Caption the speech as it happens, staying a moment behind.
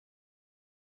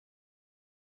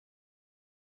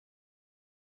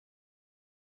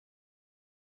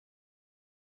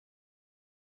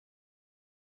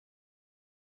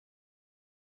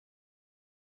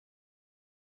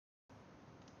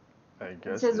I It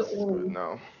guess says this is good old.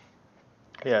 now.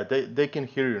 Yeah, they can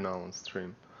hear you now on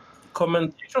stream.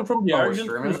 Commentation from the Oh, we're Argent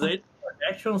streaming? Crusade for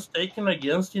actions taken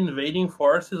against the invading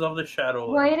forces of the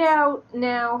Shadowlands. Whiteout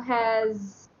now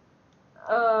has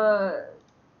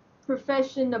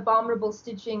profession abominable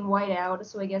stitching whiteout,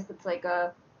 so I guess it's like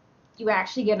you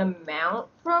actually get a mount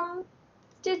from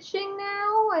stitching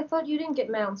now? I thought you didn't get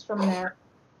mounts from that.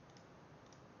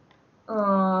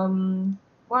 A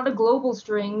lot of global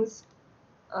strings.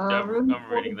 Yeah, I'm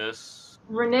reading this.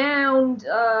 Renowned,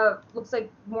 looks like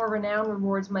more renowned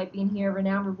rewards might be in here.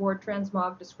 Renowned reward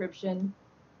transmog description.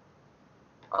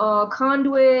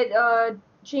 Conduit,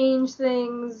 change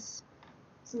things.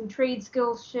 Some trade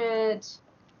skill shit.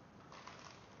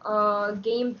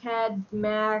 Gamepad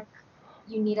Mac.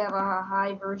 You need to have a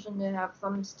high version to have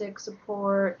thumbstick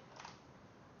support.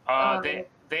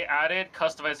 They added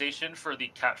customization for the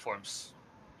cat forms.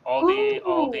 All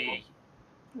the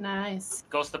Nice.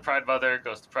 Ghost of Pride Mother,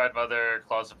 Claws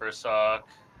of Ursoc.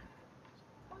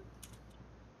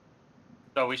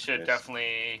 So we should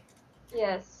definitely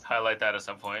highlight that at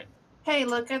some point. Hey,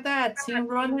 look at that. Team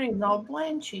Runner is all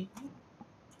blanchy.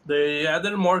 They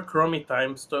added more Chromie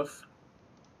time stuff.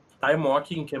 Time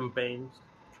walking campaigns.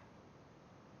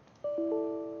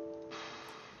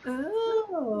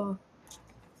 Oh.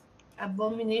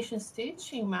 Abomination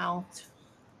stitching mount.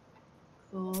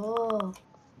 Cool.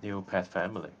 New pet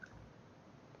family.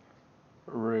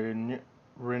 Renew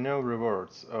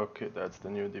rewards. Okay, that's the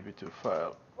new DB2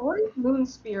 file. What is Moon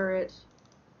Spirit?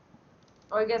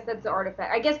 Oh, I guess that's the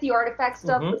artifact. I guess the artifact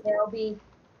stuff would now be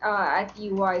at the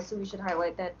UI, so we should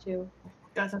highlight that too.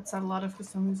 That's a lot of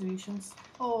customizations.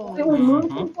 Oh. Moon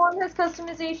Conform has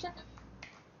customization?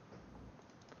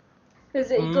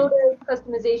 Because you go to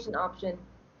customization option.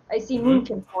 I see Moon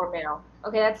Conform now.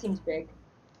 Okay, that seems big.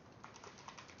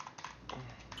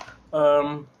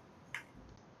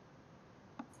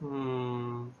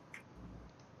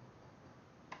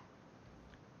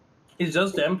 It's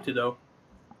just empty though.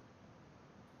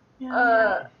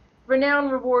 Renown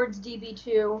rewards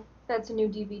DB2. That's a new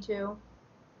DB2.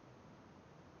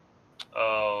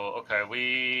 Oh, okay.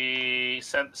 We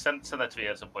send that to me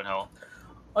at some point, Hal.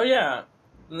 Oh yeah,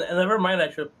 never mind.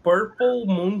 Actually, purple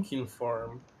Moonkin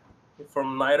form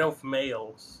from Night of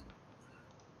Males.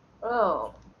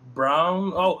 Oh.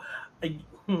 Brown. Oh,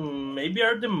 maybe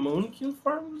are the Moonkin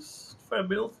forms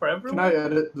available for everyone? Can I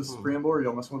edit this preamble, or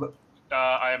you'll mess with it?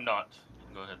 I am not.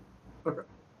 Go ahead. Okay.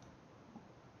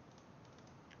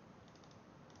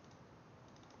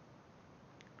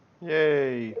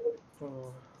 Yay!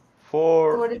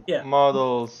 4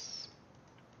 models.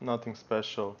 Nothing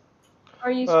special.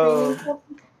 Are you streaming?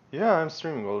 Yeah, I'm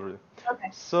streaming already. Okay.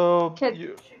 So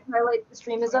you highlight the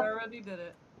stream is up. I already did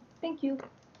it. Thank you.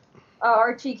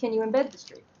 Archie, can you embed the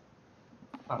stream?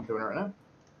 I'm doing it right now.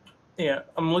 Yeah,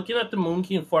 I'm looking at the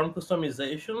Moonkin form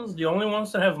customizations. The only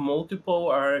ones that have multiple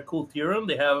are Kultiran.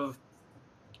 They have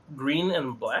green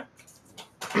and black.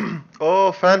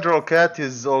 Oh, Fandral Cat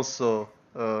is also.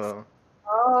 Yeah,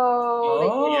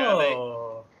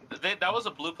 that was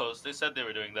a blue post. They said they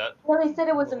were doing that. Well, they said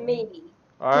it was a maybe.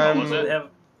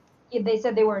 They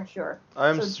said they weren't sure.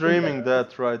 I'm streaming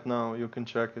that right now. You can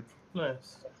check it.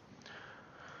 Nice.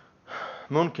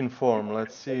 Moonkin form.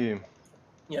 Let's see.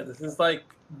 Yeah, this is like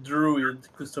druid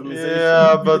customization.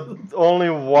 Yeah, but only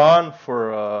one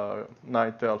for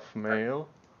Night Elf male.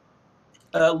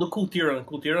 Look, Kultiran.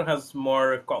 Kultiran has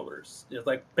more colors. It's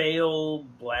like pale,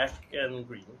 black, and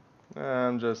green.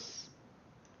 I'm just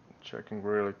checking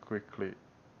really quickly.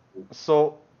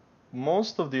 So,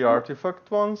 most of the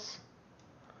artifact ones,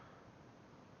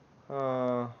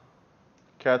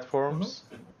 cat forms,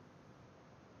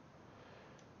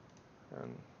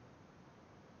 and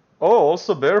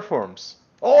also bear forms.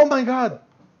 Oh my god!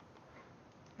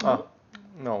 Ah,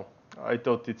 no, I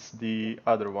thought it's the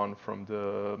other one from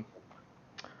the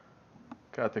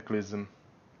Cataclysm,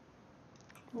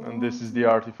 and this is the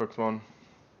artifact one.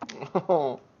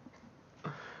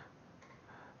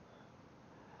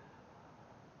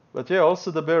 But yeah,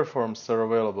 also the bear forms are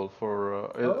available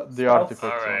for the artifacts.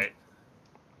 Alright.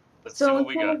 Let's so see what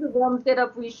we got. instead of the ROM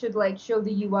setup, we should like show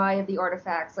the UI of the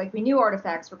artifacts. Like we knew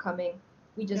artifacts were coming,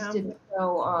 we just didn't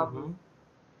know.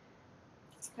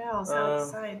 Spells, how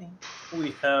exciting!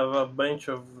 We have a bunch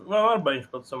of not a bunch,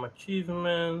 but some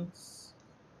achievements.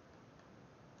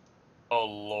 Oh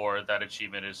lord, that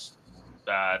achievement is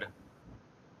bad.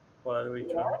 What are we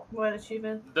trying? What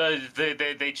achievement?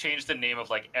 They changed the name of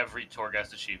like every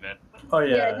Torghast achievement. Oh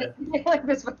yeah. Like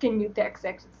this fucking new tech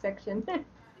section.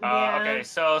 Okay,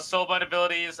 so soulbind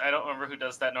abilities. I don't remember who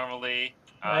does that normally.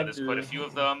 There's quite a few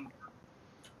of them.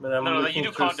 But I'm no, you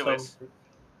do conduits.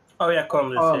 Oh yeah,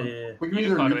 conduits. Yeah. We can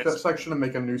either nuke that section and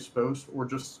make a new post, or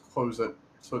just close it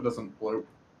so it doesn't bloat.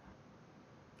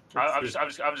 I'm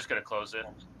just gonna close it.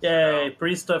 Yay,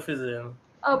 pre-stuff is in.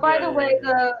 Oh, by the way,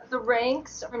 the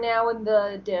ranks are now in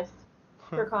the diff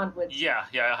for conduits. Yeah,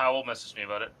 Howell messaged me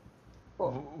about it.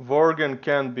 Cool. Vorgen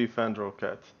can't be Fandral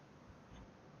Cat.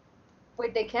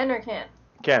 Wait, they can or can't?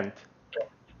 Can't.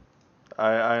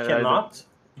 I Cannot?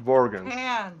 Vorgens.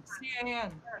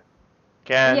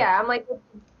 Can. Yeah, I'm like,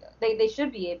 they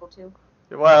should be able to.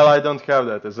 Well, I don't have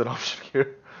that as an option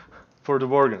here for the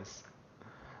Vorgens.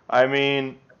 I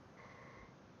mean,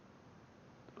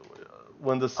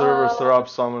 when the servers are up,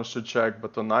 someone should check,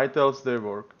 but on night elves they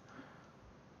work.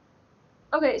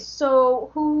 Okay, so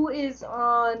who is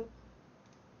on?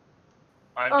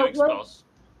 I'm doing spells.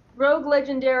 Rogue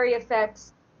legendary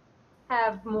effects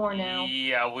have more now.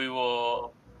 Yeah, we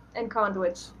will. And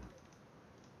conduits.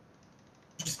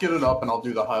 Just get it up and I'll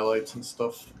do the highlights and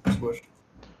stuff. Swish.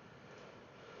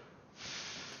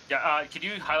 Yeah, can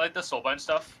you highlight the soulbind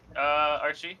stuff,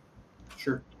 Archie?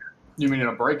 Sure. You mean in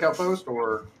a breakout post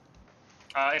or?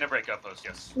 In a breakout post,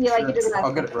 yes. Yeah, sure. I can do that.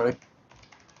 I'll get it ready.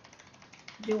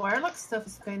 The Warlock stuff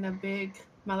is kind of big.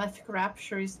 Malefic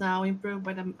Rapture is now improved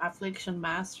by the Affliction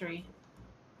Mastery.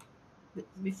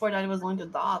 Before that, it was only the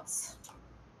dots.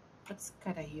 That's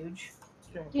kind of huge.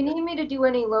 Do you need me to do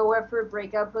any low effort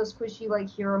breakout post squishy like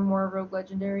hero more rogue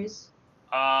legendaries?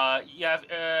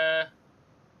 Yeah.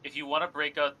 If you want to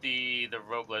break out the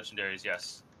rogue legendaries,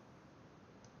 yes.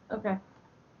 Okay.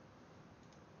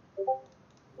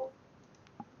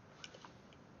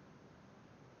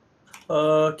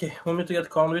 Okay, want me to get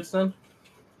conduits then?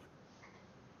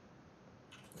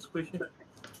 Squishy.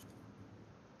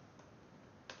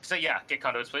 So yeah, get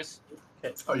conduits, please.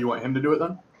 Okay. Oh, you want him to do it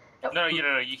then? No.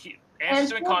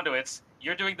 Answer's doing conduits.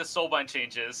 You're doing the soulbind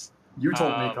changes. You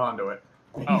told me conduit.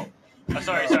 Oh,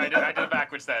 sorry. I did it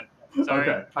backwards then. Sorry.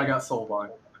 Okay, I got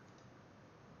soulbind.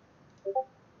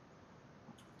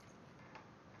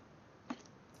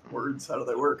 Words, how do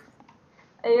they work?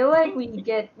 I feel like we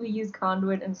use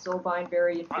conduit and soulbind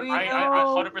very. I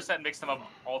 100% mix them up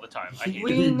all the time.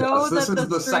 We know This that is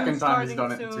the second time he's starting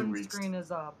done it in 2 soon, weeks. Screen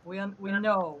is up. We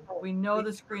know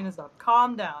the screen is up.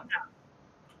 Calm down.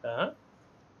 Huh?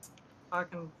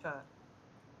 Fucking chat.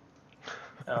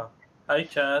 Oh, hi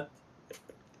chat.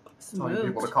 Telling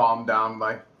people to calm down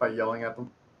by yelling at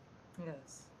them.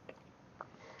 Yes.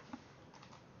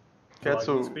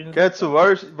 Katsu,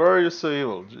 why are you so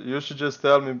evil? You should just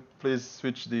tell me, please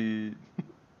switch the...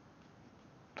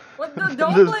 What? No,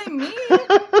 don't blame me,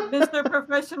 Mr.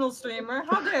 Professional Streamer.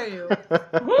 How dare you?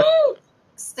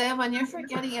 Stefan, you're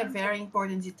forgetting a very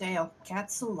important detail.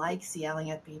 Katsu likes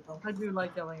yelling at people. I do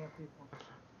like yelling at people.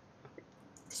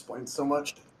 Explains so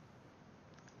much.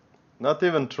 Not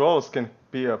even trolls can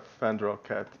be a Fandral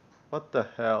Cat. What the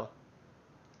hell?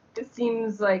 It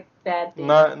seems like bad thing.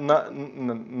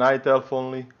 Night elf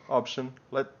only option.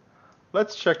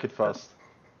 Let's check it first.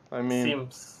 I mean,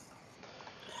 seems.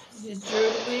 This is Drew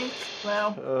the week.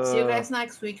 Well, see you guys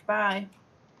next week. Bye.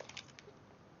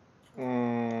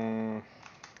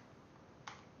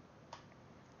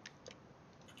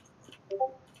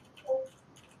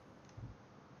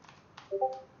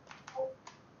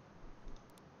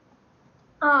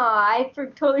 I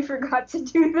totally forgot to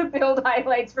do the build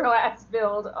highlights for last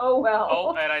build. Oh well.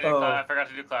 Oh, and I forgot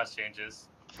to do class changes.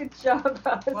 Good job,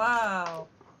 us. Wow.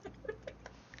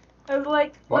 I was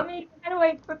like, What? how do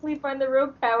I quickly find the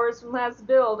rogue powers from last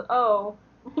build? Oh,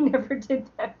 we never did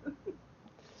that.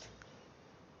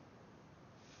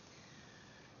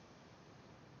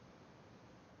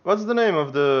 what's the name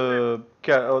of the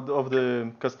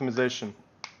customization?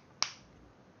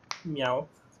 Meow.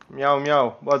 Meow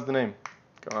meow. What's the name?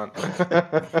 Come on.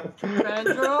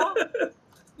 Fandral?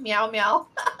 Meow meow.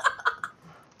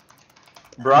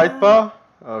 Brightpaw?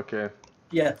 Okay.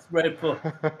 Yes, Brightpaw.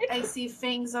 I see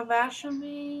things of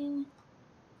Ashamine.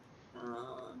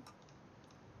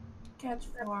 Cat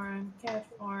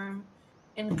form.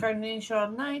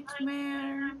 Incarnation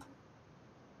Nightmare.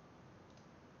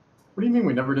 What do you mean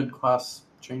we never did class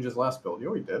changes last build? Yeah,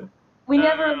 we did. We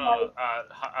never.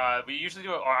 We usually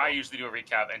do, or I usually do a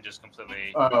recap and just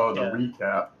completely. Oh, the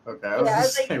recap. Okay, I was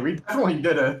just saying we definitely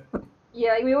did it.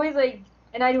 Yeah, we always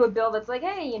and I do a build that's like,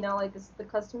 hey, like this is the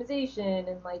customization,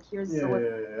 and like here's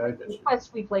the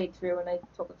quest we played through, and I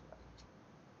totally forgot.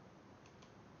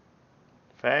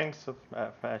 Fangs of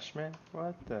Fashman?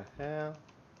 What the hell?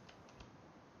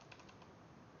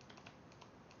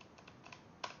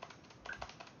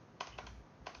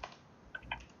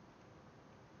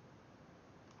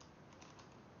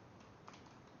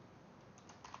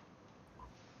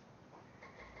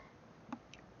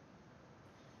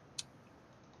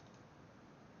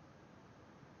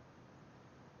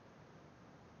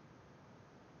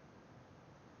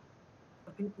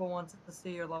 The people want to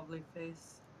see your lovely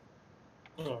face.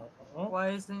 Aw. Why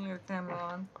isn't your camera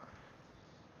on?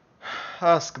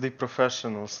 Ask the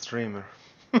professional streamer.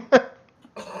 I'm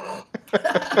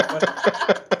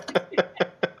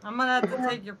gonna have to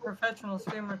take your professional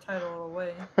streamer title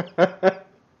away.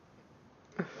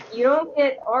 You don't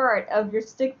get art of your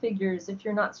stick figures if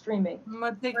you're not streaming. I'm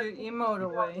gonna take your emote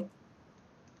away.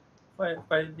 Why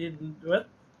didn't what?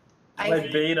 I My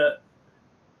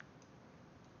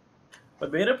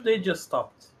beta update just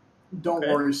stopped. Don't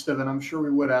Okay. worry, Steven. I'm sure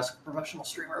we would ask a professional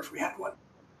streamer if we had one.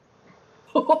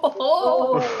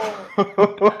 Oh,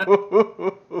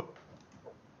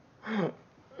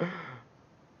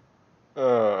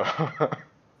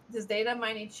 This data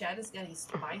mining chat is getting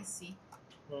spicy.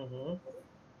 Mm-hmm.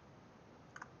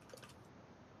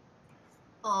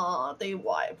 Oh, they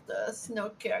wiped us.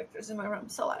 No characters in my room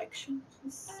selection.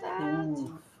 Sad.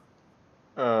 Ooh.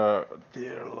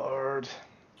 Dear Lord.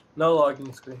 No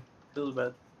logging screen. Feels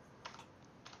bad.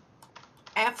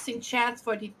 I've seen chats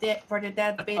for the dead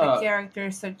beta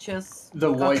characters that just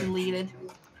The got wipe. deleted.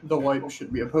 The wipe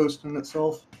should be a post in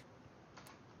itself.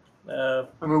 I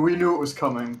I mean, we knew it was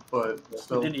coming, but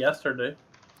still. we did yesterday.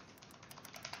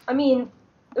 I mean,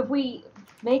 if we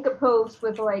make a post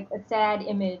with like a sad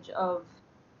image of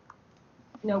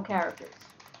no characters.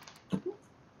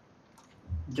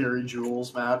 Gary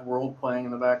Jules' Mad World playing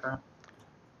in the background.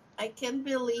 I can't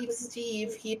believe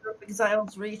Steve, Hero of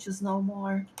Exile's Reach is no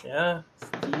more. Yeah,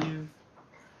 Steve,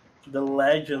 the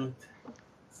legend,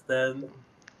 is dead.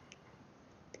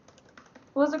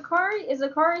 Is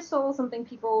Akari Soul something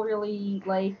people really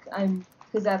like?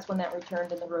 Because that's when that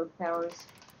returned in the Rogue Powers.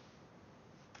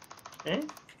 Eh?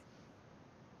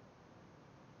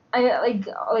 I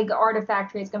like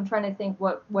artifact traits. I'm trying to think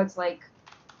what's like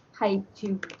hype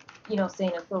to, say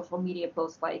in a social media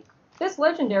post like this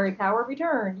legendary power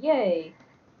returned, yay!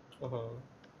 Uh-huh.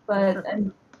 But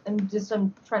I'm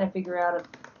trying to figure out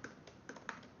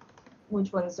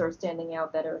which ones are standing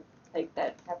out that are like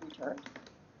that have returned.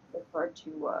 It's hard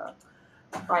to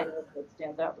find those that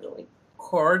stand out really.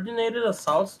 Coordinated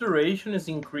assault's duration is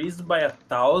increased by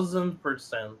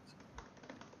 1,000%.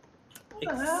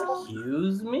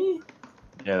 Excuse me?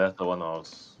 Yeah, that's the one I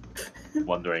was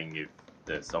wondering if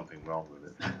there's something wrong with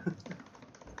it.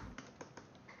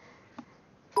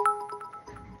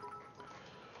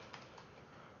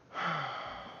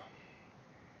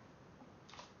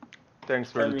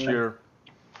 Thanks for I the mean, cheer.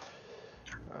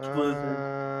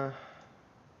 Blizzard.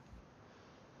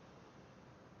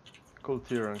 Cool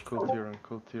Tyrann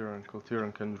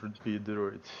can be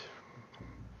druid.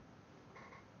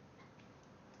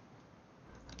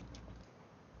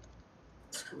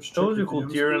 Told you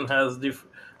Kultiran has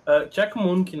different. Check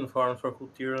Moonkin farm for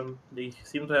Kultiran. They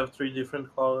seem to have 3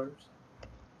 different colors.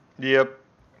 Yep.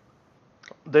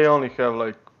 They only have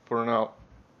like for now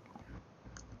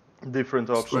different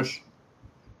options.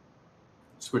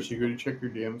 Squish, you go to check your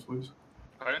DMs, please.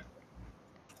 Pardon?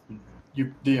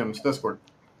 You DMs, Discord.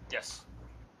 Yes.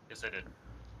 Yes, I did.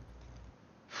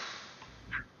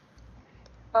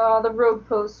 The rogue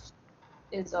post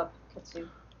is up, Katsu.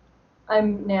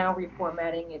 I'm now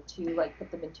reformatting it to like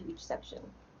put them into each section.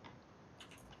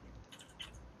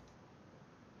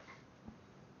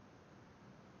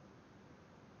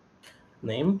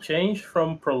 Name change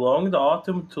from prolonged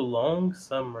autumn to long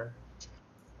summer.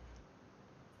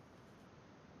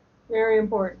 Very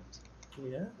important.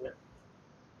 Yeah.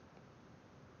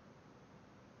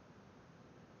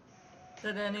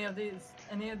 Did any of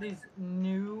these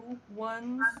new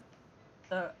ones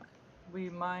that we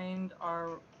mined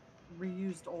are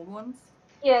reused old ones?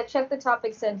 Yeah, check the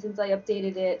topic sentence. I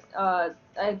updated it.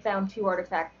 I found 2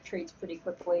 artifact traits pretty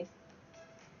quickly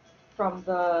from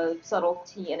the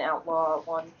subtlety and outlaw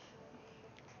 1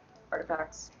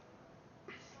 artifacts.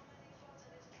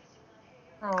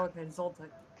 Oh, okay,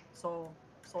 Zoltic.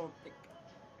 Zoltic.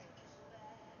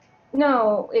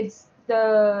 No, it's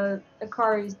the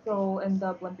Akari Soul and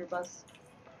the Blunderbuss.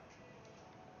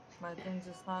 My thing's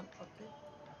just not updated.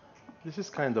 This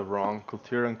is kind of wrong.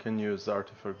 Kultiran can use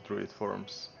artifact druid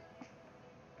forms.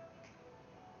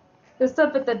 The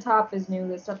stuff at the top is new.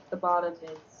 The stuff at the bottom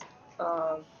is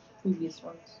previous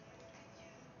ones.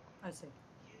 I see.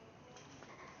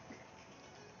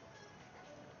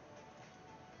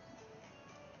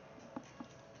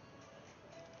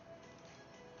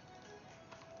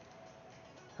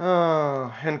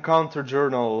 Encounter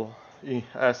journal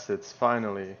assets,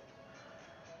 finally.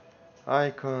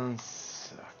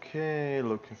 Icons, okay,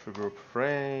 looking for group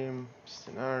frame,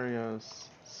 scenarios,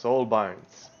 soul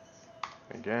binds.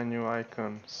 Again, new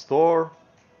icon, store.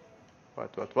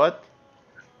 What?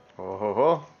 Oh ho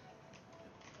ho.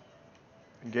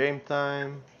 Game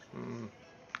time. Hmm.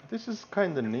 This is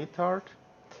kind of neat art.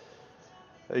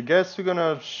 I guess we're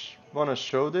gonna wanna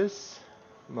show this.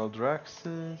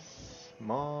 Maldraxxus,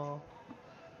 Maw.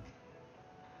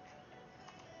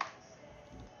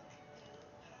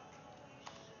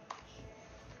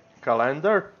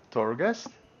 Calendar, Torghast.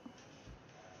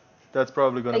 That's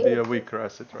probably gonna be a weaker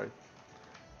asset, right?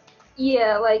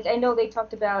 Yeah, like I know they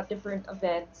talked about different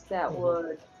events that Mhm.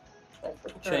 would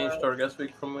like Changed recur. our guest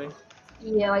week from week.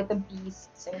 Yeah, like the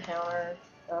beasts encounter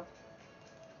stuff.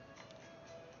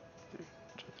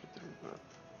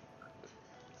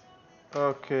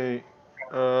 Okay.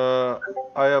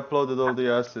 I uploaded all the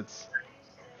assets.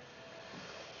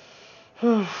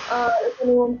 Is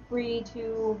anyone free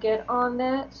to get on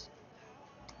that?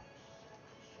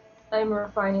 I'm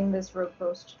refining this rogue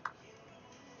post.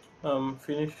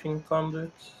 Finishing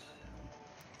conduits.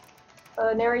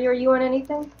 Neri, are you on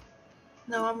anything?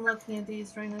 No, I'm looking at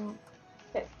these right now.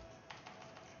 Okay.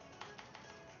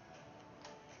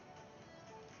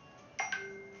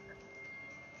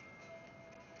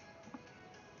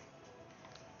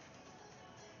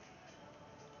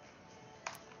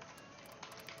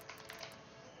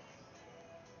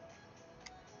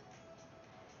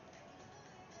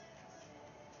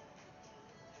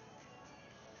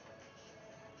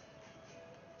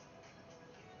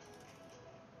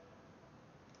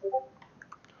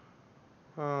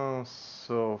 Oh,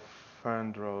 so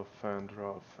Fandral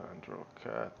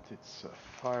cat. It's a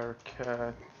fire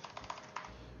cat.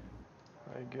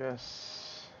 I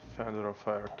guess Fandral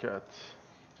fire cat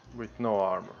with no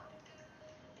armor.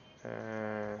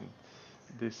 And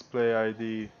display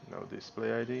ID, no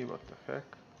display ID, what the heck?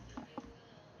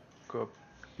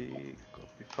 Copy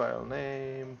file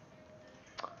name.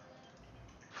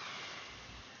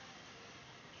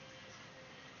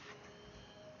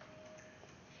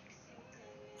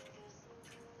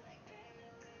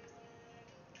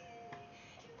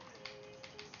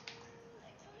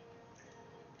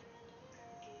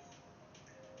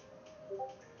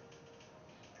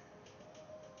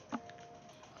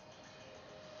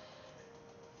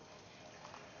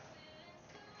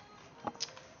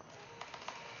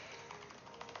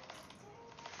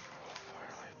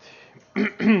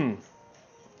 Copy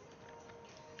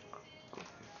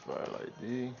file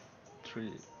ID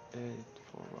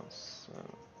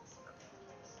 38417.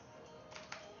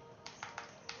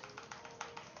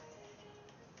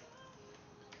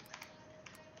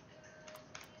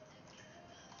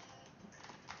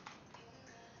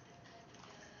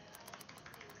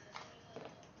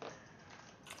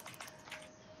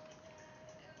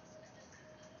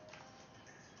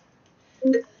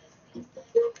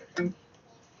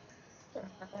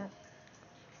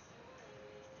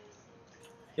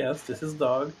 Yes, this is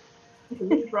dog.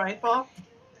 Right, Bob?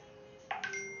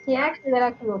 Yeah, actually, that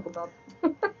actually woke up.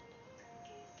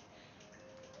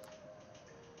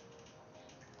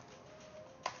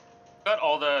 Got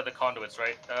all the conduits,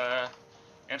 right?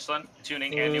 Ancelin,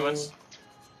 tuning and new ones.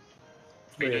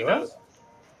 Are you Wait, doing what? those?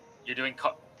 You're doing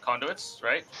conduits,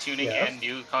 right? Tuning Yes. and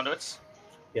new conduits.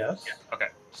 Yes. Okay,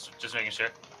 just making sure.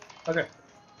 Okay.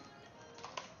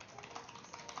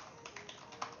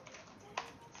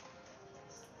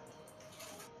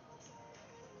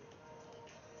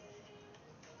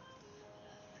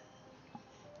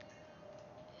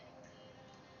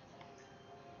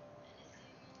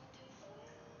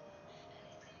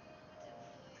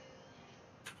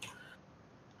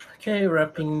 Okay,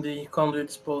 wrapping the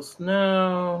conduits post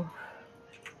now.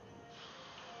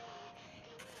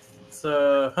 It's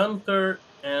a hunter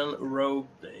and rogue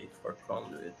day for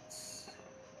conduits.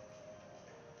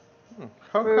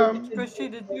 How come?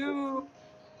 Squishy, did you?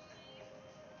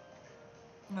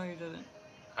 No, you didn't.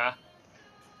 Huh?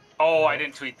 Oh, I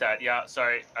didn't tweet that. Yeah,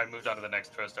 sorry. I moved on to the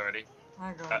next post already.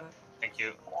 I got it. Thank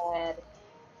you. Bad.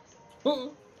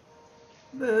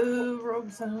 Boo,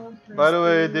 rogues and hunters. By the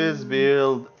way, boo. this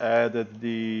build added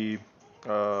the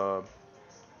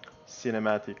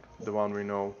cinematic, the one we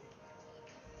know.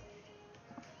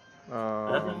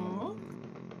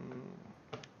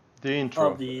 The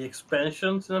intro. Oh, the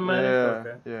expansion cinematic? Yeah,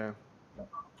 Okay. yeah.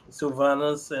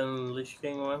 Sylvanas and Lich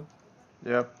King one?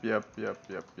 Yep.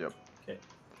 Okay.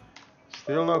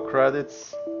 Still no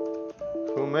credits.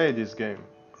 Who made this game?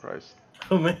 Christ.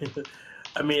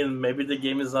 I mean, maybe the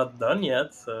game is not done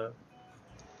yet, so...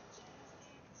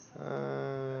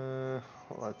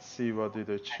 Let's see what did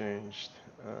they changed.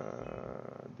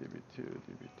 DB2,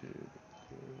 DB2.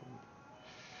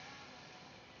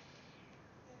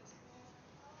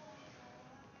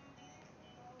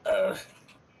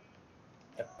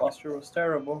 That posture was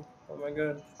terrible. Oh my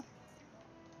god.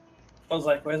 I was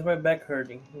like, why is my back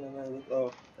hurting? And then I look,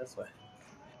 oh, that's why.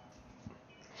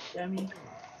 Yummy.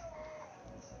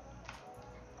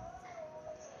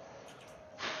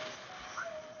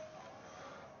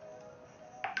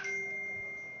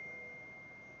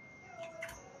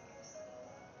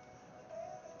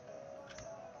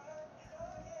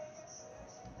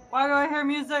 Why do I hear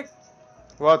music?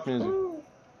 What music?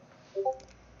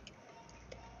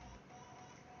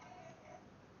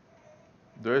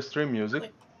 Do I stream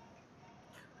music?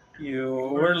 You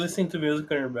were listening to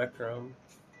music on your background.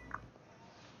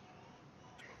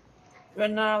 We're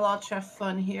not allowed to have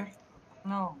fun here.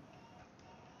 No.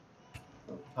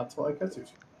 That's why I get you.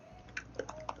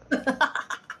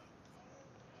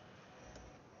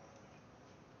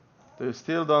 They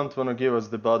still don't want to give us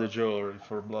the body jewelry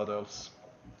for Blood Elves.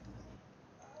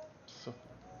 So.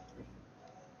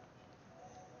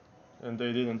 And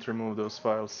they didn't remove those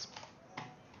files.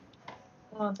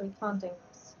 Oh, they're taunting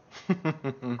us.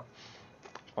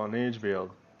 On each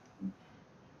build.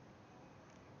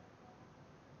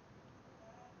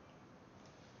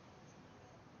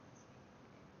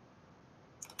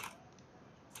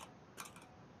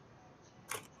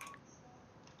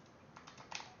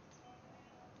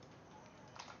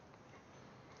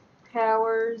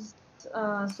 Powers,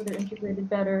 so they're integrated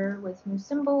better with new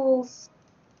symbols.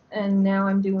 And now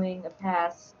I'm doing a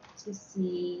pass to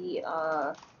see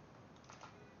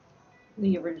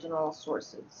the original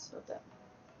sources of them.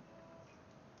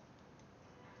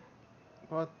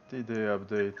 What did they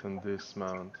update on this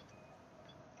mount?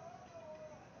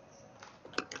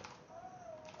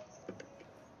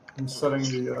 I'm setting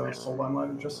the soul line line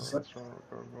in just a sec.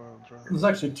 There's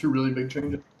actually two really big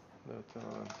changes.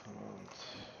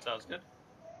 Sounds good.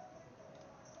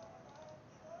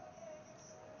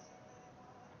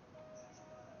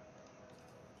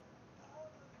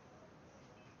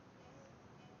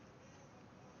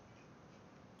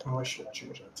 Oh, I should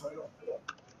change that title.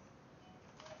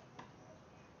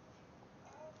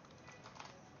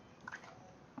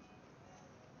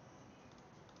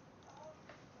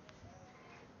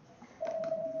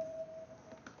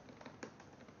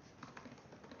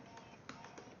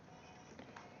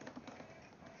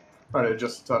 Alright,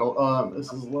 just the title.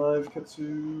 This is live,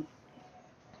 Ketsu.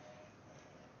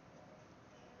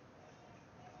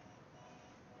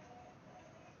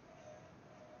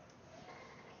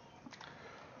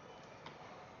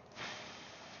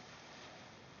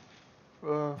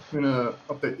 I'm gonna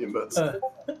update the embeds.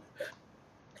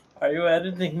 Are you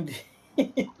editing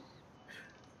the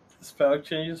spell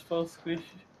changes post, Squish?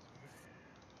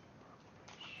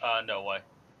 No, why?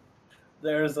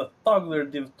 There's a toggler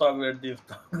div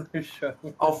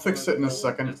showing. I'll fix it in a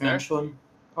second, Ashlyn.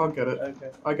 I'll get it. Okay.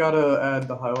 I gotta add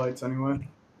the highlights anyway.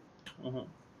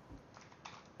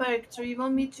 But do you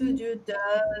want me to do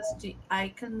the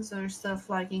icons or stuff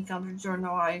like encounter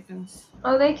journal icons?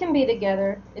 Oh, they can be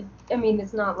together. I mean,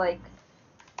 it's not like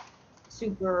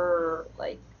super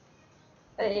like.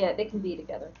 Yeah, they can be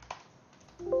together.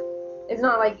 It's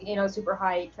not like, super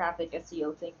high traffic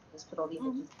SEO thing. Just put all the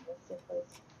images in the same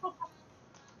place.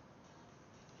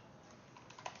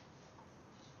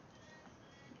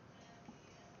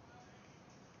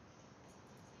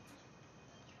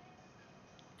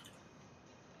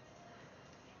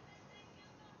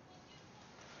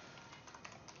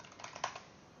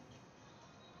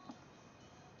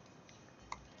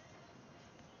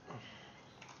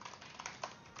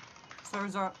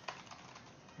 Servers are up.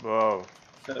 Wow,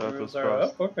 that Servers was are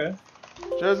fast. up, okay.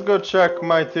 Just go check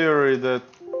my theory that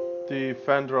the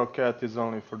Fandral cat is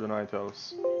only for the Night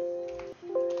Elves.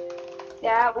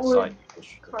 That would Side.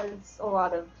 cause a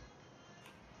lot of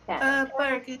panic.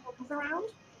 Berg, can you move around?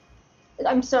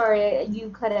 I'm sorry,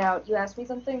 you cut out. You asked me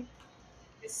something?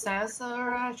 It says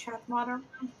chat modder.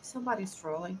 Somebody's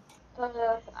trolling.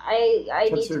 I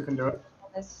need Ketsu to can do it. on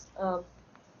this.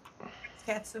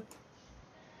 Katsu.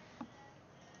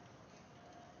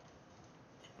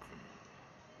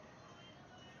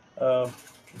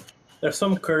 There's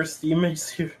some cursed images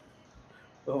here.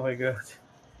 Oh my god.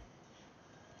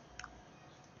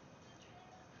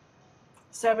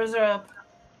 Servers are up.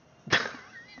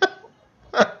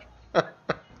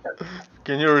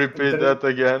 Can you repeat that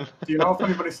again? Do you know if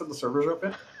anybody said the servers are up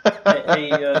yet?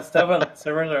 Hey, Stefan,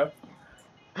 servers are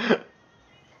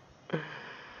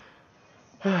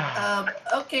up.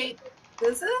 Okay,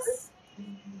 this is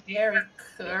very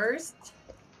cursed.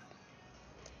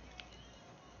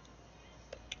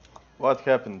 What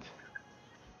happened?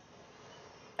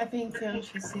 I think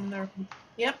she's seen there.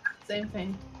 Yep, same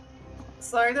thing.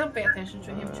 Sorry, don't pay attention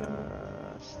to him too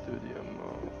much. Studio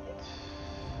mode.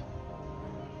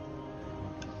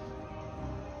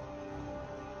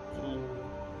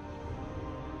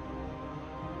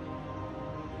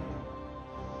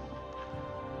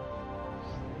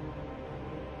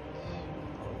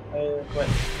 Wait,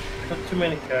 not too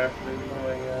many characters. Oh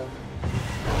my god.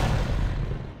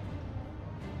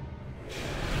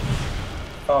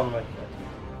 Found my character.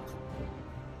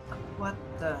 What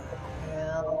the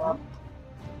hell?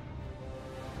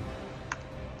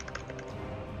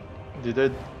 Did I...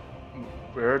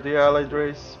 Where are the allied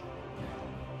race?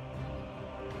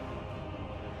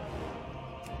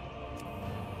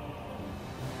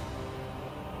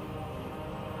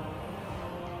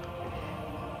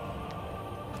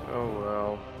 Oh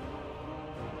well.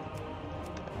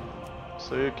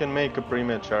 So you can make a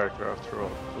pre-med character after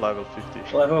all, level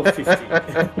 50. Level 50.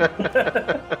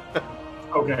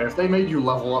 Okay, if they made you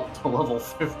level up to level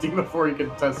 50 before you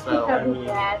could test out,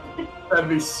 that'd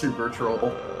be super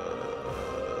troll.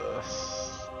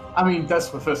 I mean,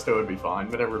 Death Mephisto would be fine,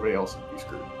 but everybody else would be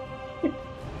screwed.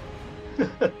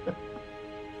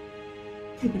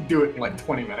 You'd do it in like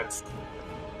 20 minutes.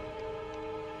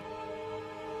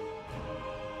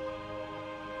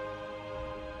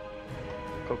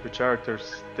 Copy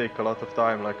characters take a lot of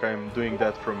time, like I'm doing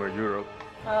that from Europe.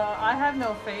 I have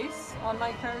no face on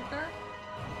my character.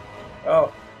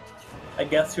 Oh, I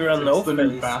guess you're a It's no the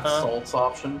face, new bath huh? salts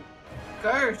option.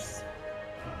 Curse!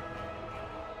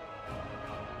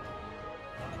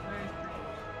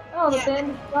 Oh, the Yeah.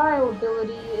 Band of Style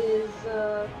ability is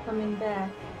coming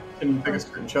back. Can you take a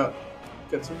screenshot?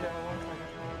 Get some.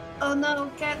 Oh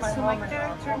no, cats, My so my mom and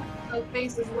character no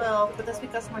face as well, but that's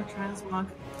because my transmog.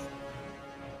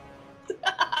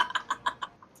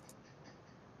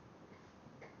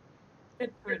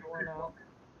 It could one out.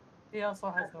 He also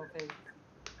has no face.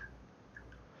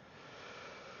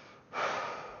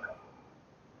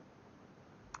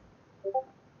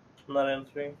 Not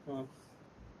entering.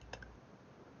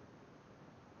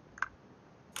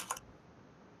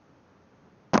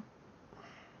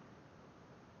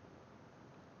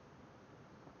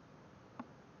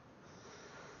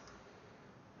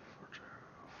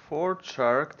 For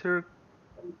character,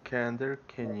 Kander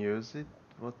can use it?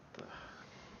 What the...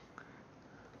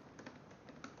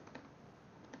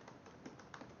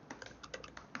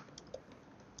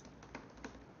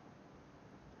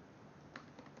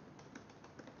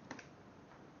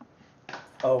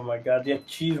 Oh my god, the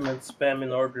achievement spam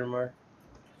in order mark.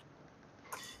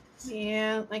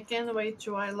 Yeah, I can't wait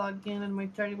till I log in and my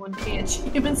 31k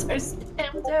achievements are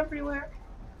spammed everywhere.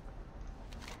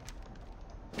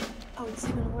 Oh, it's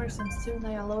even worse. I'm still in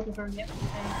a load over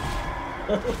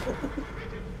yesterday.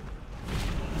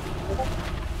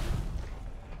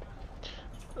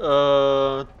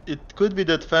 It could be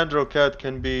that Fandro Cat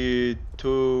can be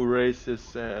two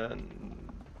races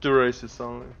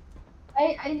only.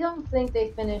 I don't think they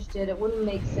finished it. It wouldn't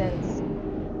make sense.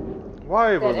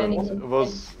 Why That wasn't anyone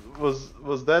was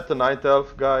that the night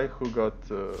elf guy who got?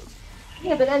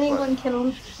 Yeah, but anyone can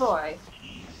loot Troy.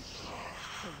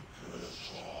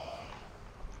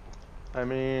 I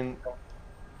mean,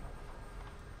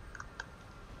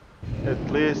 at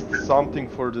least something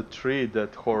for the tree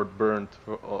that Horde burned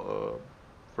for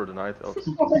the night elves.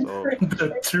 So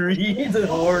The tree, the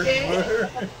horde bird.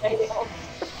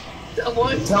 The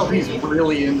one Tell he's tree.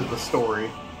 really into the story.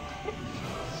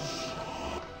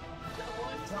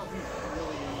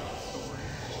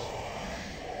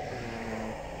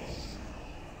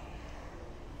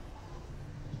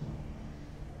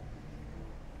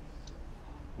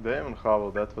 damn,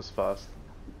 Howell, that was fast.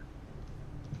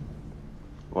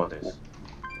 What is?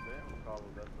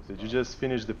 Did you just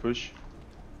finish the push?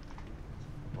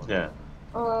 Yeah.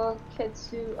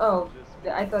 Ketsu. Oh,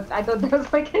 I thought that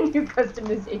was like a new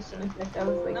customization. I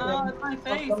was like, No, it's my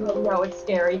face. no, it's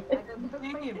scary.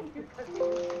 Thank you.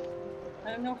 I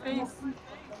have no face. No,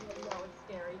 it's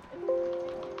scary.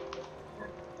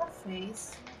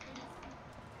 Face.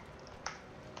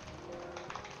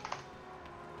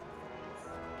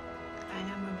 I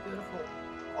am a beautiful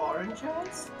orange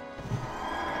eyes.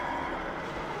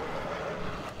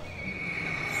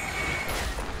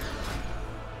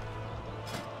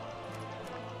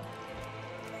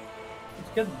 Let's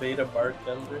get beta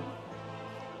bartender.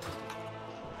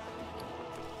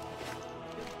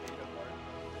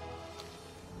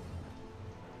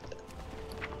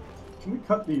 Can we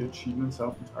cut the achievements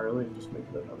out entirely and just make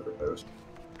it another post?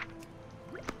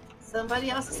 Somebody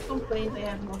else has complained they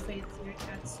have no faith here,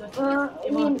 cats. So I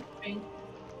mean,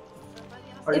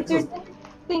 if there's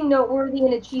anything noteworthy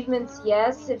in achievements,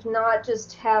 yes. If not,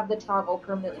 just have the toggle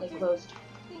permanently closed.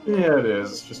 Yeah, it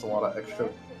is. It's just a lot of extra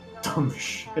dumb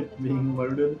shit being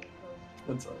loaded.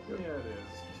 That's all good. Yeah, it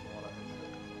is. It's just a lot of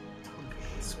extra dumb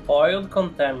shit. Spoiled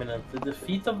contaminant. The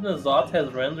defeat of Nazat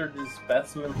has rendered this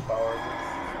specimen powerless.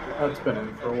 That's been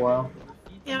in for a while.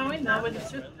 Yeah, we know, but it's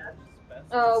just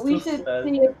We Still should sad.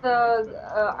 see if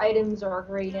the items are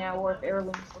gray now or if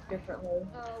heirlooms look differently.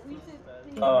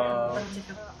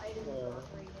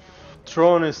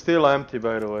 Throne is still empty,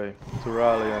 by the way.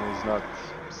 Turalian is not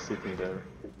sitting there.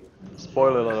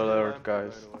 Spoiler alert,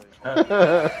 guys.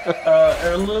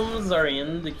 Heirlooms are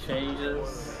in the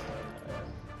changes.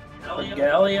 The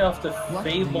Galley of the What do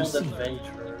you Fabled see?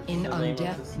 Adventurer. In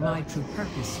undeath, my true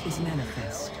purpose is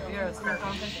manifest.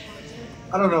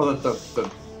 I don't know that the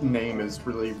name is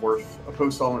really worth a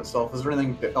post all in itself. Is there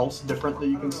anything else different that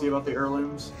you can see about the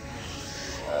heirlooms?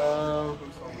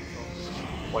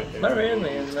 Like Not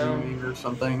really, no. tuning or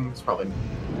something? It's probably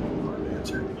not the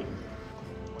answer.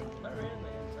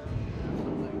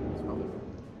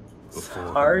 Before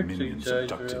her Hard to minions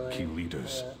judge, abducted really. key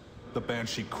leaders, the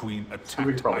Banshee Queen We could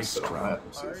attacked probably Ice sit on Crown.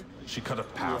 that. She cut a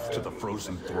path to the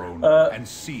frozen throne and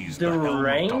seized The the helm of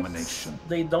ranks, domination.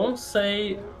 they don't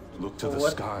say Look to the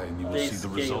what sky and you will they see the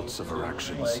scale results of her to.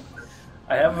 actions. Like,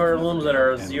 I have heirlooms that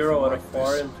are Anything 0 out of like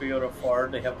 4 this. and 3 out of 4.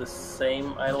 They have the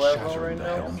same eye level Shattering right the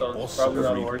now, helm so it's also probably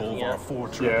not freed working Bolvar yet.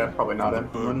 Fortran Yeah, probably not from the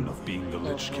burden implemented. of being the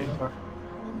Lich King.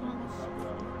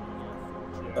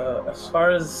 As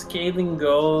far as scaling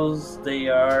goes, they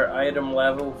are item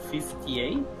level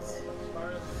 58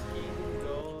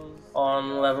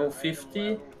 on level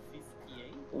 50,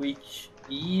 which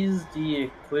is the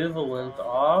equivalent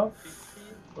of,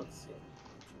 let's see,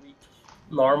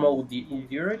 normal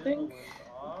Udyr, I think?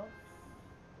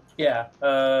 Yeah,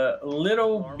 a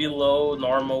little below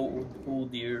normal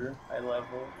Udyr high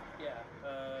level. Yeah,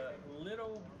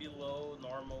 little below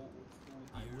normal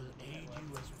Udyr.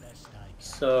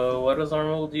 So what is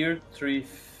normal Udyr?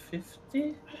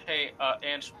 350? Hey,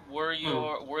 Ange, were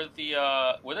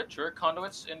there Druid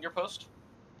conduits in your post?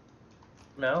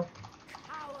 No.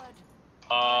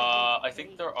 I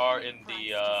think there are in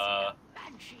the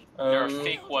there are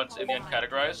fake ones in the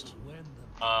uncategorized.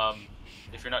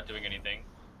 If you're not doing anything.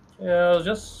 Yeah, I was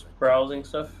just browsing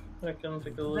stuff. I can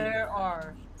take a look. There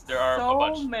are a so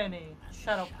bunch. many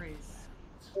Shadow Priests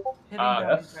hitting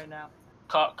yes. right now.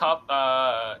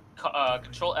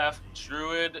 Control F,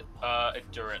 Druid,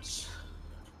 Endurance.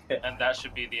 Okay. And that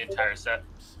should be the entire set.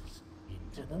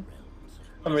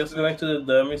 I'm just going to the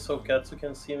dummies so Katsu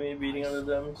can see me beating on the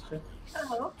dummies too.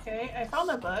 Oh, okay. I found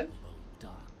a bug.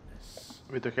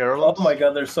 With the heralds? Oh my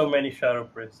god, there's so many Shadow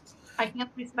Priests. I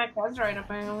can't place my cards right,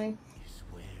 apparently.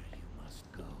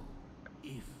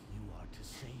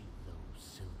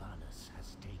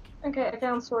 Okay, I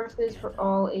found sources for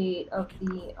all 8 of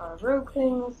the rogue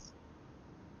things.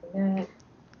 That.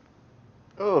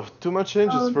 Oh, too much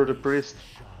changes for the priest.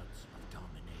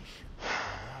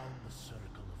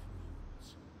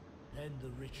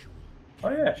 Oh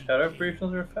yeah, Shadow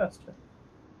operations are faster.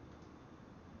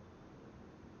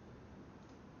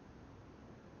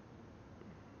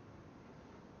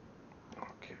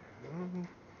 Okay.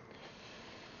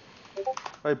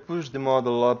 I pushed the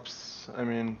model ups, I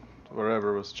mean,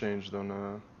 wherever was changed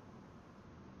on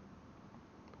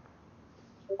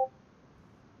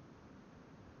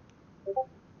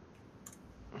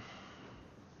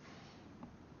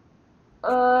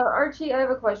Archie, I have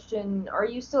a question. Are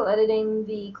you still editing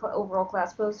the overall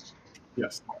class post?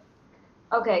 Yes.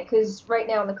 Okay, because right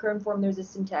now in the current form there's a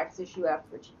syntax issue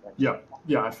after achievement.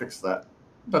 Yeah, I fixed that.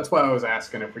 That's why I was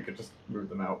asking if we could just move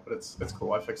them out, but it's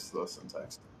cool. I fixed the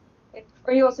syntax. Okay.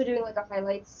 Are you also doing like a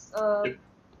highlights? Yep.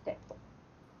 Okay.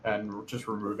 And just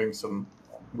removing some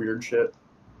weird shit.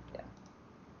 Yeah.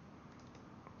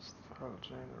 file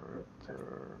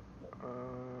generator.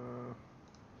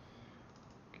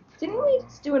 Didn't we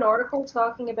just do an article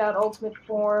talking about ultimate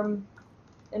form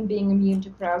and being immune to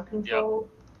crowd control?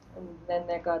 Yep. And then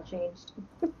that got changed.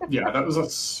 Yeah, that was a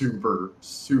super,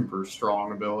 super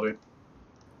strong ability.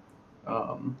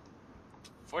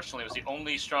 Fortunately, it was the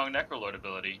only strong Necrolord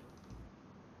ability.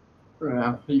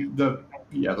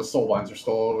 Yeah, the soul lines are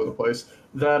still all over the place.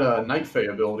 That Night Fae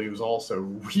ability was also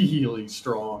really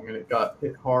strong, and it got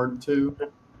hit hard too.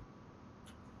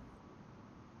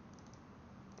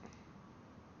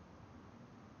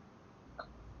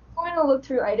 I'm going to look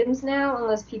through items now,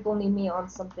 unless people need me on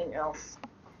something else.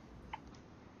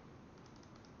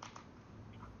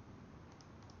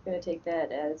 I'm going to take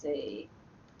that as a...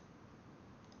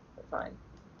 Fine.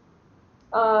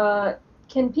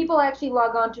 Can people actually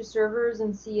log on to servers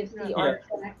and see if the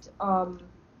artifact,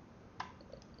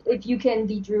 if you can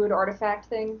the druid artifact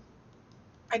thing?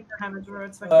 I don't have a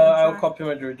druid, so I can't I'll try. copy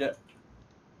my druid, yeah.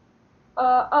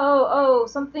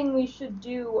 Something we should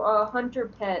do, hunter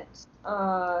pet,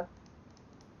 Yeah,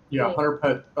 thing. Hunter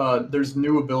Pet, there's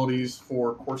new abilities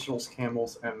for Corsorals,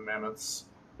 Camels, and Mammoths.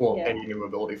 Well, Yeah. any new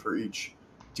ability for each.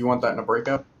 Do you want that in a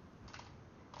breakout?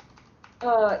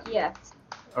 Yes.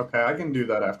 Okay, I can do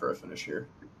that after I finish here.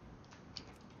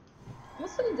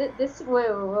 Also,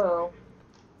 whoa.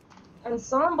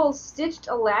 Ensemble Stitched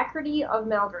Alacrity of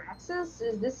Maldraxxus?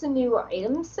 Is this a new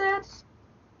item set?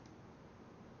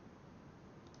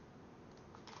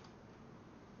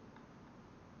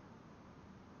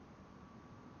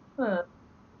 Huh.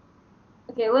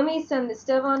 Okay, let me send this.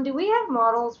 Devon, do we have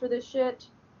models for this shit?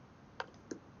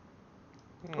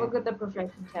 Look at the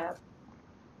Profession tab.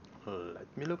 Let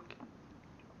me look.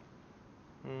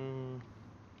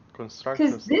 Construction.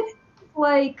 Because this is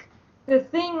like the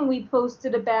thing we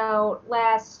posted about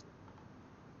last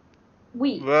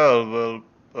week. Well,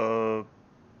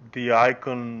 the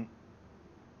icon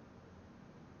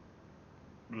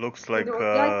looks like. The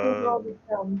icons are all the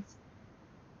films.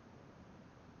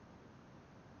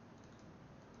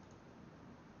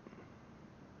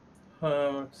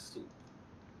 Let's see.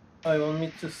 I will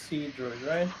need to see Droid,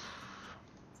 right?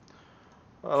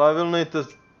 Well, I will need to.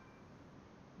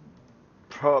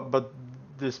 But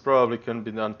this probably can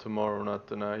be done tomorrow, not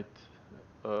tonight.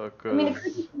 I mean, it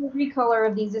could be the recolor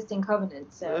of the existing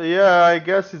Covenant set. Yeah, I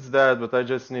guess it's that, but I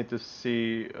just need to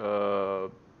see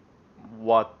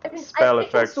what spell I can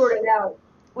effects. sort it out.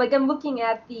 Like I'm looking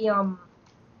at the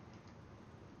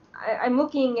I'm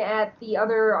looking at the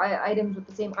other items with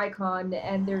the same icon,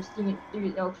 and there's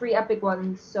 3 epic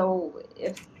ones. So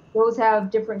if those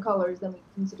have different colors, then we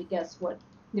can sort of guess what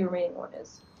the remaining one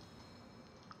is.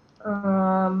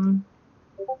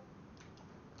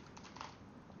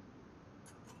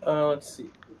 Let's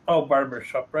see. Oh,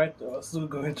 barbershop, right? I was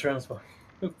going transform.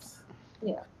 Oops.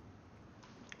 Yeah.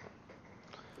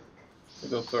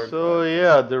 So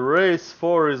yeah, the race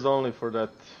 4 is only for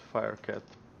that fire cat.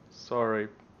 Sorry.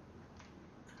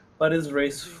 What is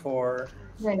race 4?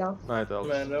 Night Elf. Night Elf.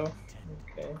 Night Elf.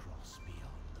 Okay.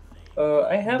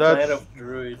 I have Night Elf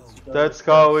druids. That's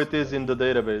how it is in the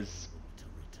database.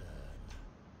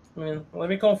 I mean, let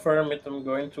me confirm it. I'm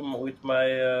going to with my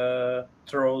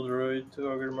troll druid to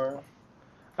Ogrimmar.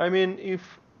 I mean,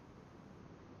 if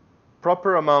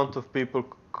proper amount of people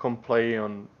can play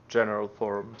on general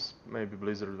forums, maybe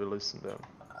Blizzard will listen to them.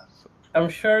 So. I'm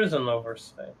sure it's an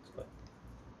oversight.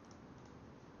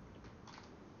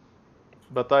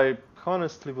 But I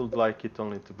honestly would like it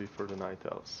only to be for the Night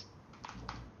Elves.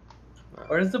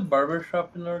 Where's the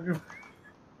barbershop in Ogrimmar?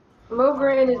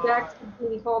 Mogren is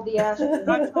actually called the Astro.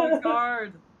 That's my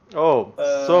guard. Oh,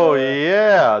 so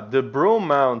yeah, the broom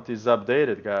mount is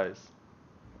updated, guys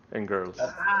and girls.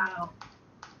 Wow.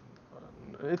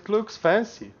 It looks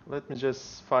fancy. Let me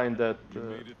just find that. You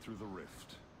made it through the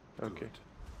rift. Okay. Good.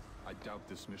 I doubt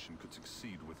this mission could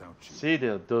succeed without you. See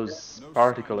those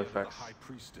particle effects. High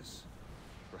Priestess.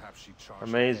 Perhaps she charged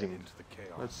amazing. Into the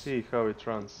chaos. Let's see how it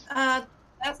runs.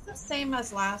 That's the same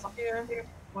as last year,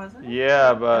 wasn't it?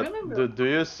 Yeah, but do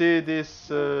you see this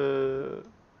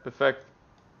effect?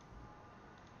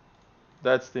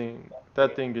 That thing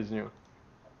is new.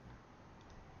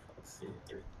 Let's see.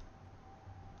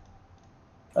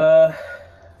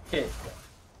 Okay.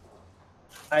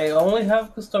 I only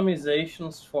have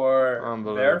customizations for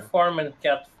bear form and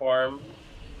cat form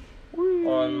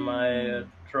on my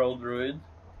troll druid.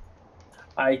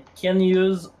 I can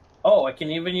use. Oh, I can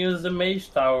even use the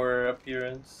mage tower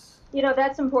appearance. You know,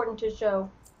 that's important to show.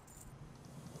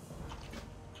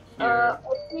 I'm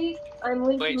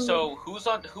linking. Wait, so who's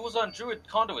on druid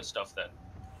conduit stuff then?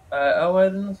 I'll wait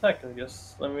in a second.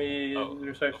 Just let me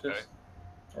research this.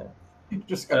 Yeah. You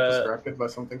just got distracted by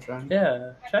something shiny.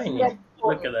 Yeah, shiny. Yeah.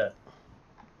 Look at that.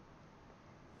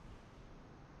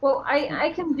 Well,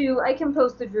 I can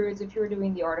post the druids if you were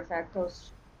doing the artifact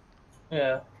post.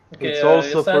 Yeah. Okay, it's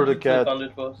also for the cat.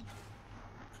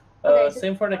 Okay,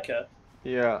 same for the cat.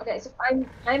 Yeah. Okay, so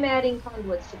I'm adding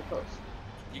conduits to the post.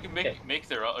 You can make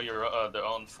their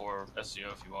own for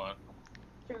SEO if you want.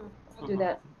 Sure, I'll do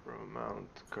that.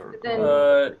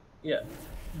 Yeah.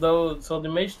 So the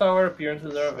mage tower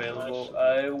appearances are available.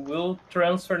 I will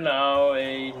transfer now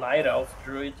a night elf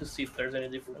druid to see if there's any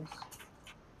difference.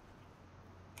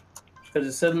 Because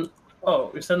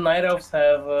you said night elves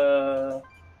have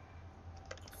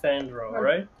Fandro,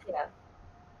 right? Yeah.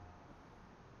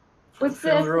 What's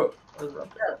the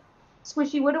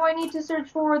Squishy? What do I need to search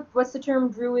for? What's the term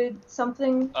druid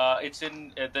something? It's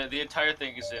in the entire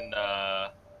thing is in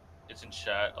it's in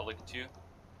chat. I'll link it to you.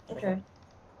 Okay.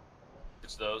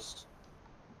 It's those.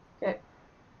 Okay.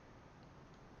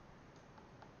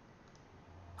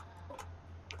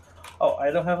 Oh,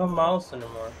 I don't have a mouse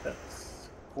anymore. That's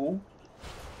cool.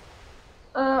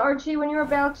 Archie, when you're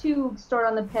about to start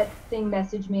on the pet thing,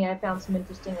 message me. I found some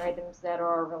interesting items that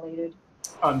are related.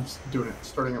 I'm doing it,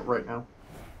 starting it right now.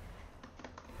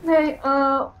 Okay,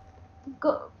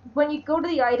 when you go to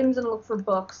the items and look for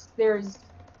books, there's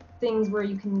things where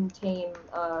you can tame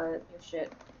your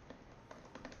shit.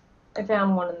 I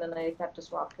found one and then I have to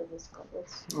swap to this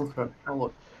compass. Okay, I'll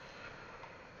look.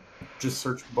 Just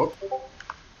search book?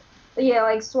 But yeah,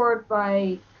 like sort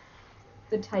by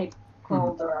the type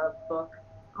called book.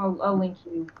 I'll link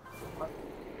you.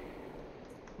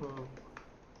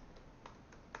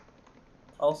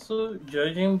 Also,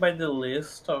 judging by the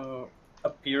list of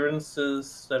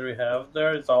appearances that we have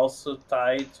there, it's also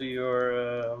tied to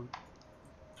your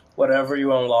whatever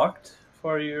you unlocked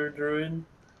for your druid.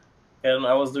 And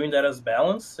I was doing that as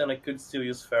balance, and I could still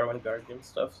use Fairwind Guardian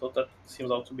stuff, so that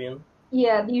seems all to be in.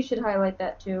 Yeah, you should highlight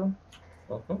that too.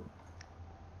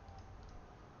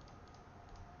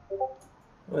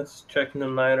 Let's check the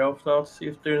Night Elf now to see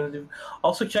if there's...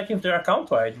 Also checking if they're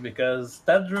account-wide, because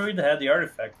that druid had the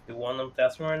artifact. The one I'm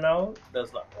testing right now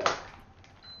does not.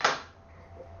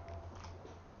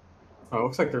 Oh, it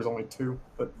looks like there's only 2,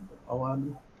 but I'll add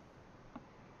them.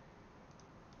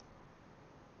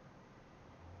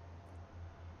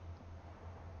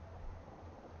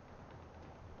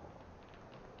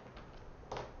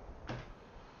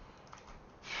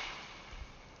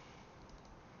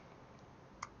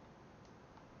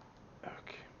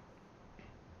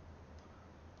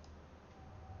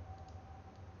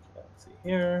 Let's see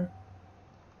here.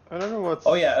 I don't know what's...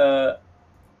 Oh yeah,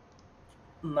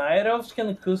 Night Elves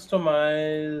can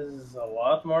customize a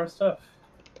lot more stuff.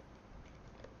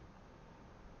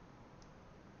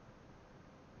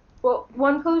 Well,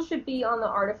 one post should be on the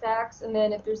artifacts, and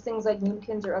then if there's things like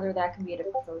Moonkins or other, that can be a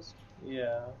different post.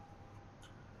 Yeah.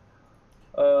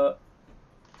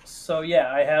 So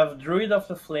yeah, I have Druid of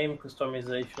the Flame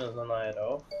customization as a Night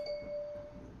Elf,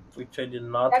 which I did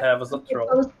not have as a troll.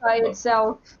 Post by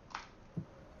itself.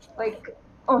 Like,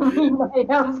 only Night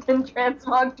Elves can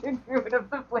transmog to Druid of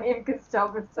the Flame because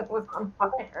Stelvista was on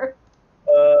fire.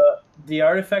 The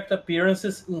artifact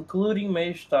appearances, including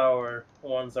Mage Tower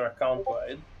ones, are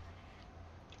account-wide.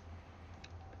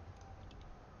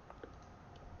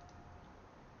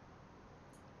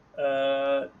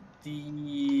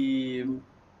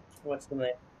 What's the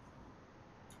name?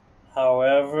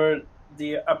 However,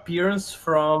 the appearance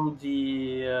from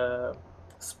the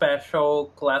special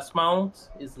class mount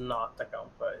is not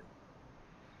account-wide.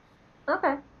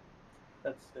 Okay.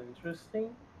 That's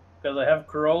interesting. Because I have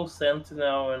Crow,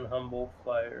 Sentinel, and Humble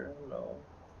Flyer. No.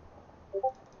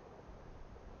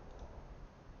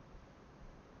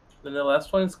 Then the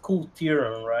last one is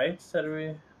Kultiran, right? Said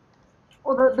we...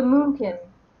 Well, the Moonkin.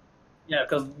 Yeah,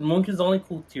 because Moonkin is only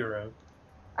Kultiran.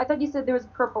 I thought you said there was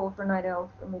purple for Night Elf,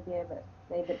 or maybe I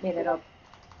made it up.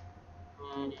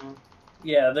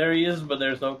 Yeah, there is, but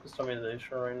there's no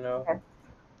customization right now. Okay.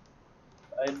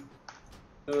 I'd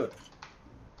do it.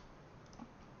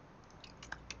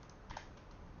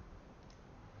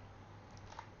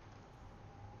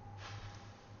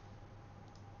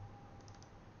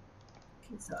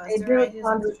 So Azurite is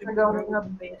going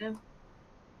on beta.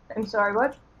 I'm sorry,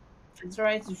 what?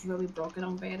 Azurite is really broken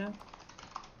on beta.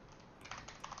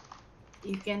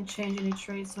 You can't change any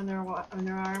traits on their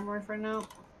armor for now.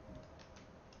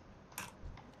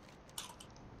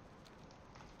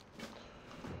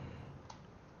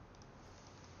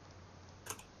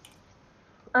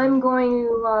 I'm going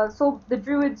to the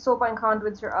Druid Soulbind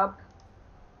Conduits are up.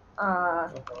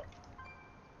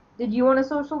 Did you want to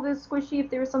social this, Squishy, if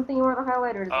there was something you wanted to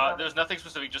highlight? Or there's nothing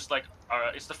specific, just like,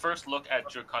 it's the first look at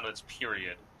Druid Conduits,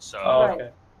 period. So. Oh, okay.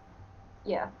 Right.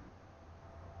 Yeah.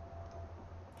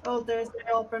 Oh, there's the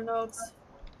helper notes.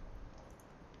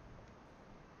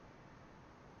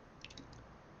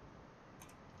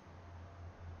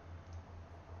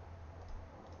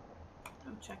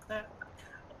 I'll check that.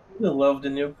 I love the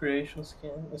new creation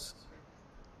skins.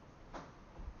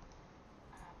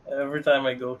 Every time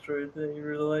I go through it, I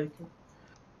really like it.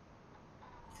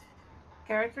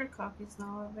 Character copies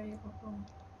now available.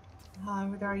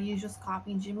 However, there are you just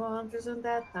copying Gmo hunters and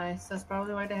that. Nice. That's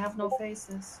probably why they have no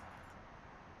faces.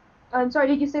 I'm sorry,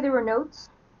 did you say there were notes?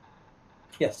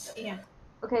 Yes. Yeah.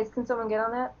 Okay, can someone get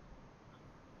on that?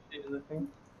 It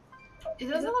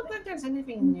doesn't look like there's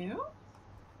anything new.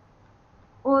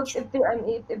 Well, if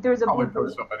there's a blue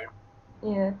post up anyway.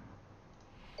 Yeah.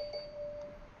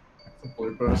 The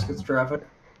blue post gets traffic.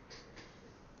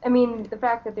 I mean, the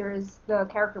fact that there is the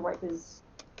character wipe is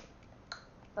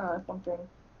something.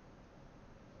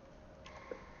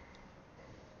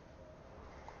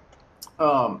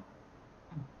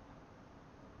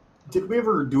 Did we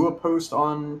ever do a post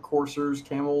on coursers,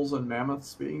 camels, and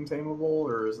mammoths being tameable,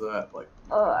 or is that like?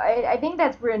 I think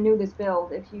that's brand new this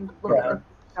build. If you look at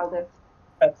the build,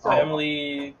 That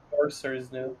family courser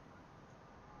is new.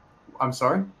 I'm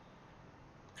sorry?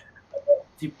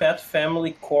 The pet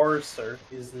family courser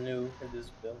is new in this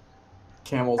build.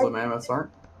 Camels and mammoths aren't?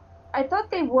 I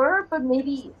thought they were, but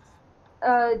maybe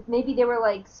they were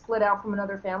like split out from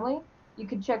another family. You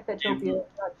could check Petopia,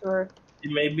 not sure.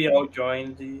 Maybe I'll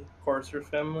join the courser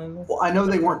family. Well, I know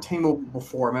they weren't tameable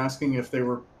before. I'm asking if they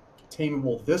were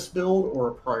tameable this build or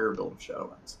a prior build of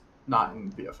Shadowlands, not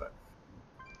in BFA.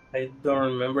 I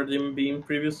don't remember them being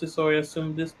previously, so I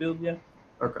assume this build, yeah.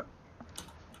 Okay.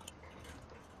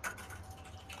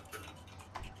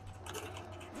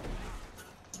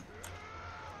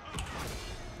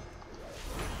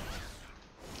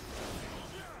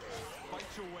 Fight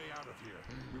your way out of here.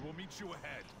 We will meet you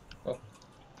ahead. Oh.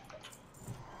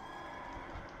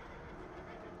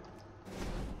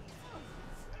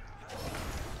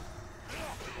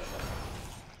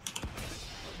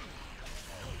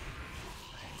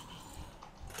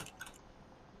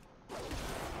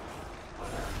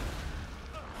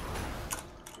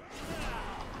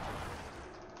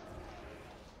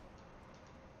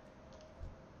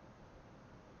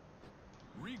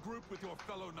 Regroup with your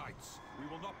fellow knights. We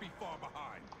will not be far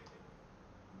behind.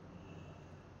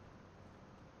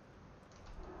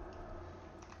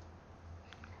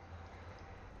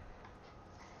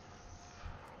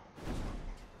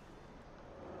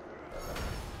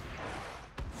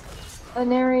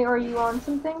 Neri, are you on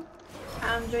something?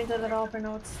 I'm doing the developer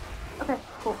notes. Okay,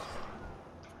 cool.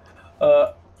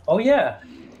 Oh yeah.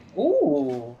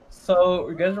 Ooh. So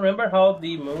you guys remember how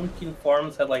the Moonkin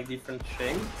forms had like different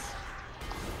shades?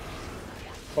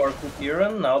 For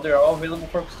Kukiran, now they're all available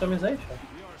for customization.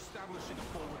 We are establishing a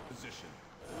forward position.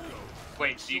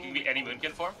 Wait, so you can be any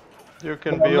Moonkin form? You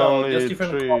can Well, be no, only just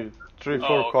different three, Oh,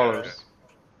 four okay, colors. okay.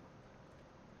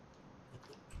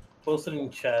 Post it in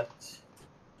chat.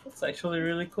 That's actually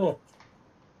really cool.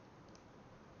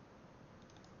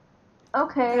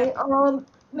 Okay,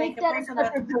 make a that a post on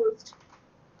that. separate post.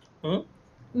 Hmm?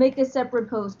 Make a separate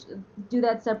post. Do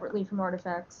that separately from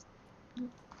artifacts.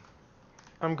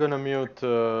 I'm gonna mute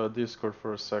Discord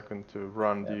for a second to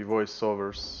run the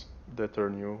voiceovers that are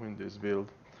new in this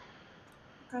build.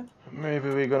 Okay. Maybe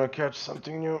we're gonna catch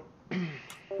something new.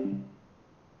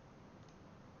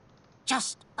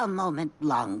 Just a moment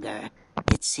longer.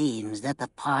 It seems that the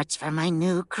parts for my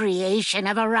new creation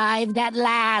have arrived at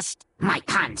last. My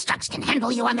constructs can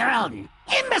handle you on their own.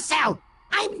 Imbecile!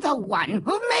 I'm the one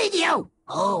who made you!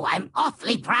 Oh, I'm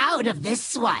awfully proud of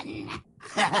this one.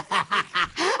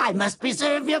 I must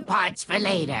preserve your parts for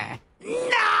later.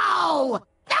 No!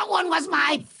 That one was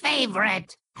my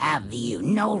favorite! Have you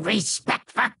no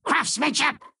respect for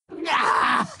craftsmanship?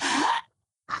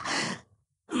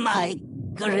 My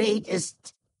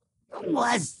greatest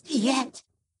was yet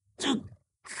to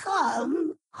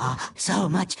come. So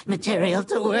much material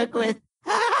to work with.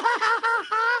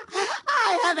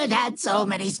 I haven't had so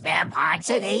many spare parts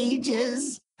in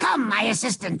ages. Come, my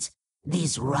assistant.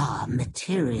 These raw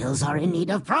materials are in need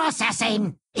of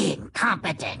processing.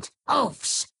 Incompetent.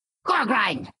 Oafs.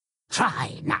 Gorgrind.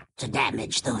 Try not to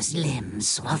damage those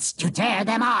limbs whilst you tear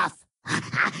them off.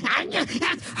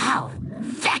 How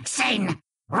vexing!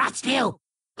 Rotspew,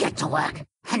 get to work,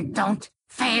 and don't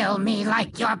fail me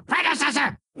like your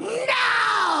predecessor!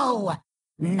 No!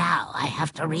 Now I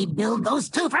have to rebuild those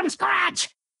two from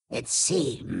scratch! It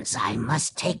seems I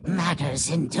must take matters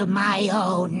into my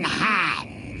own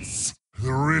hands.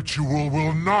 The ritual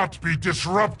will not be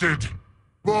disrupted.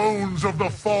 Bones of the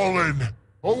fallen,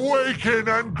 awaken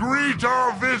and greet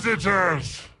our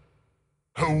visitors!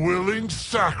 A willing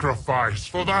sacrifice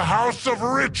for the House of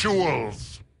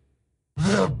Rituals!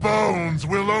 The bones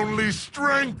will only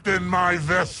strengthen my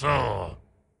vessel.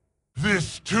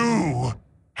 This too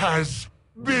has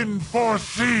been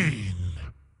foreseen.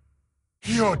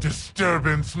 Your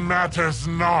disturbance matters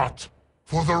not,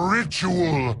 for the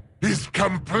ritual is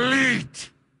complete.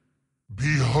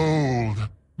 Behold,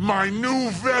 my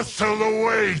new vessel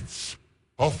awaits,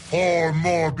 a form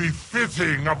more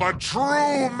befitting of a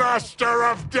true master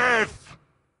of death.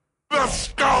 The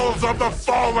skulls of the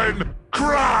fallen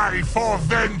cry for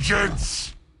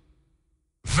vengeance.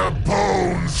 The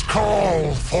bones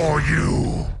call for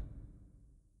you.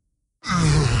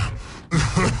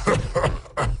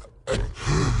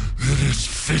 It is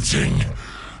fitting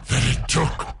that it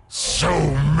took so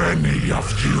many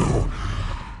of you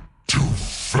to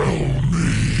fell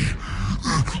me.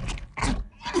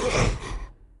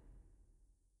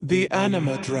 The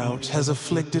anima drought has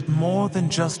afflicted more than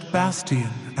just Bastion,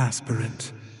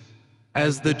 aspirant.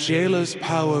 As the jailer's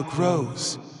power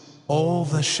grows, all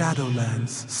the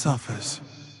Shadowlands suffers.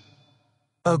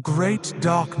 A great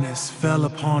darkness fell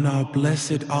upon our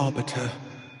blessed arbiter.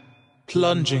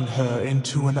 plunging her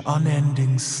into an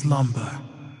unending slumber.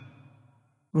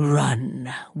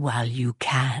 Run while you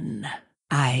can.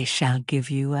 I shall give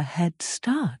you a head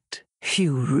start,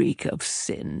 you reek of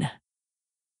sin.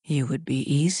 You would be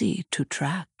easy to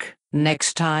track.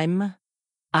 Next time,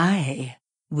 I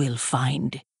will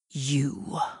find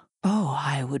you. Oh,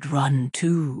 I would run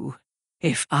too,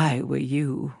 if I were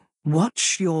you.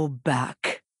 Watch your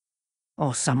back,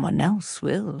 or someone else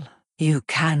will. You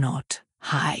cannot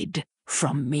hide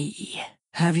from me.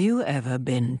 Have you ever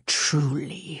been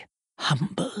truly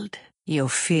humbled? Your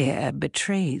fear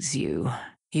betrays you.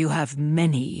 You have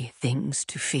many things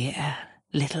to fear,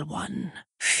 little one.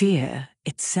 Fear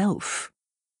itself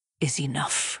is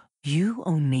enough. You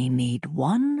only need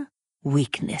one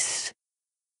weakness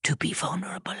to be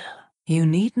vulnerable. You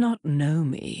need not know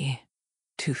me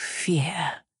to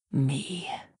fear me.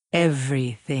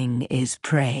 Everything is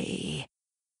prey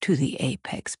to the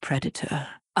apex predator.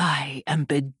 I am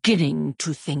beginning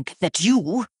to think that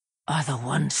you are the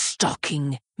one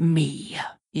stalking me.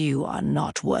 You are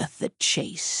not worth the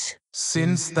chase.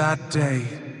 Since that day,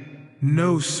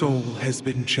 no soul has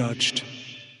been judged.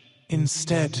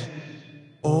 Instead,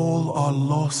 all are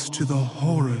lost to the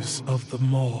horrors of the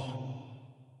Maw.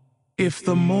 If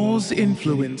the Maw's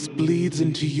influence bleeds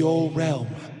into your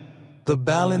realm, the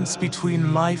balance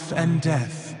between life and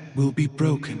death will be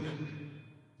broken.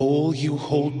 All you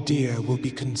hold dear will be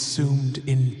consumed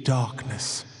in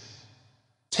darkness.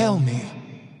 Tell me,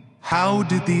 how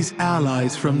did these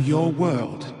allies from your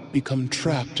world become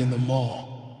trapped in the Maw?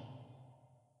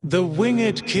 The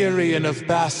winged Kyrian of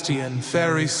Bastion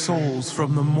ferry souls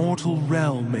from the mortal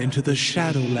realm into the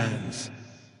Shadowlands,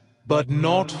 but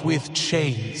not with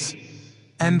chains.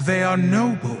 And they are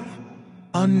noble,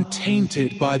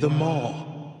 untainted by the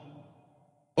Maw.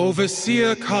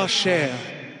 Overseer Kasher,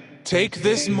 take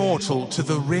this mortal to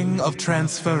the Ring of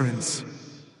Transference.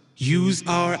 Use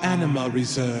our anima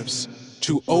reserves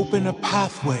to open a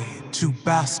pathway to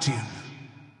Bastion.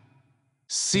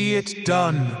 See it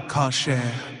done,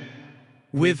 Kasher.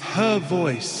 With her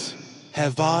voice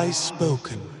have I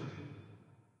spoken.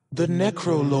 The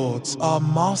Necrolords are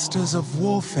masters of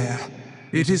warfare,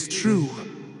 it is true.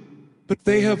 But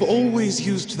they have always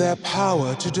used their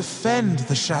power to defend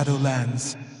the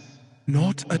Shadowlands,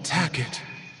 not attack it.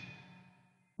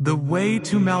 The way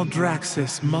to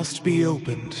Maldraxxus must be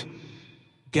opened.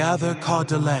 Gather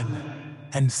Cardelen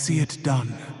and see it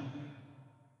done.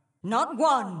 Not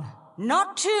one,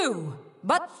 not two,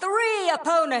 but 3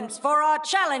 opponents for our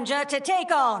challenger to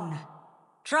take on.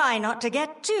 Try not to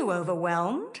get too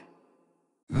overwhelmed.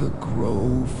 The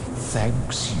grove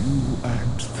thanks you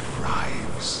and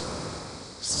thrives.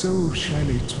 So shall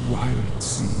its wild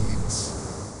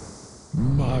seeds.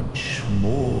 Much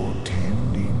more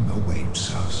tending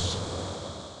awaits us.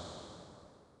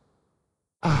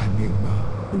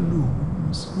 Anima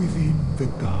blooms within the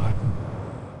garden.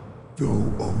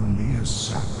 Though only a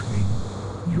sapling,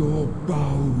 your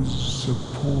boughs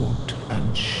support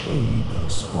and shade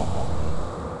us all.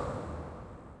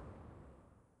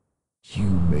 You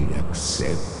may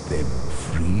accept them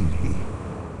freely.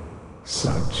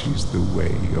 Such is the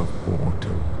way of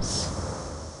mortals.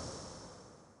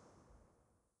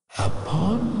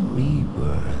 Upon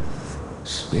rebirth,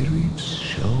 spirits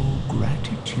show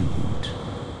gratitude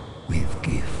with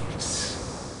gifts.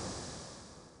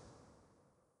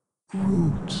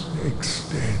 Roots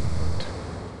extend,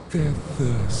 their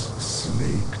thirst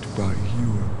slaked by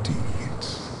your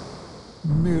deeds.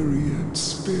 Myriad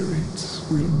spirits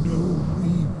will know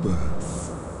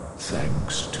rebirth,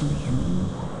 thanks to you.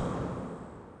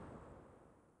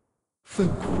 The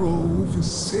grove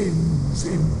ascends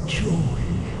in joy,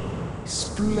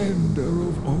 splendor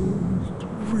of old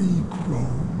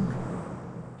regrown.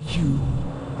 You,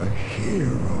 a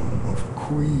hero of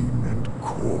queen and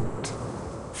court,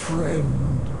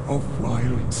 friend of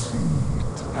wild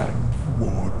seed and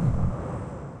warden.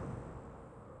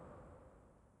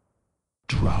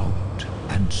 Drought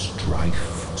and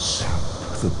strife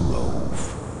sap the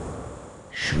grove.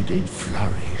 Should it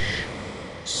flourish,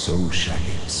 so shall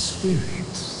its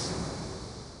spirits.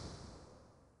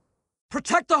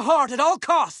 Protect the heart at all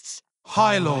costs!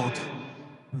 High Lord,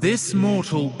 this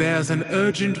mortal bears an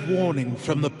urgent warning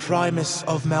from the Primus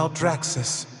of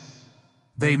Maldraxxus.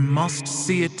 They must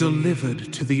see it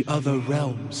delivered to the other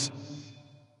realms.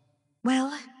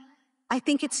 Well, I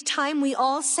think it's time we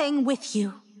all sang with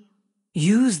you.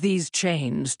 Use these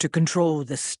chains to control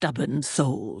the stubborn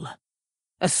soul.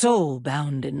 A soul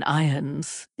bound in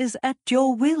irons is at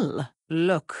your will.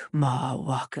 Look, Ma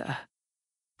Walker.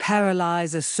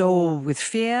 Paralyze a soul with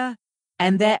fear,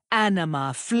 and their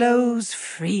anima flows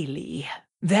freely.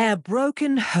 Their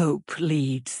broken hope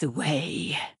leads the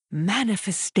way.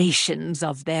 Manifestations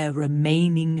of their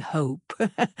remaining hope.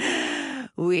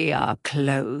 We are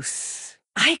close.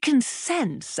 I can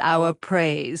sense our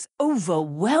prey's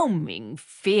overwhelming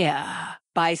fear.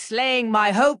 By slaying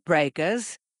my hope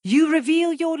breakers, you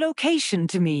reveal your location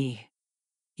to me.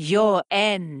 Your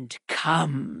end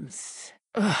comes.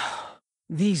 Ugh.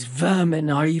 These vermin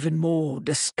are even more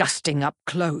disgusting up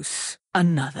close.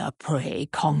 Another prey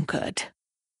conquered.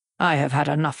 I have had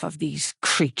enough of these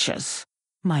creatures.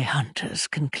 My hunters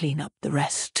can clean up the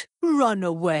rest. Run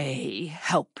away,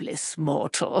 helpless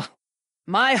mortal.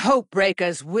 My hope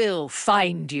breakers will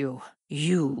find you.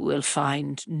 You will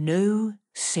find no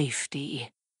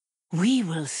safety. We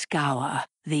will scour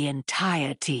the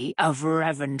entirety of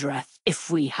Revendreth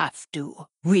if we have to.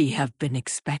 We have been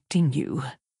expecting you.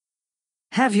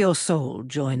 Have your soul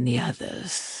join the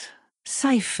others.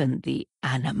 Siphon the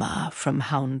anima from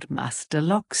Houndmaster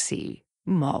Loxy,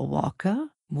 Marwalker.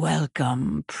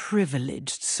 Welcome,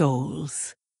 privileged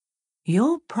souls.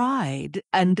 Your pride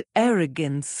and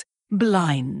arrogance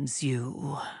blinds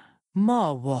you.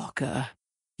 Marwalker,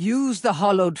 use the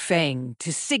hollowed fang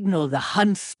to signal the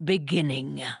hunt's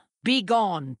beginning.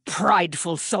 Begone,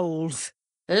 prideful souls.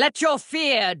 Let your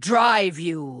fear drive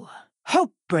you.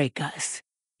 Hope breakers,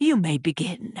 you may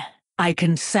begin. I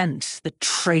can sense the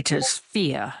traitor's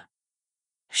fear.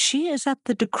 She is at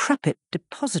the decrepit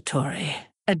depository.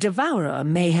 A devourer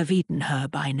may have eaten her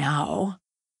by now.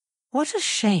 What a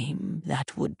shame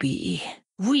that would be.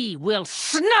 We will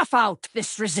snuff out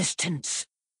this resistance.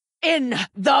 In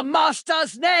the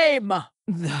Master's name!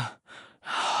 The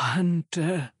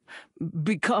hunter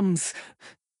becomes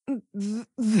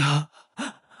the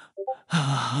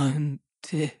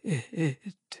hunted.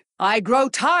 I grow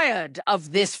tired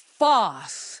of this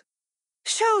farce.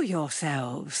 Show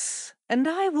yourselves, and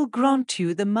I will grant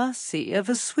you the mercy of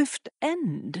a swift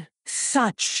end.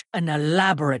 Such an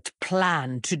elaborate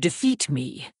plan to defeat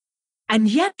me, and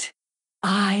yet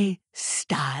I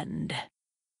stand.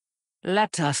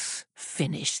 Let us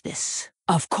finish this.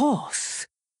 Of course,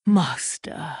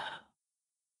 Master.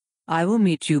 I will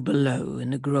meet you below in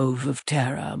the Grove of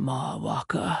Terror,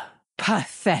 Marwalker.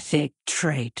 Pathetic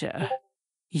traitor.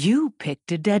 You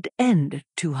picked a dead end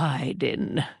to hide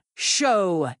in.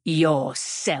 Show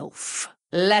yourself.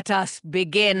 Let us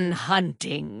begin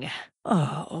hunting.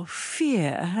 Oh,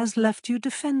 fear has left you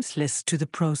defenseless to the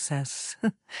process.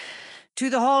 To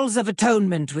the halls of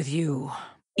atonement with you.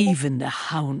 Even the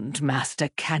Houndmaster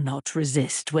cannot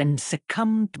resist when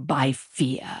succumbed by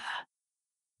fear.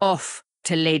 Off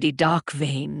to Lady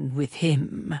Darkvein with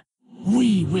him.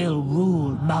 We will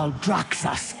rule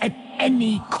Maldraxxus at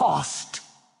any cost.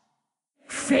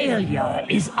 Failure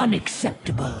is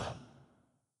unacceptable.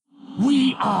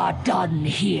 We are done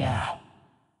here.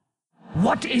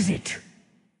 What is it?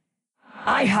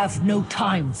 I have no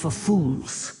time for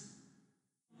fools.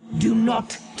 Do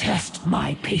not test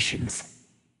my patience.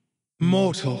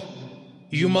 Mortal,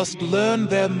 you must learn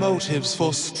their motives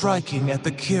for striking at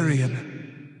the Kyrian.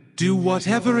 Do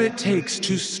whatever it takes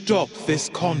to stop this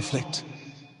conflict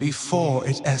before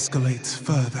it escalates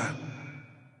further.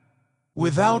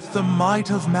 Without the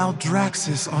might of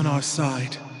Maldraxxus on our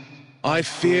side, I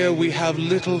fear we have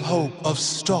little hope of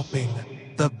stopping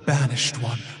the Banished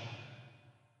One.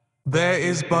 There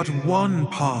is but one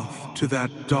path to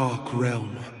that dark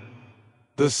realm.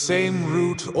 The same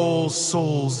route all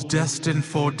souls destined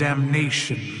for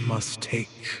damnation must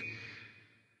take.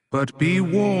 But be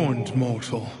warned,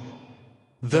 mortal.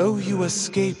 Though you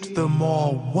escaped the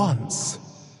Maw once,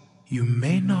 you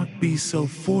may not be so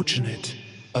fortunate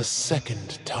a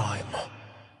second time.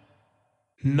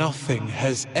 Nothing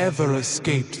has ever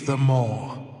escaped the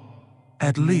Maw.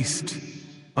 At least,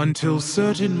 until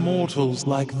certain mortals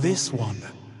like this one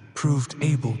proved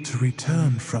able to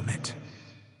return from it.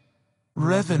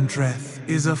 Revendreth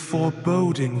is a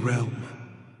foreboding realm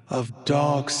of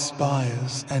dark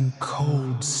spires and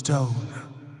cold stone.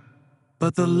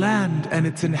 But the land and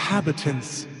its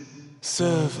inhabitants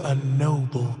serve a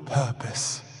noble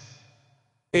purpose.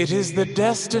 It is the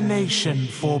destination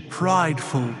for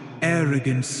prideful,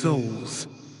 arrogant souls,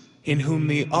 in whom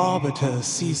the Arbiter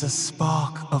sees a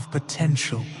spark of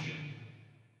potential.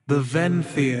 The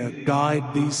Venthyr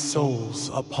guide these souls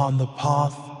upon the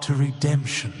path to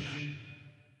redemption.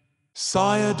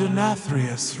 Sire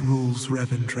Denathrius rules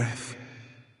Revendreth.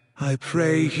 I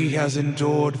pray he has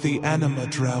endured the anima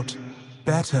drought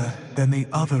better than the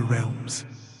other realms.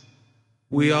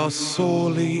 We are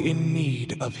sorely in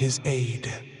need of his aid.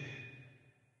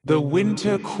 The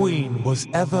Winter Queen was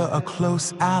ever a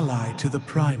close ally to the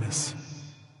Primus.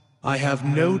 I have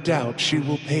no doubt she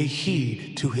will pay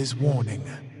heed to his warning.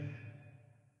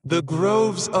 The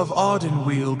groves of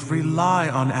Ardenweald rely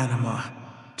on anima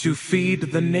to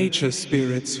feed the nature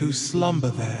spirits who slumber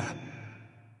there.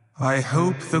 I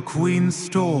hope the Queen's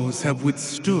stores have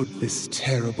withstood this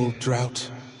terrible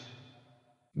drought.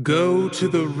 Go to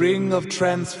the Ring of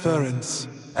Transference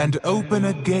and open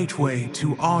a gateway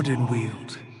to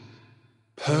Ardenweald.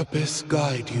 Purpose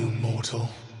guide you, mortal.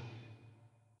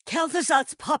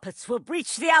 Kel'Thuzad's puppets will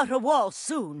breach the outer wall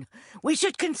soon. We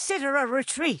should consider a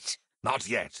retreat. Not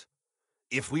yet.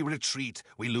 If we retreat,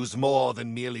 we lose more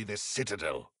than merely this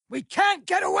citadel. We can't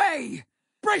get away!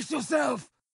 Brace yourself!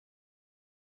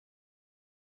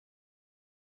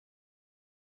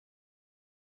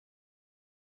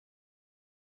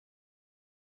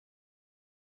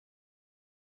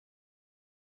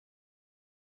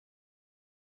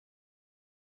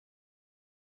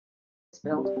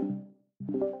 Build.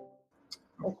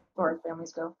 As far as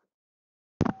families go.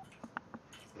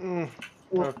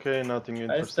 Okay, nothing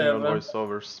interesting on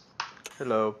voiceovers.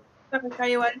 Hello. Are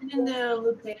you editing the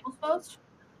loot tables post?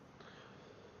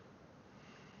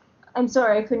 I'm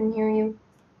sorry, I couldn't hear you.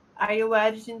 Are you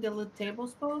editing the loot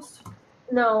tables post?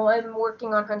 No, I'm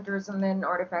working on hunters and then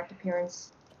artifact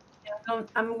appearance. Yeah,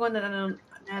 I'm going to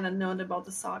add a note about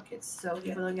the sockets so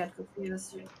people don't get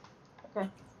confused. Okay.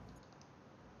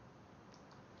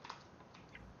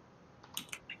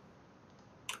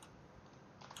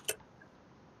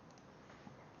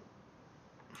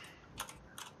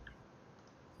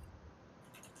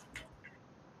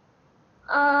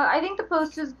 I think the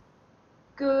post is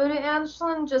good,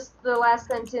 Angelin. Just the last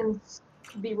sentence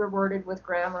could be reworded with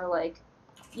grammar, like,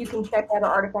 you can check out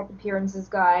our artifact appearances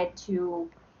guide to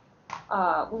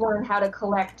learn how to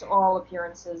collect all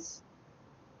appearances.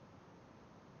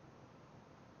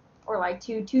 Or like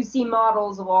to see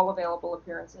models of all available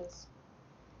appearances.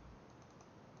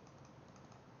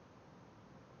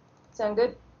 Sound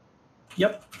good?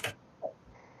 Yep.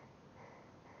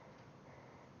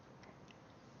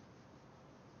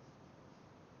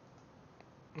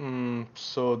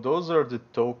 So those are the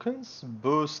tokens.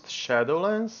 Boost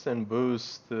Shadowlands and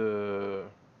boost Battle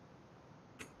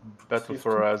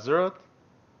for Azeroth.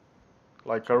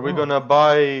 Like, are we gonna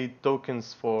buy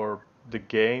tokens for the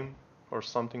game or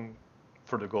something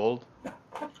for the gold?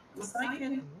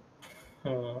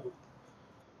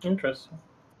 Interesting.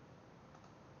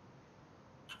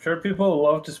 Sure, people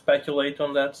love to speculate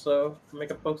on that, so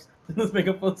make a post. Let's make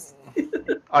a post.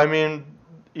 I mean,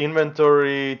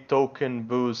 inventory token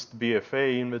boost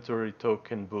BFA, inventory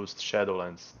token boost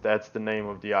Shadowlands. That's the name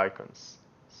of the icons.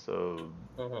 So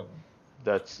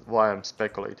that's why I'm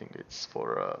speculating. It's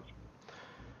for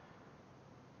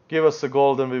give us the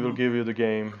gold and we will give you the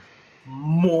game.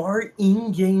 More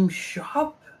in-game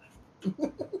shop?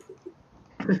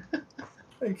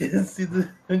 I can see the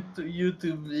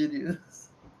YouTube videos.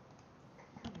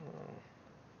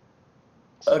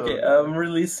 Okay, I'm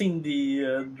releasing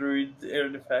the druid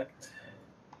artifact.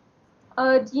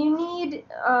 Do you need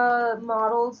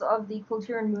models of the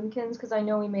Kulturan Moonkins? Because I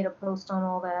know we made a post on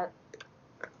all that.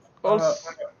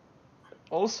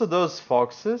 Also those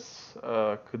foxes,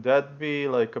 could that be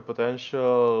like a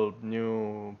potential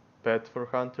new pet for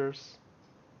hunters?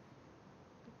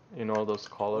 In all those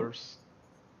colors?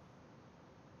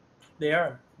 They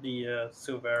are the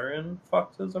Silverian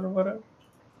foxes or whatever.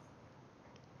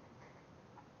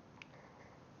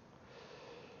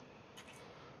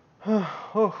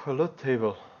 Oh, a loot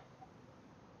table.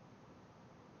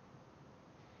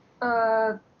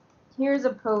 Here's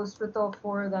a post with all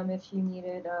four of them if you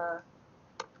needed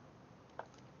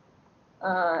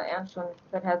Anshun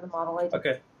that has the model ID.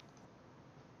 Okay.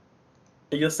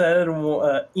 I just added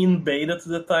in beta to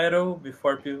the title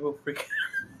before people freak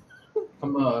out.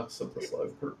 I'm set this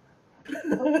live group.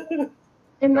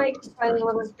 And like tiny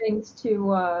little things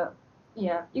to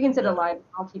yeah, you can set it live.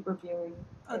 I'll keep reviewing.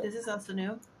 Oh, this is also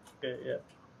new. Okay, yeah.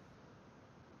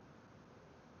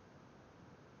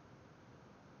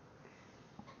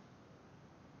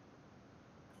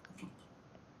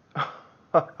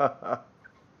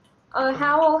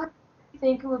 How long do you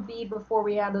think it would be before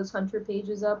we add those hunter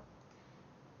pages up?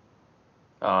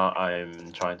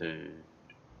 I'm trying to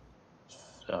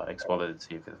export it and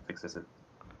see if it fixes it.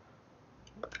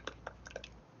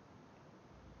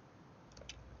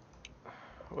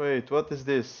 Wait, what is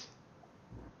this?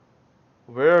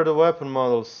 Where are the weapon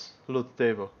models? Loot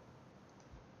table.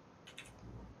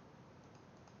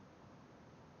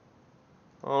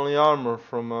 Only armor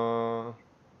from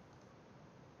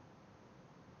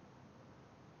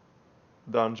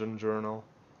Dungeon Journal.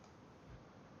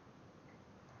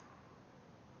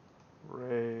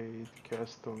 Raid,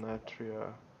 Castle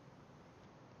Natria.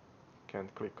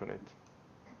 can't click on it.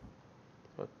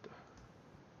 But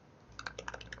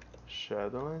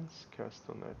Shadowlands, cast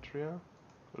on Atria,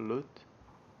 loot.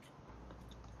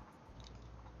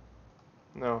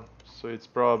 No, so it's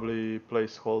probably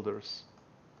placeholders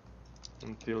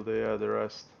until they add the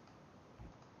rest.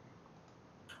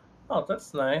 Oh,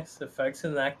 that's nice. Effects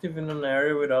inactive in an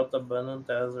area without abundant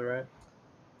azure.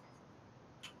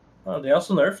 Oh, they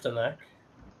also nerfed the neck.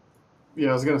 Yeah,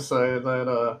 I was gonna say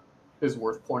that is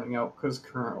worth pointing out because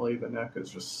currently the neck is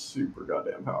just super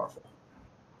goddamn powerful.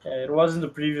 Yeah, it was in the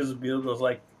previous build. It was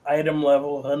like item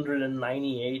level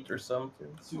 198 or something.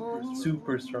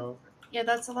 Super strong. Yeah,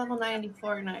 that's a level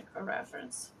 94 neck for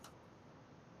reference.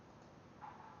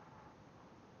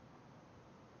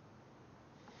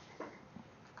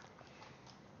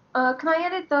 Can I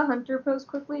edit the hunter post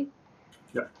quickly?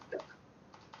 Yeah.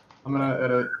 I'm gonna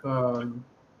edit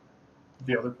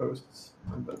the other posts.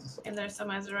 And there's some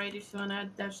Azurite if you want to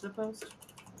attach the post.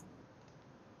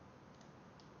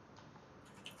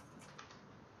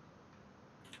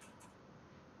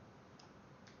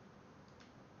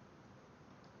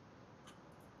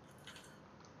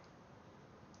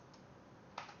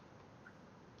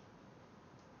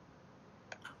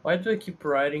 Why do I keep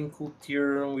writing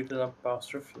Kultir with an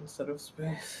apostrophe instead of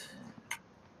space?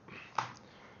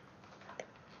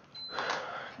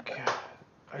 Okay.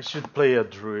 I should play a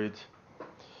druid.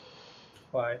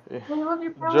 Why?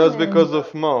 Just because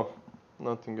of Mo,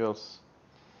 nothing else.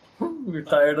 You're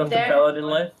tired of the paladin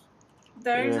life?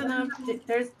 There's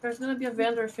there's gonna be a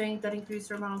vendor thing that increases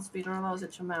your mount speed or allows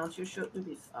it to mount. You should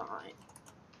be fine.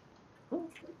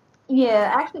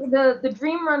 Yeah, actually, the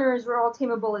Dream Runners were all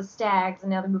tameable as stags,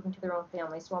 and now they're moving to their own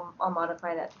family, so I'll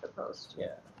modify that to the post. Yeah.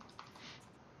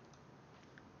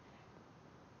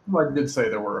 Well, I did say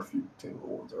there were a few tameable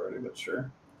ones already, but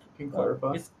sure. You can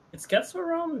clarify. It's Katsu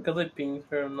around because I pinged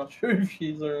her. I'm not sure if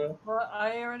she's around. Well,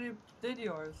 I already did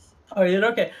yours. Oh, you did?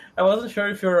 Okay. I wasn't sure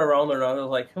if you were around or not. I was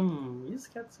like, is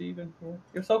Katsu even here?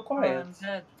 You're so quiet. I'm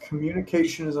dead.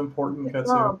 Communication is important,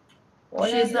 Katsu. Oh.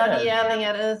 She's not yelling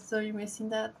at us, so you're missing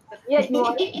that. Yeah, you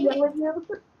want to yell at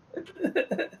you?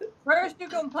 First you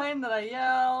complain that I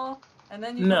yell, and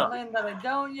then you No. complain that I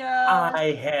don't yell.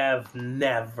 I have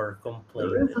never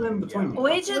complained.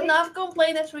 We did not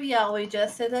complain that we yell. We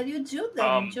just said that you do that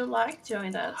and you like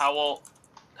doing that. Howell,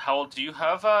 do you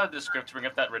have the script to bring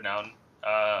up that renown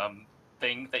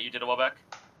thing that you did a while back?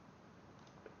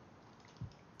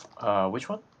 Which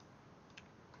one?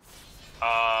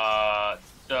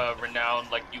 The renowned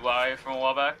UI from a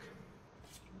while back.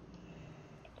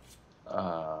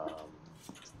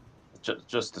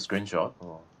 Just the screenshot.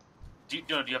 Or... Do you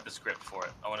have the script for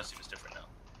it? I want to see if it's different now.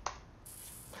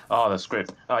 Oh, the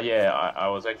script. Oh, yeah, I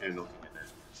was actually looking at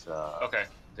it. It's, okay.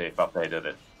 They've updated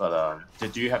it. But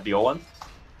did you have the old one?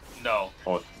 No.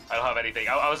 Or... I don't have anything.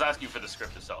 I was asking for the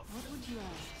script itself.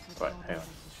 Right, hang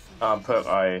on. Perk,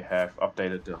 I have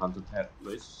updated the hunter pet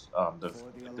list.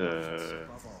 The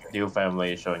new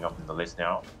family is showing up in the list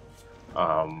now.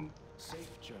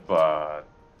 But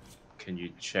can you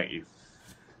check if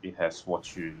it has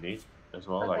what you need as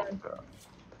well? Okay.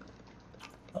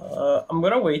 I'm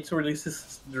gonna wait to release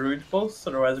this druid post,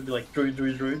 otherwise it'll be like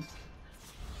druid.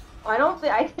 I don't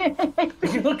think I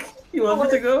can. You want me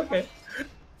to go? Okay.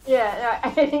 Yeah,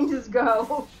 I think just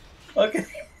go. Okay.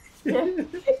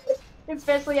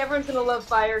 Especially everyone's gonna love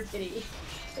Fire Kitty.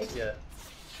 Yeah.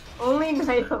 Only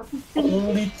Night Elves.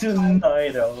 Only 2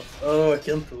 Night Elves. Oh, I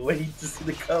can't wait to see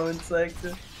the comment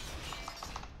section.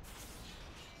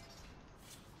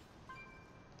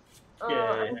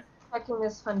 I'm checking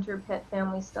this hunter pet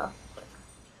family stuff.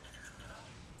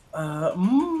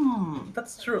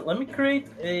 That's true. Let me create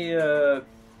a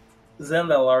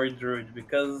Zandalari druid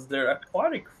because their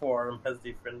aquatic form has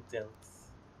different tints.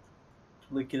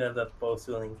 Looking at that post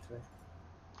you linked to me.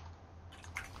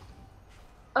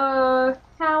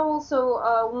 Howell, so,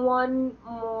 one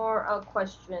more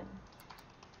question.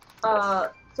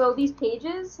 So these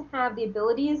pages have the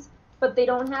abilities, but they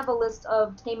don't have a list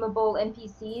of tameable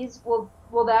NPCs.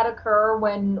 Will that occur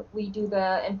when we do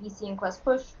the NPC and quest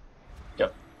push?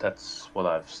 Yep, that's what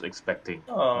I was expecting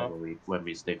when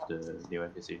we sniff the new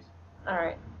NPCs.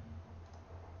 Alright.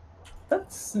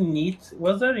 That's neat.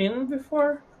 Was that in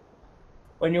before?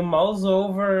 When you mouse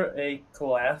over a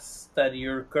class that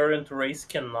your current race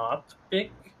cannot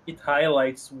pick, it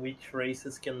highlights which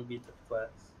races can beat that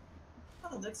class.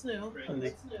 Oh, that's new. On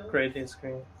the creating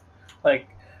screen. Like,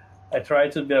 I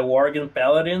tried to be a Worgen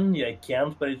Paladin, I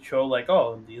can't, but it showed like,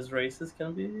 oh, these races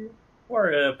can be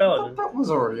Paladin. I thought that was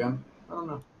already in. I don't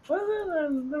know. Well,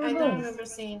 I don't remember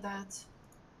seeing that.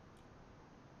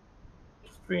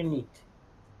 It's pretty neat.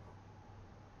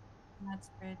 That's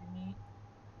pretty neat.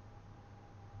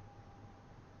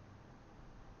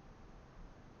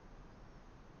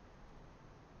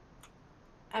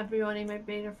 Everyone in my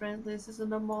beta friend list is in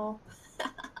the mall.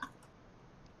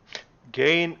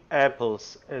 Gain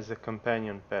apples as a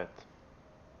companion pet.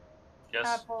 Yes.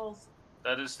 Apples.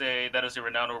 That is a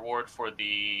renowned reward for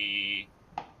the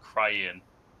Cryan.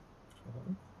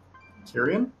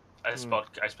 Tyrion? I spelled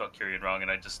Kyrian wrong,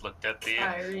 and I just looked at the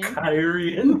Kyrian.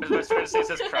 I was trying to say it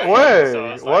says Cryan, Wait, so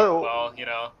I was what? like, well, you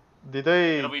know,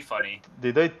 it'll be funny.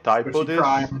 Did they typo this?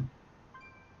 Crime.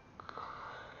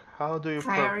 How do you?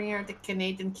 Kyrian are the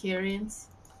Canadian Kyrians.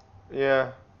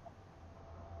 Yeah.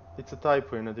 It's a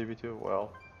typo in a DB2.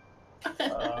 Well,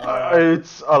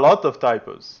 it's a lot of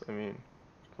typos. I mean,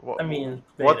 beta.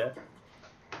 What?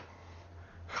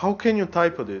 How can you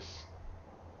typo this?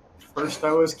 First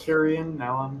I was Kyrian,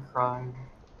 now I'm crying.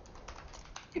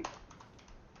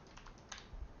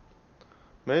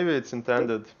 Maybe it's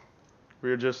intended.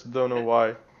 We just don't know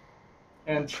why.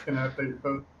 And you can update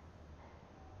both.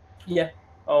 Yeah,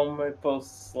 all my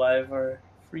posts live are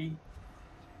free.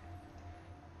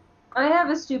 I have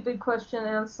a stupid question,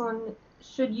 Anselin.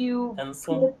 Should you...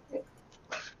 Anselin?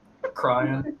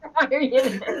 Crying. You're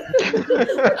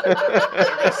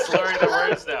slurring the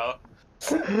words now.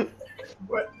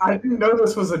 I didn't know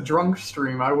this was a drunk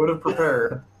stream. I would have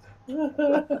prepared.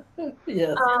 Yes.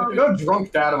 You know,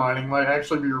 drunk data mining might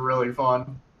actually be really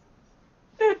fun.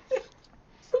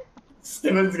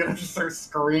 Steven's gonna just start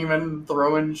screaming,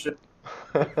 throwing shit.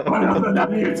 What else did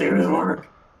YouTube's work?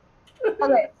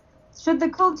 Okay. Should the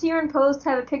cool Tyrion post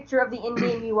have a picture of the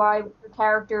in-game UI with your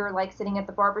character, like, sitting at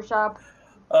the barbershop?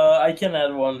 I can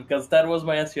add one, because that was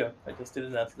my SEO. I just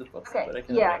didn't answer the post. Okay, But I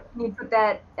can yeah, add can you put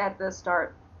that at the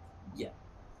start? Yeah.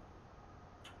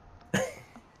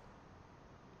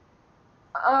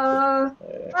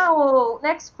 Raoul,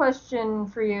 next question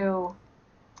for you.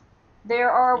 There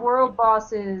are world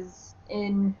bosses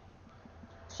in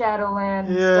Shadowlands.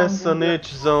 Yes, dungeons, on each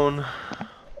zone.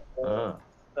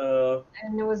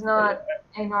 and it was not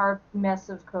in our mess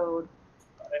of code.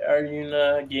 Are you in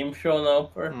a game show now,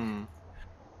 Per?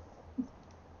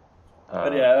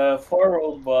 But 4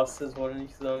 world bosses, one in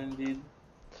each zone indeed.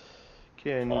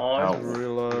 Okay, I need to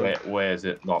reload. Where is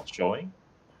it not showing?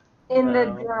 In the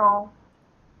journal.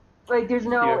 Like, there's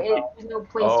no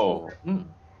place for it.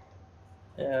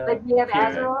 Yeah. Like, we have Here.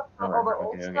 Azeroth for all the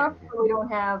old stuff, but we don't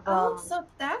have... Oh, so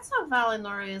that's how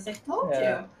Valinor is. I told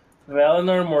Yeah. you.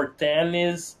 Valinor,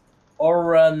 Mortanis,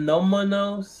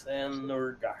 Oranomonos, and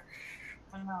Nurgash.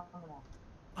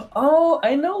 Oh,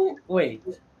 I know. Wait.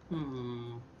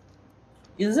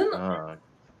 Isn't...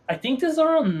 I think this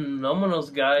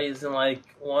Oranomonos guy is in, like,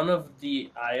 one of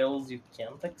the isles you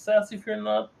can't access if you're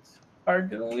not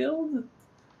Hardened Wield.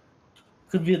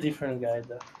 Could be a different guy,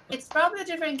 though. It's probably a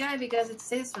different guy because it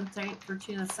says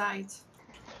Fortuna site.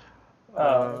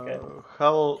 Okay.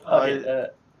 How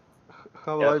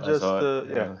I just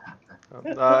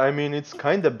I mean, it's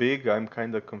kind of big. I'm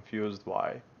kind of confused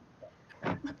why.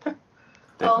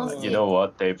 You know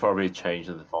what? They probably changed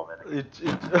the format.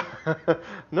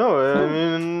 No, I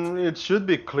mean, it should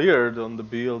be cleared on the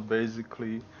build.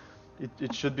 Basically,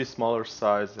 it should be smaller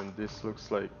size, and this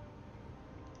looks like.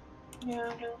 Yeah.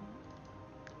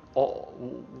 Oh,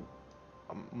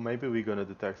 maybe we're gonna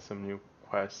detect some new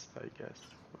quest, I guess.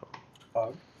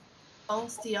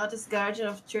 Once the oldest guardian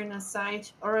of Tyrna's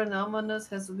site, Oranomonos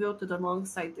has wilted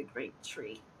alongside the great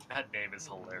tree. That name is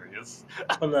hilarious.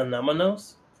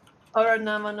 Oranomonos?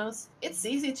 Oranomonos. It's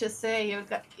easy to say.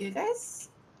 You guys?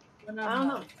 I don't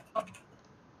know.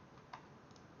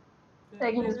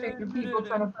 I can just picture people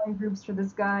trying to find groups for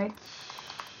this guy.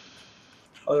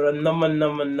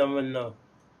 Oranomonos.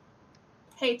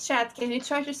 Hey, chat, can you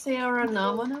try to say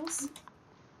Oranomonos?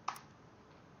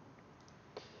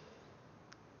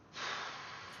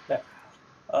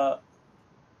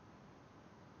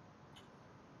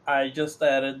 I just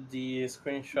added the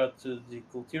screenshot to the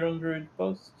Cultiron Druid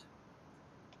post.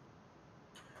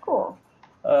 Cool.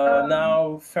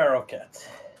 Now Pharaoh Cat.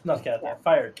 Not Cat,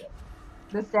 Fire Cat.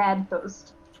 The sad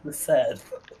post. The sad.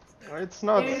 It's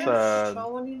not sad.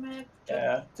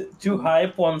 Yeah, too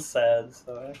hype, one sad,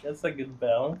 so that's a good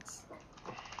balance.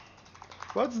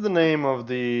 What's the name of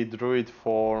the druid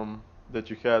form that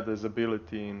you had as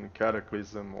ability in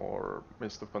Cataclysm or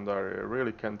Mist of Pandaria? I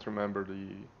really can't remember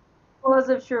the... Claws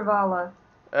of Shirvala.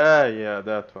 Yeah,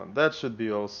 that one. That should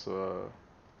be also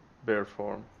a bear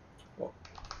form.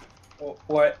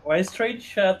 Why is Trade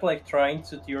Chat like trying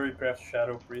to theorycraft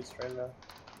Shadow Priest right now?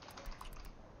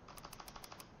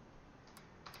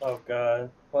 Oh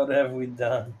god, what have we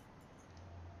done?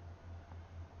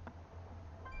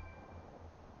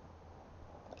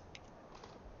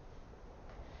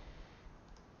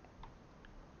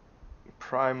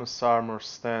 Primus Armor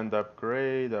Stand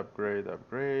upgrade,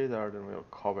 Ardenville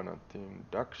Covenant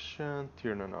Induction,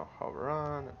 Tierna now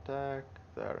Run, Attack,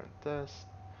 there and Test.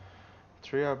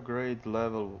 3 upgrade,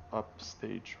 level up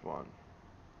stage 1.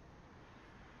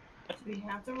 Do we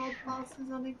have the roll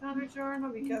bosses on the encounter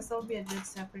journal? Because that'll be a good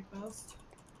separate post.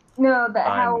 No, how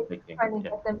I'm we're thinking, trying to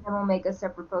yeah. get them, and we'll make a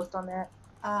separate post on that.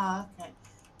 Ah, okay.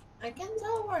 I can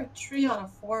tell where 3 out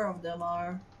of 4 of them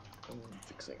are. I'm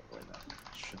fixing it right now.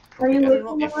 Should Are you probably add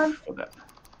working if on for that.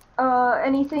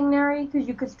 anything, Neri? Because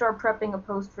you could start prepping a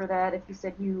post for that if you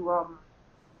said you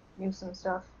knew some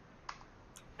stuff.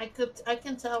 I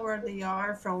can tell where they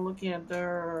are from looking at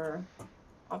their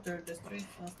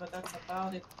descriptions, but that's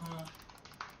about it.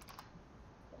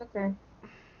 Okay.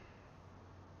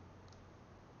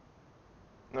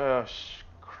 Oh,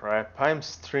 crap. I'm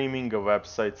streaming a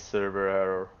website server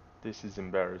error. This is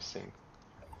embarrassing.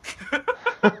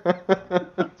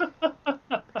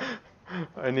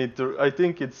 I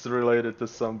think it's related to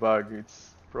some bug.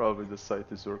 It's probably the site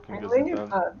is working as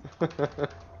intended.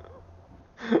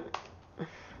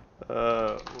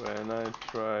 When I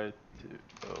try to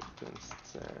open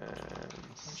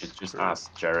Sans. Just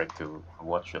ask Jarek to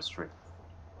watch your stream.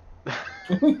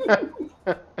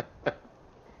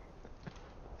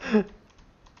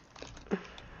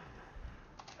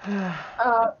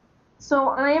 So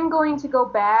I am going to go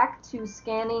back to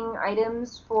scanning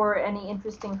items for any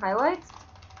interesting highlights.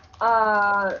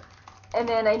 And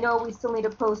then I know we still need to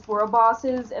post world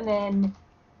bosses, and then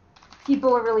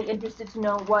people are really interested to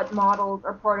know what models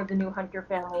are part of the new hunter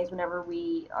families whenever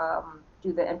we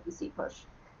do the NPC push.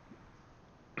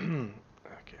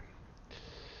 Okay.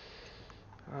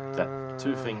 That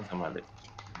 2 things on my list.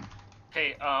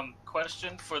 Hey,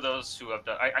 question for those who have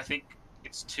done. I think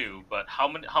it's 2, but how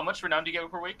much renown do you get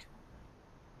per week?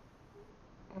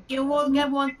 You will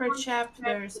get 1 per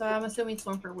chapter, so I'm assuming it's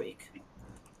 1 per week.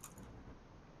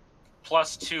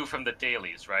 Plus 2 from the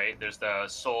dailies, right? There's the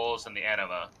souls and the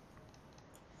anima.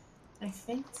 I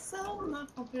think so. I'm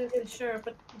not completely sure,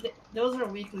 but those are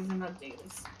weeklies and not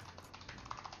dailies.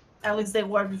 At least they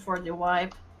were before the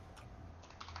wipe.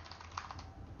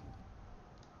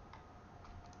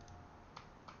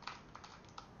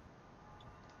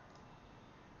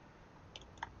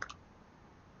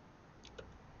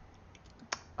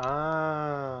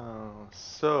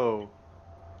 So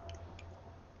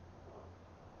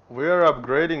we are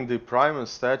upgrading the Primus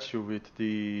statue with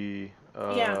the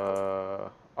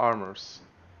armors.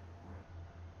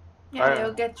 Yeah,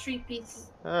 you'll get 3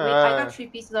 pieces. Wait, I got 3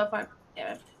 pieces of armor.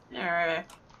 Yeah.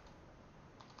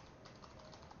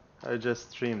 I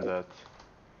just streamed that.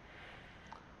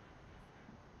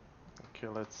 Okay,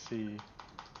 let's see.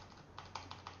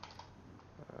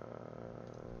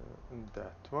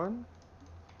 That one.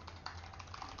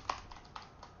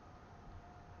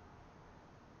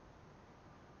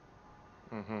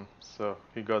 So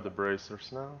he got the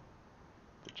bracers now,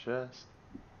 the chest,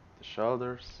 the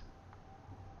shoulders.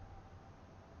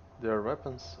 They are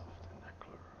weapons of the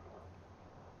Neckler.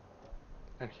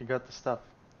 And he got the stuff.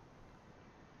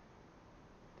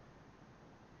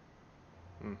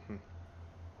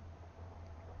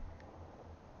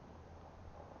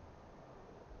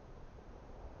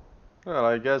 Well,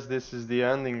 I guess this is the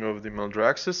ending of the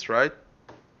Maldraxxus, right?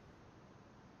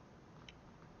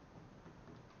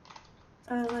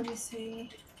 Let me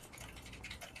see.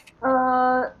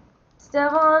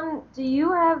 Stefan, do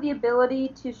you have the ability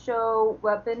to show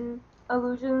weapon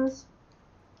illusions?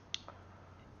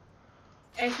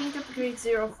 I think upgrade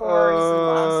 04 is the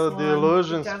last one. The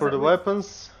illusions for the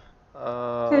weapons?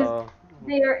 Because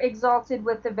they're exalted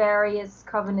with the various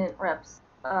Covenant reps.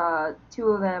 2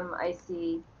 of them I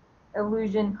see.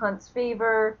 Illusion Hunt's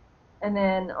Favor, and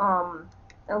then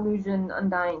Illusion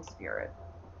Undying Spirit.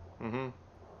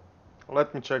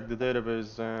 Let me check the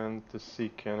database and to see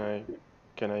can I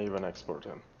even export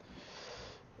him.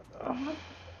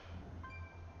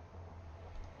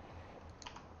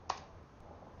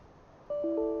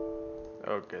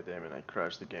 Okay, damn it, I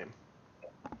crashed the game.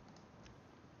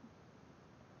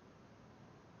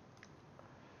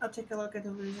 I'll take a look at the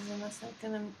illusions in a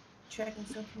second. I'm checking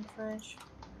something fresh.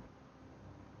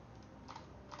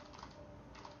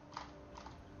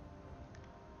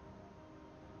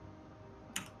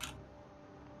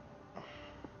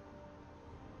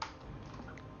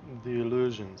 The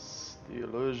illusions.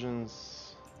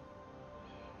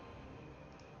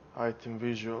 Item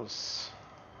visuals.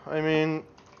 I mean,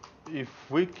 if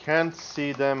we can't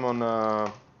see them on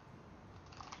a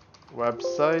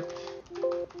website,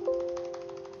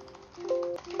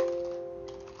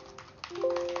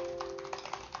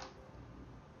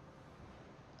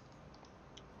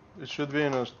 it should be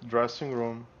in a dressing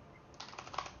room.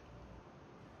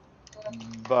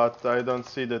 but I don't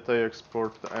see that I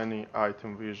export any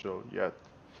item visual yet.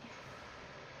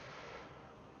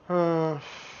 Oh,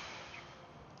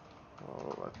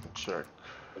 let me check.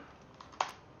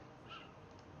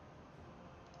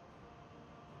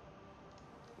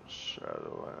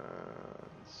 Shadowlands,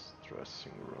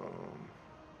 dressing room.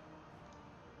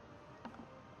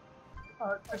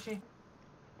 Rishi.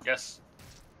 Yes.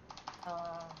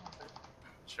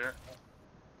 Sure.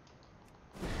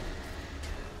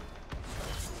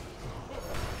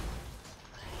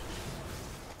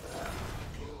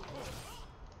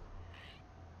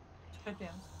 Good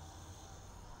dance.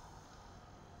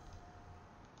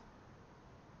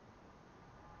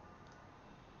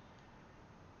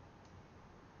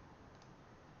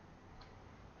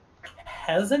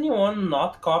 Has anyone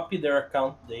not copied their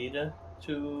account data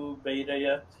to beta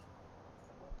yet?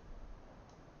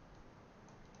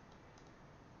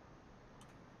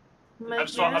 I'm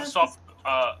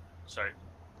sorry.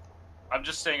 I'm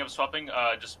just saying I'm swapping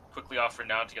just quickly off for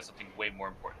now to get something way more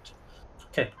important.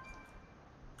 Okay.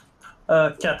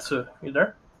 Katsu, you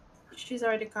there? She's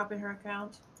already copied her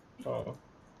account. Oh.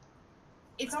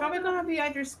 It's probably gonna be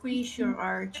either Squeeze or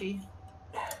Archie.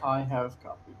 I have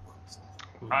copied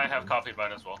mine. I have copied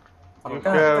mine as well.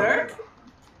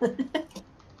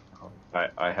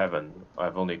 I haven't.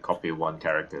 I've only copied one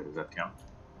character. Does that count?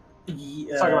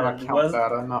 It's talking about account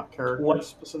data, not characters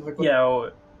specifically.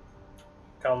 Yeah,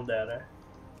 account data.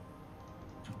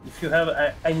 If you have,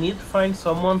 I need to find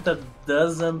someone that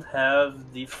doesn't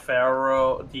have the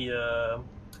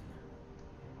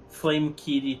Flame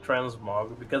Kitty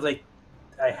transmog, because I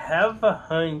have a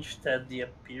hunch that the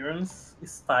appearance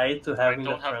is tied to having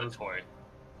the transmog. I don't have the toy.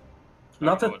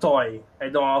 Not a toy. I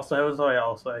don't also have a toy.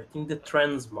 Also, I think the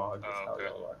transmog is how you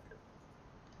unlock it.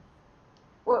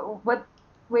 What?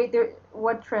 Wait, there.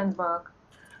 What transmog?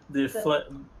 The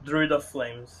Druid of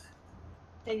Flames.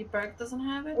 Lady Berg doesn't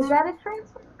have it? Is that a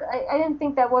transmog? I didn't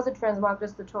think that was a transmog,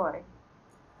 just the toy.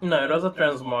 No, it was a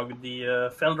transmog.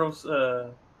 The Fenrir's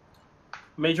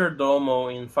Major Domo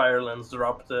in Firelands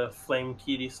dropped the Flame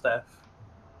Kitty staff.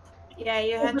 Yeah,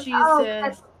 you had to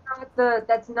use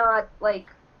that's not like.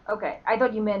 Okay, I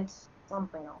thought you meant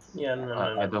something else. Yeah, no.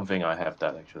 I don't think I have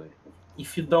that actually.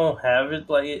 If you don't have it,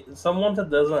 like someone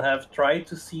that doesn't have, try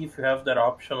to see if you have that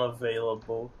option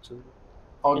available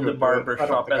in the barber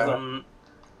shop.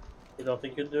 You don't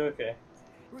think you do? Okay.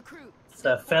 It's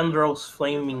Fenrir's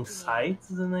Flaming Sight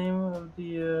is the name of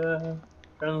the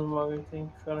transmog, I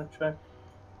think, if you wanna check.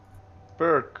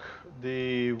 Perk,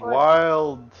 the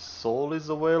Wild Soul is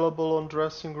available on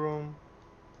dressing room.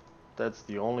 That's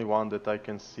the only one that I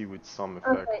can see with some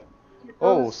effect. Okay.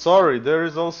 Oh, sorry, there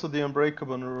is also the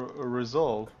Unbreakable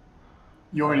Resolve.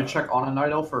 You want me to check on a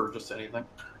Night Elf or just anything?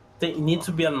 They need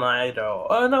to be a Night Elf.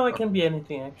 Oh no, it can be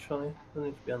anything actually. Doesn't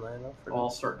need to be a Night Elf. I'll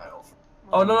start Night Elf.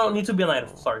 Oh no, it needs to be a Night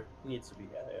Elf. Sorry, it needs to be.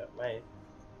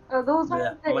 Those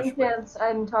aren't the enchants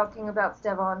I'm talking about,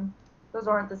 Stevon. Those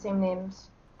aren't the same names.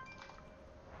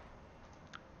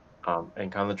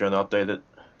 Encounter journal updated.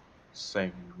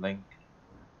 Same link.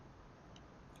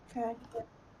 Okay.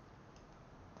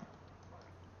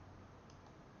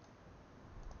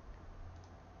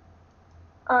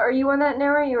 Are you on that,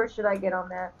 Neri, or should I get on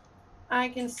that? I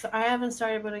haven't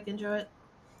started, but I can do it.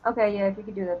 Okay, yeah, if you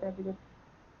could do that, that'd be good.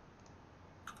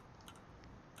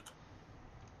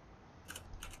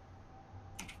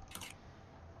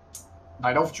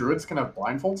 Night Elf Druids can have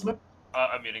blindfolds in it?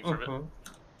 I'm muting for a bit.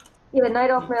 Yeah, Night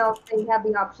Elf Males, they have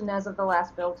the option as of the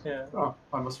last build. Yeah. Oh,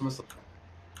 I must have missed it.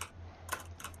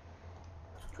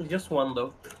 Just one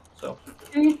though, so.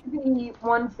 There used to be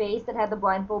one face that had the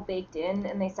blindfold baked in,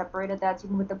 and they separated that so you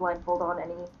can put the blindfold on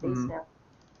any face now.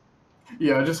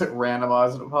 Yeah, I just hit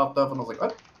randomize and it popped up, and I was like,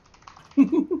 what?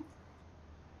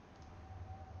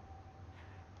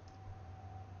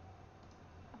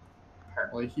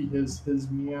 Apparently he has his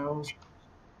meows.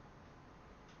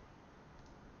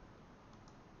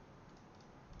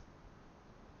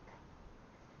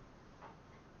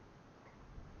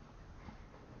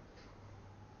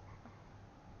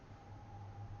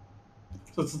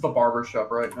 So this is the barber shop,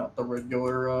 right? Not the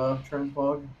regular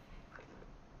transmog?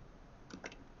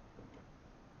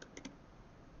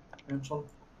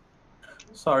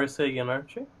 Sorry, say again,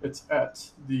 Archie? It's at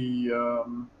the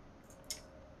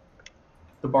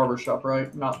barber shop,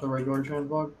 right? Not the regular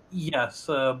transmog? Yes,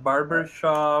 barber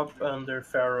shop under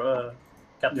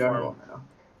cat farm.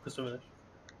 Customization.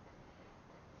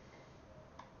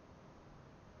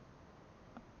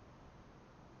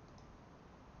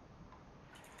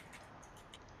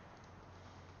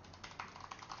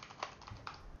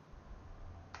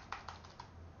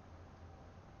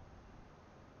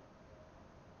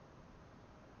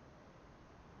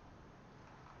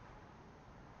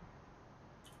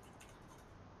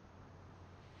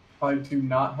 I do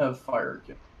not have Fire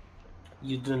Kitty.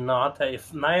 You do not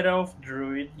have Night Elf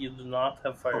Druid. You do not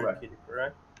have Fire Kitty,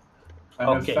 correct?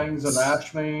 I have Fangs of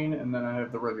Ashmane, and then I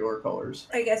have the regular colors.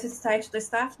 I guess it's tied to the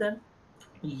staff then.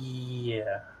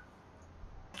 Yeah.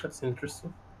 That's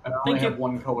interesting. And I only have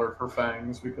one color for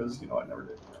Fangs because, I never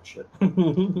did that shit.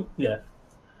 Yeah.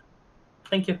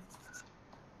 Thank you.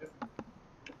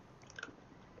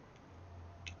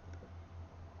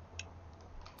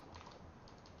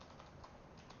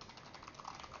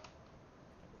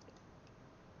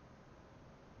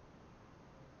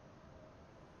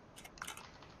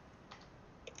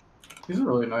 These are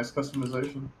really nice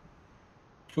customization.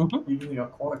 Even the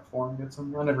aquatic form gets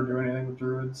them. I never do anything with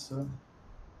druids, so.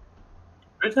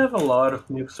 Druids have a lot of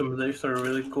new customizations that are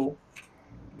really cool.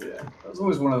 Yeah, that's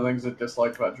always one of the things I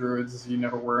dislike about druids is you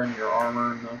never wear any of your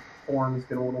armor and the forms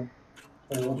get a little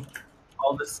old.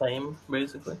 All the same,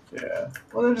 basically. Yeah.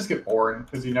 Well, they just get boring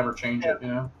because you never change it,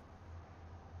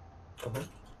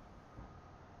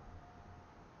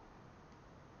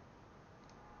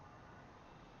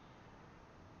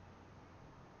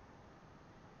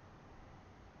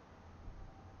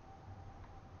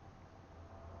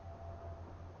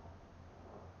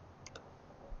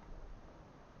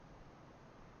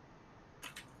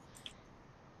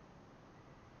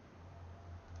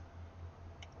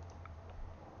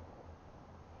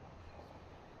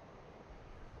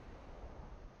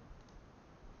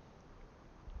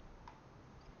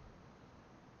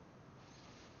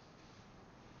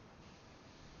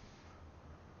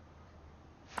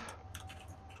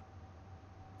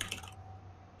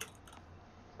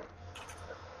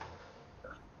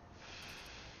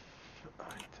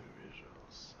 Item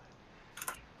visuals.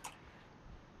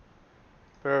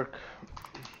 Perk.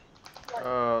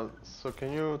 So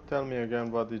can you tell me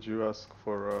again what did you ask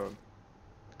for?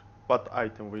 What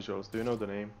item visuals? Do you know the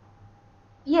name?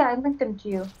 Yeah, I linked them to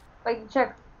you. Like,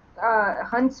 check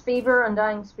Hunt's Favor,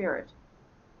 Undying Spirit.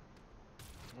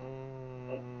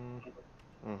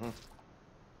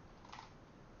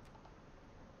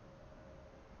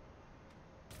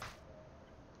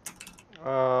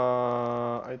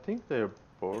 I think they're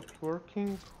both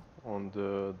working on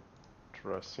the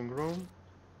dressing room.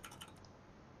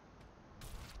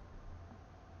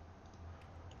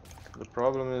 The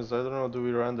problem is, I don't know, do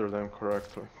we render them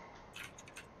correctly?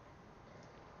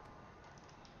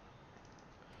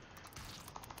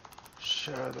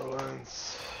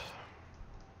 Shadowlands.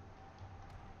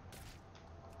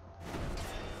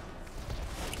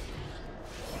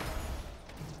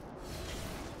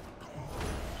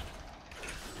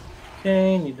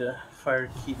 Okay, need a Fire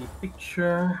Kitty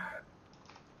picture.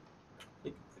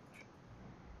 Take a picture.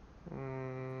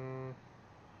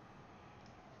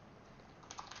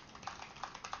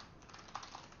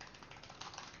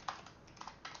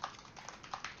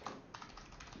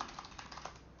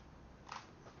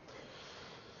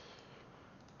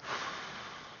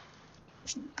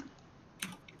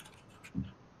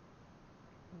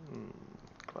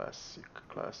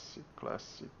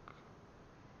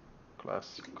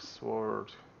 Classic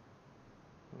sword.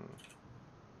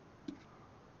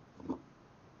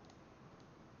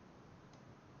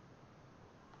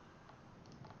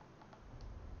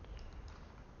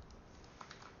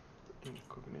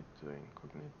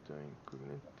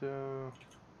 Incognito.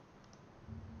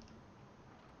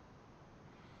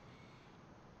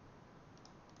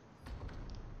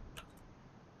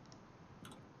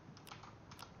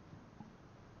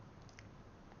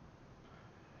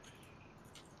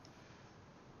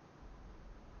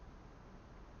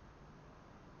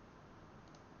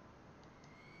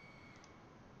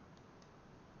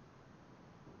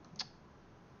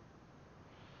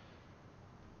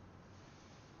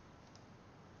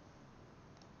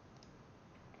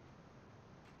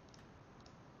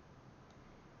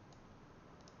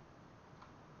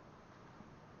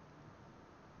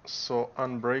 So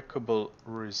Unbreakable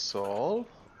Resolve?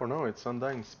 Or no, it's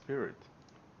Undying Spirit.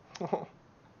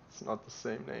 It's not the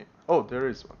same name. Oh, there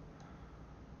is one.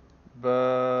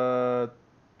 But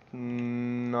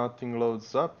nothing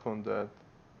loads up on that.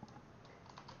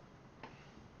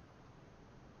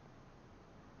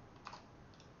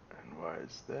 And why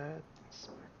is that?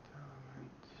 Inspect element.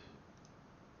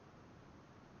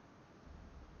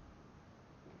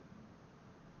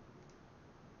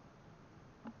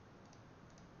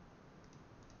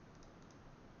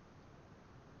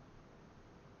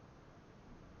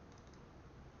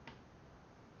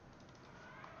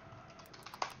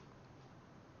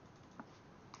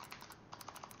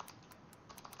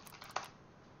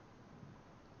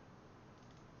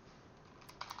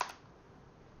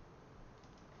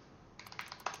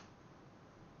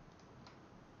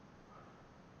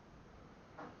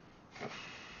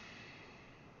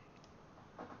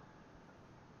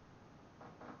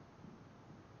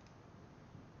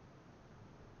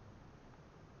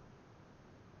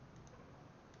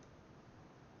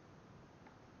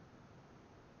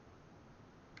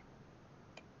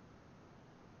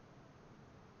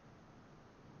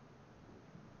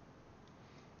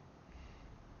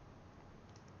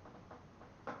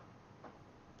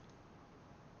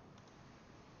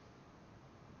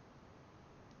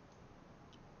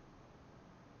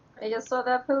 I just saw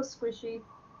that post, Squishy.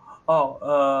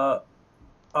 Oh,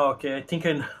 okay, I think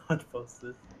I know what post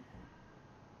this.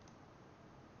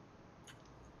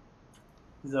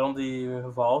 Is it on the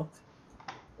vault?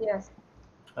 Yes.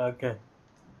 Okay.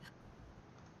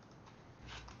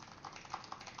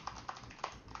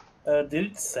 Did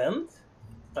it send?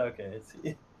 Okay, I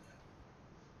see.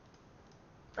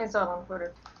 I saw it on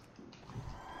Twitter.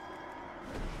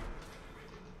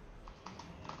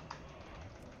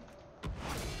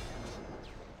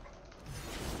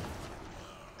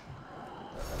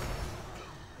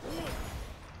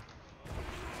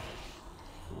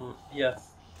 Yes.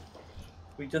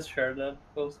 We just shared that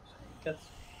post, yes.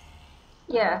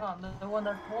 Yeah. The one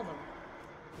that told him.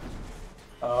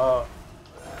 Oh.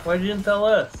 Why didn't you tell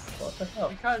us? What the hell?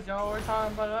 Because y'all were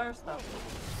talking about other stuff.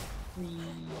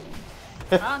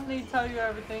 I don't need to tell you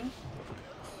everything.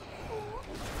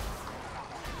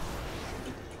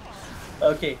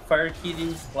 Okay, Fire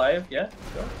Kitty's live, yeah?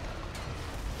 Sure.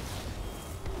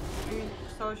 Are you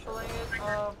socialing it,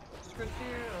 Squishy,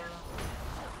 or?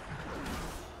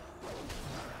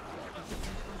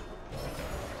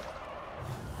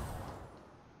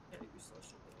 Yeah, you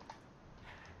socialing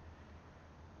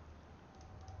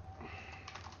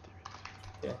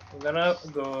it. Okay, I'm gonna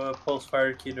go post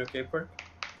Fire Kitty, okay, Perk?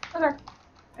 Okay.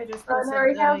 I just there posted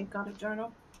we go. the got a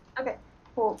journal. Okay,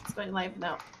 cool. It's going live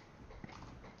now.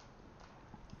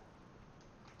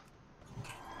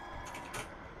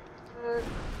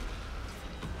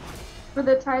 For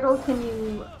the title, can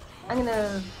you... I'm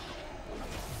gonna...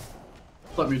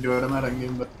 Let me do it, I'm at a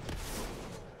game, but...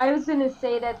 I was gonna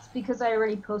say that's because I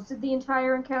already posted the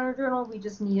entire encounter journal. We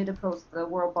just needed to post the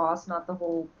world boss, not the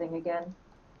whole thing again.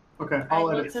 Okay, I'll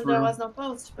edit Until through. there was no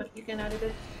post, but you can edit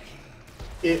it.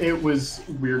 It was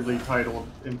weirdly titled,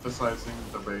 emphasizing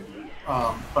the raid.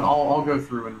 But I'll go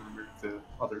through and remove the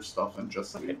other stuff and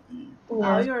just leave the...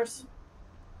 All yours.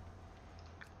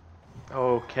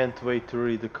 Oh, can't wait to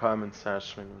read the comments,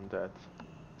 Ashley, on that.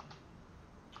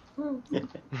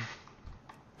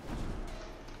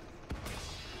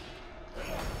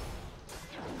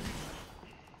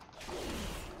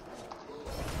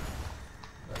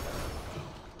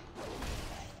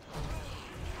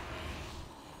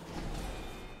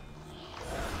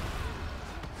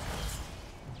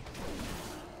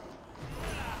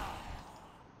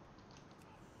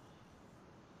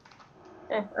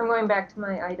 I'm going back to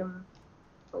my item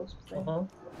post thing.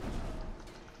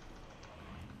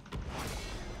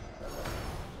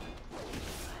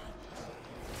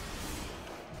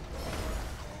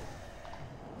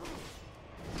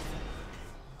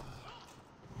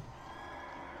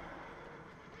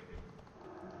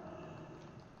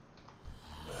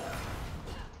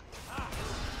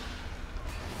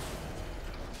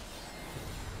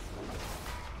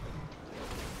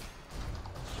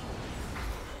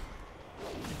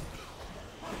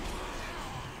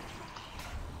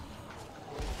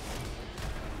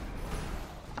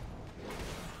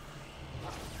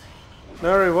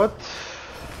 Mary, what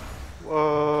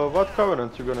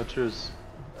covenant you gonna choose?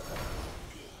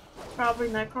 Probably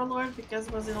Necrolord, because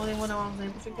it was the only one I was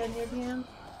able to get near the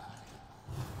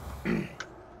end.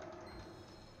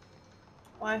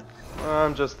 Why?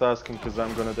 I'm just asking because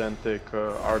I'm gonna then take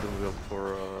Ardenville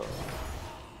for...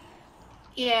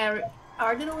 Yeah,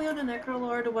 Ardenville and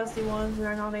Necrolord was the ones we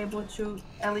are not able to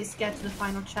at least get to the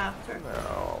final chapter.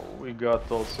 No, we got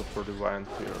also for the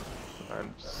Vampire.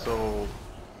 I'm so...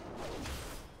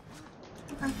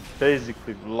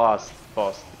 basically last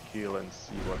boss to kill and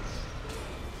see what's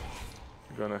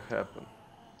gonna happen.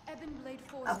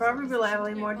 I'll probably be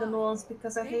leveling more than once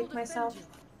because I hate myself.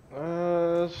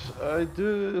 I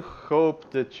do hope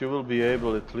that you will be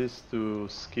able at least to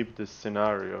skip this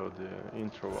scenario, the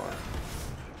intro one.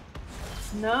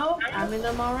 No, I'm in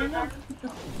the mall right now.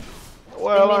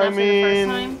 Well, I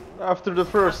mean, after the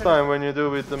first time when you do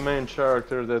with the main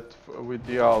character, that with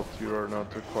the alt you are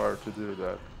not required to do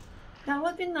that. That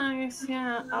would be nice,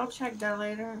 yeah. I'll check that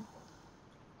later.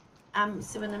 I'm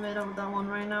still in the middle of that one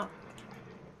right now.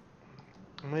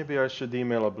 Maybe I should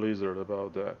email a Blizzard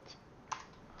about that.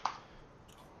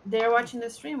 They're watching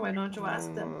the stream, why don't you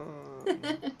ask them?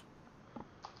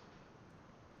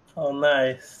 Oh,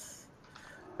 nice.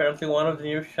 Apparently one of the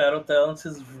new Shadow talents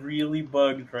is really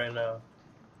bugged right now.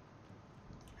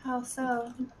 How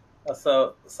so?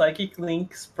 So, Psychic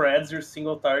Link spreads your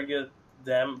single target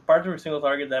part of your single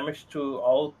target damage to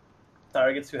all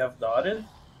targets you have dotted.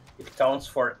 It counts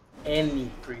for any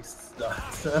priest's dot.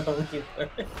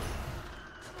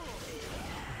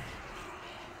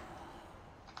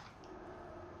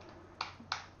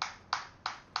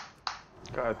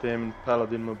 Goddamn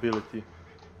paladin mobility.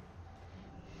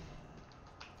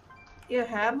 You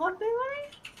have one, Billy?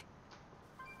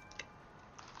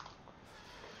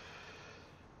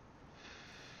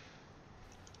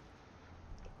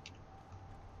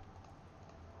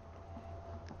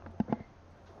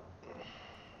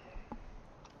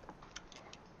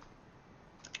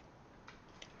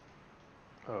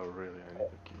 Oh, really? I need a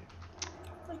key.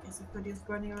 I guess I could use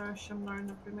Granny Rush. I'm not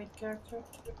a primate character.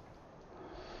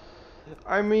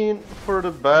 I mean, for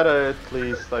the beta at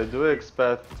least, I do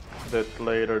expect that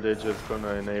later they're just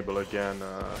gonna enable again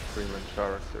freeman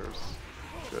characters,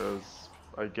 because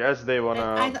I guess they want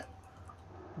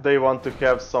to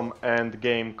have some end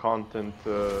game content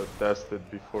tested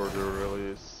before the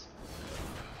release.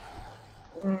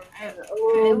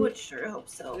 I would sure hope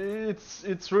so.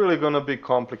 It's really gonna be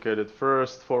complicated.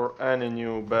 First, for any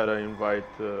new beta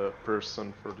invite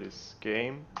person for this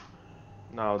game.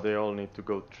 Now they all need to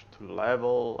go to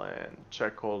level and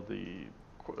check all the,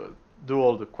 do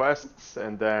all the quests,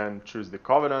 and then choose the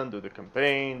Covenant, do the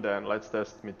campaign, then let's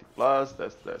test Mythic Plus,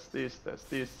 test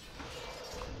this.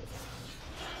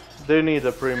 They need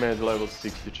a pre-made level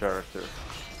 60 character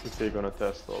if they're gonna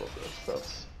test all of those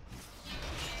stuffs.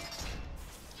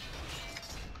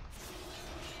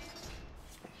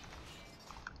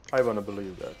 I wanna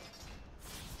believe that.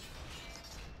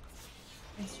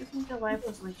 I still think the live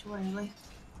was way too early.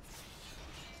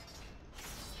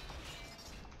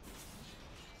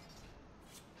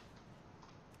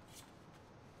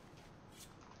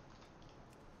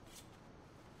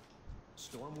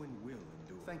 Stormwind will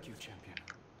endure. Thank you, champion.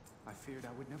 I feared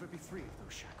I would never be free of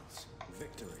those shackles.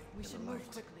 Victory. We should move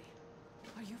quickly.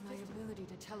 Are you? My ability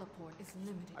to teleport is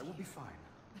limited. I will be fine.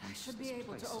 But I should be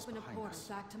able to open a portal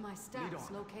back to my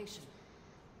status location.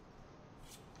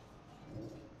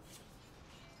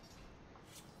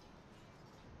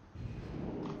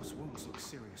 Those wounds look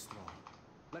serious, Thrall.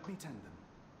 Let me tend them.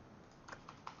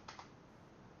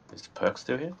 Is Perk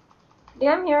still here?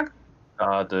 Yeah, I'm here.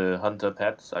 The hunter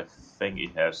pets, I think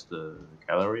it has the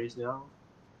galleries now.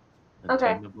 And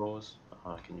okay. Tameables.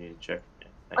 Can you check?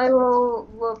 Yeah, I will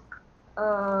look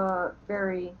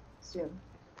very soon.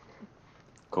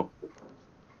 Cool.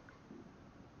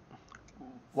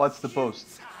 What's the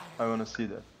post? I wanna see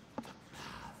that.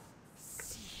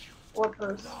 What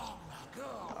post?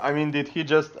 I mean, did he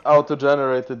just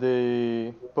auto-generate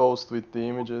the post with the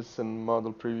images and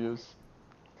model previews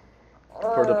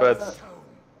for the pets?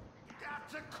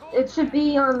 It should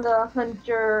be on the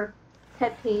Hunter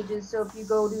pet pages, so if you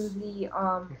go to the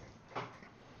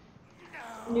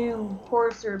new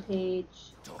Courser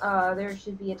page, there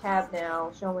should be a tab now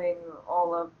showing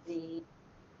all of the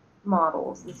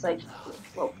models. It's like,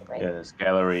 well, right? Yeah, there's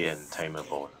gallery and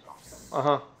tameable.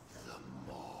 Uh-huh.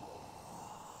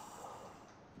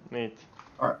 Neat.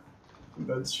 Alright.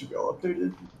 Beds should be all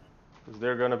updated. Is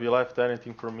there gonna be left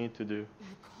anything for me to do?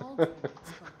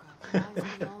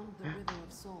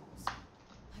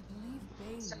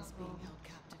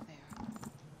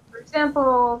 For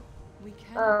example,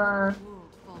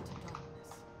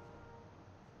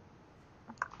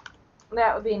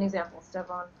 that would be an example,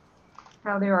 Stefan.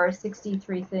 How there are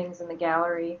 63 things in the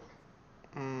gallery.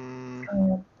 And,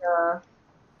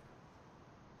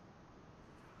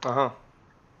 uh-huh.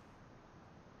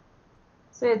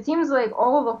 So it seems like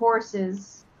all of the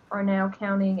horses are now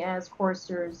counting as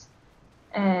coursers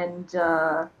and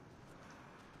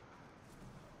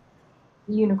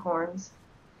unicorns.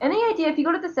 Any idea, if you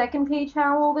go to the second page,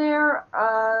 Howl, there,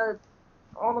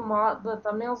 all the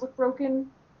thumbnails look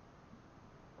broken?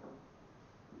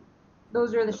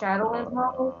 Those are the Shadowlands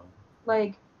models.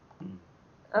 Like,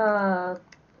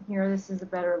 here, this is a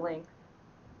better link.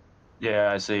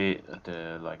 Yeah, I see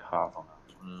the, like, half of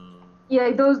them.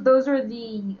 Yeah, those are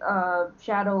the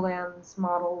Shadowlands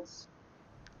models.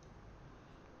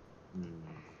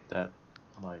 That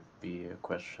might be a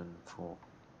question for...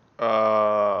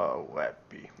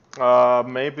 Webbie.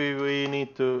 Maybe we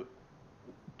need to...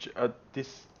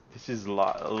 this is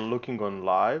looking on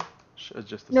live?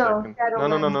 Just a second.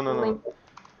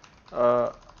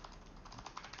 No.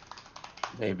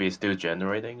 Maybe it's still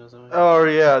generating or something? Oh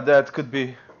yeah, that could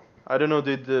be. I don't know,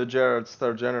 did Jared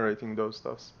start generating those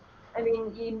stuffs? I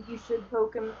mean, you should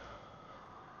poke him.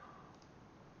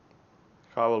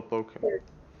 I will poke him.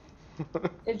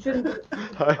 It shouldn't.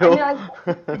 I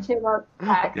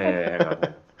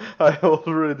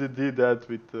already did that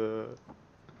with.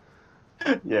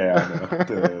 Yeah, I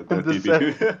know. The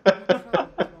DB.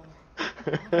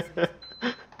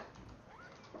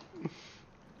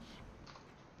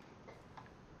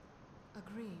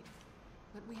 Agreed,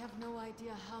 but we have no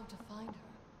idea how to find her.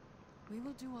 We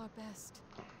will do our best,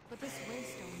 but this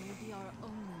waystone may be our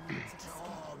only means of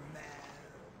escape.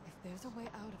 If there's a way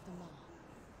out of the mall,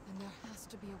 And there has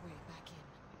to be a way back in.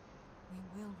 We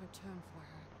will return for her.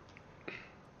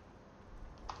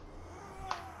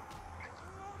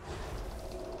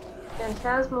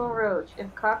 Phantasmal Roach.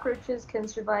 If cockroaches can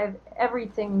survive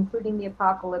everything, including the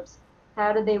apocalypse,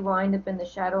 how did they wind up in the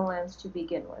Shadowlands to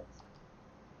begin with?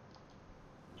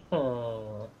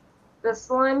 The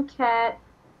slime cat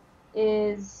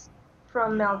is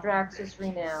from Maldraxxus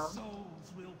Renown.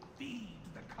 Souls will feed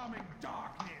the coming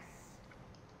darkness.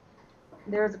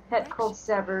 There is a pet called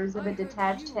Severs. If a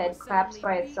detached head claps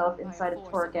by itself inside a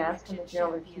Torghast, can the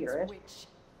jailer hear it?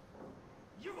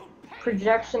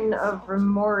 Projection of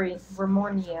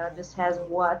Remornia just has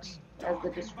what as the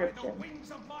description.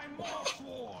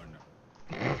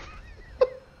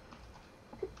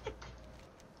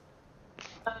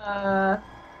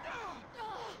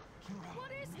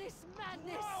 What is this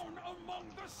madness? Drown among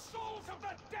the souls of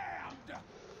the damned.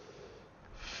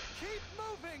 Keep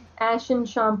moving. Ashen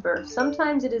Chomper.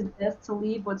 Sometimes it is best to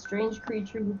leave what strange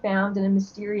creature you found in a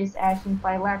mysterious ashen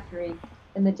phylactery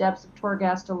in the depths of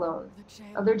Torghast alone.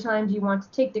 Other times you want to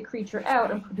take the creature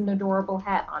out and put an adorable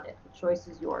hat on it. The choice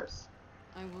is yours.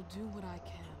 I will do what I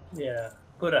can. Yeah,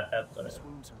 put a hat on it. His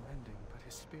wounds are mending, but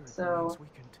his spirit So remains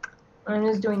weakened.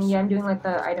 I'm doing like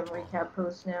the item recap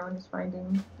post now and just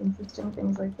finding interesting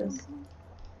things like this.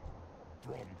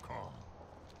 From Khan,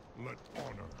 let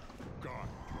honor guide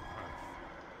your path.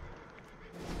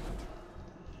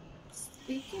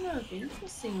 Speaking of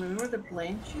interesting, remember the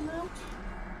blanch amount?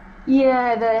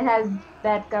 Yeah,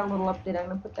 that got a little update. I'm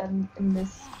gonna put that in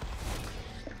this.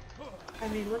 I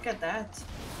mean, look at that.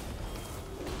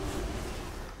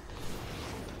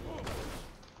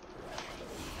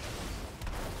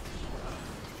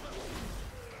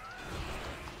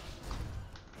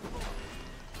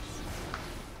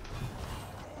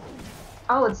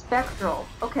 Oh, it's spectral.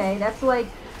 Okay, that's like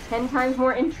 10 times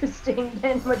more interesting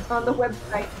than what's on the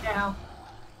website now.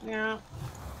 Yeah.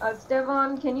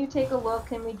 Stefan, can you take a look?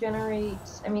 Can we generate...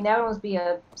 I mean, that would almost be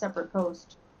a separate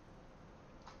post.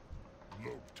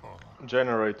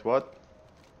 Generate what?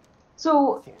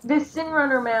 So, this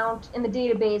Sinrunner mount in the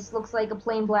database looks like a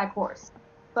plain black horse.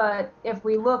 But if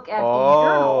we look at the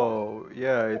journal...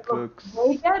 yeah, it looks...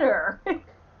 way better.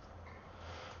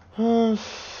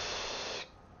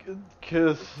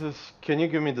 Can you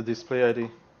give me the display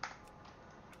ID?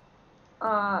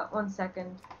 1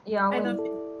 second. Yeah,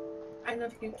 I know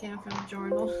if you can from the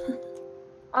journal.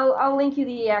 I'll link you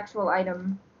the actual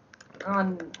item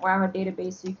on WoW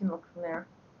database so you can look from there.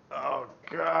 Oh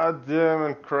god damn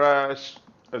it, crash.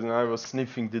 And I was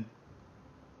sniffing the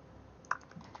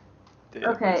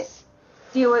database. Okay.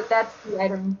 Deal with that's the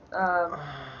item.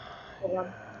 Yeah,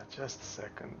 just a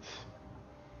second.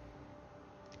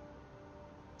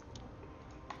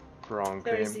 Wrong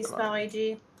There is game the plan. spell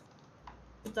ID.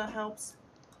 If that helps.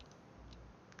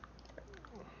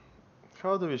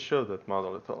 How do we show that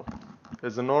model at all?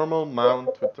 Is a normal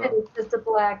mount with a... It's just a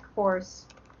black horse.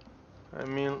 I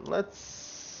mean,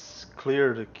 let's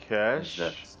clear the cache. Is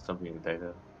that something in the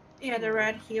data? Yeah, the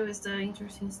red hue is the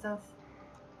interesting stuff.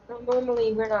 Well,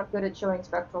 normally, we're not good at showing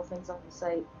spectral things on the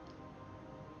site.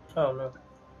 Oh no.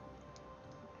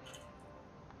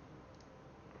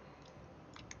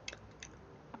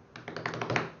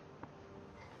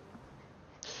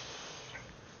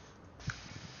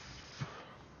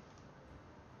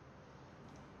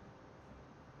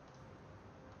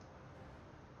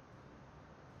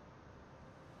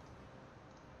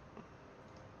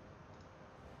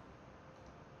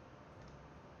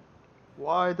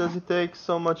 Why does it take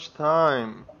so much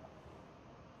time?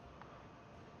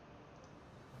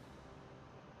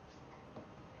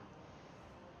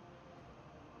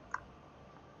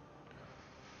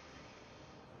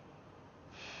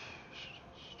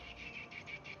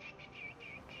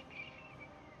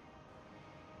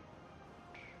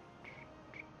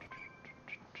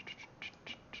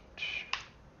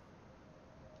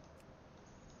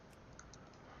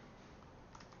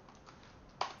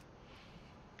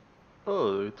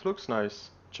 Oh, it looks nice.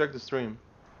 Check the stream.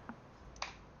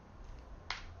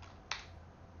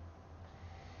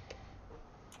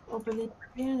 Open it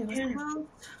again.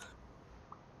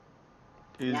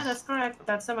 Yeah, that's correct.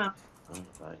 That's the map. Oh,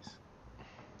 nice.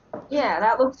 Yeah,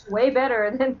 that looks way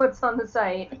better than what's on the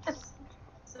site.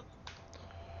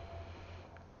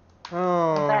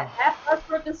 Oh. That's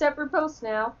worth a separate post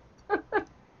now. I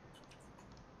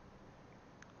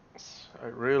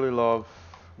really love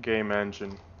game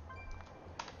engine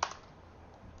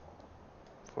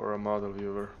for a model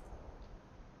viewer.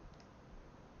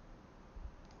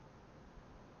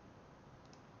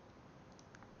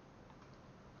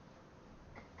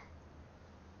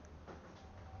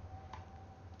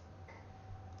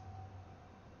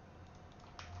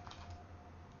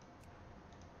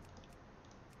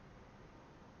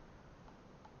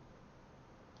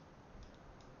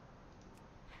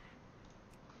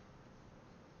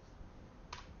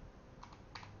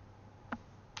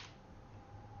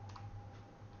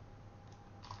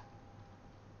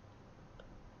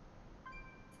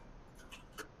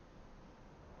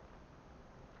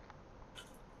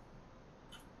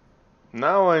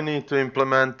 Now I need to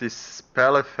implement these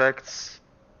spell effects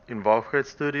in Warhead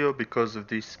Studio because of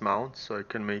this mount, so I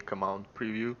can make a mount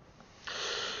preview.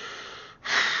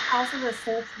 Also the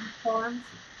searching form.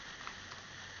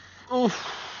 Oof.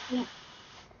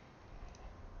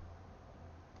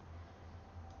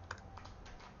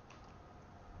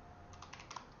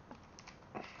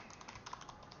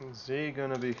 Is he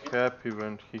gonna be happy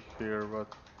when he hear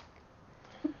what?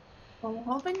 I'm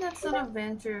hoping that's an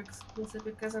adventure exclusive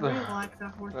because I really like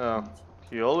that word. Oh,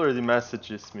 he already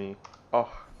messages me.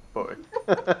 Oh boy.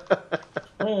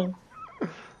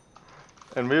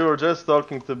 And we were just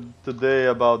talking today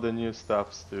about the new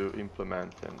stuffs to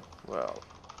implement, and well,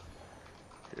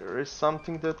 here is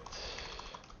something that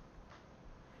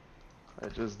I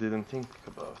just didn't think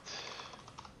about.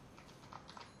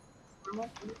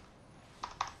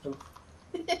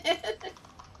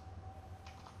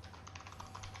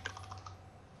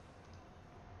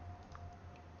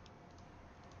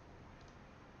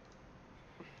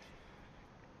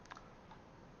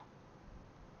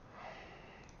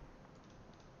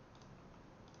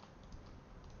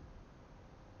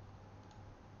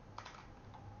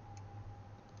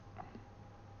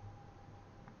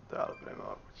 Dal bem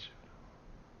mal.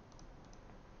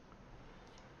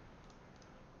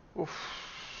 Oof.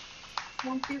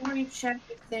 Won't be when you check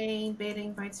if the beta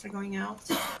invites are going out.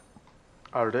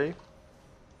 Are they?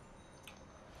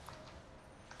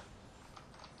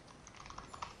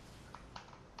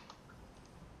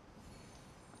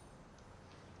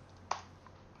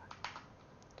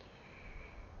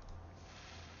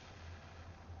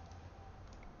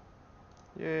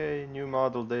 Yay, new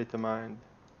model data mined.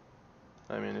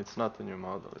 I mean, it's not a new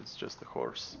model, it's just a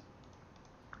horse.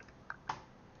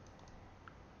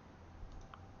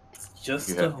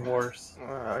 Just a horse.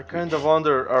 I kind of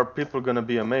wonder, are people gonna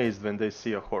be amazed when they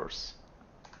see a horse?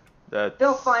 That.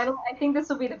 They'll finally. I think this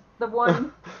will be the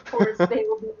one horse they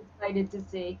will be excited to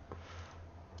see.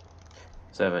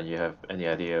 Seven, you have any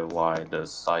idea why the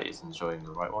site isn't showing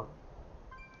the right one?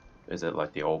 Is it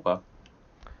like the old bug?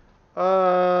 I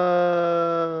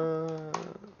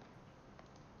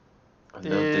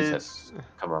know this has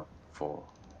come up before.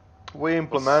 We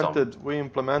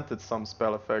implemented some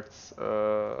spell effects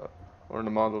on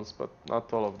the models, but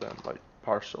not all of them, like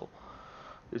partial.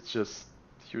 It's just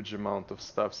huge amount of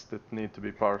stuffs that need to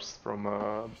be parsed from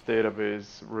a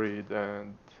database, read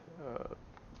and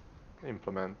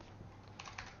implement.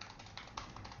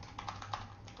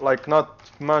 Like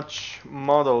not much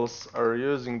models are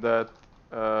using that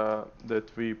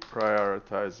that we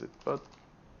prioritize it, but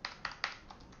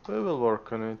we will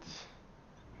work on it.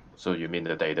 So you mean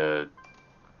the data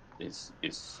is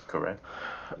correct?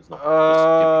 It's not just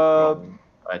giving wrong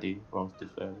ID, wrong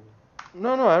display?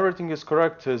 No, everything is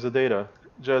correct as the data.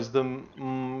 Just the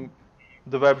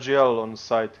WebGL on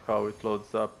site, how it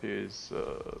loads up, is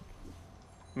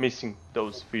missing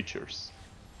those features.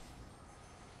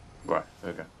 Right.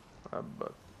 Okay.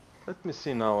 But let me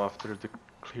see now after the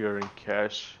clearing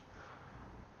cache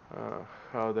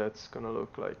how that's gonna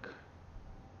look like.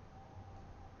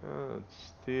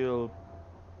 Still,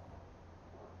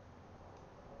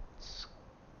 it's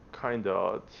kinda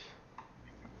odd.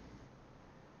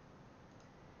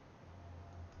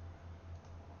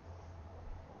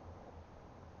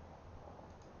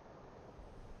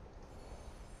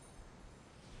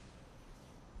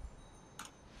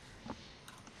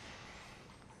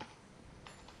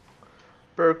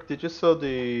 Perk, did you saw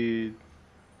the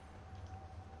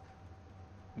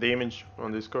image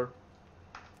on Discord?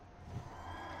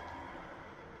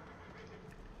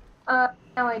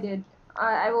 Now I did.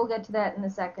 I will get to that in a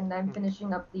second. I'm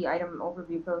finishing up the item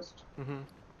overview post.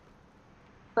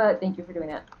 But thank you for doing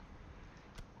that.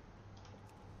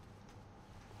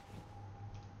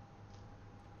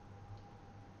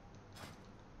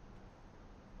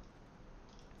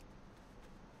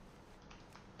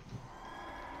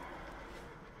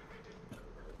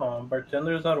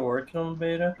 Bartender's not working on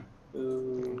beta.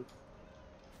 Ooh.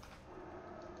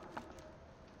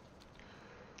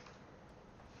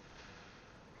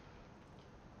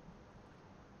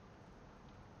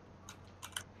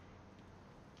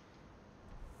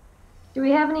 Do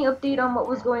we have any update on what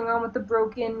was going on with the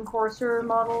broken Courser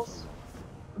models?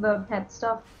 The pet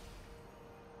stuff?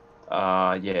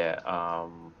 Yeah.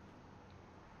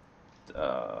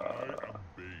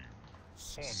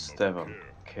 Stefan,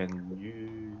 can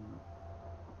you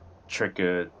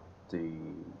trigger the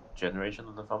generation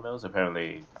of the thumbnails?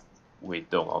 Apparently, we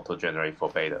don't auto-generate for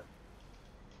beta.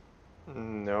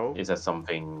 No. Is that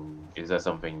something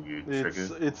you trigger?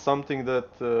 It's something that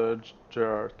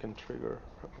Gerard can trigger.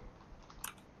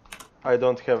 I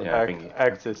don't have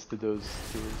access to those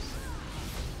tools.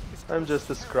 I'm just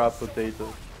a scrap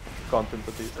potato, content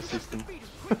assistant.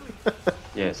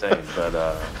 Yeah, same, but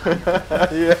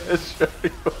yeah, sure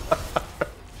you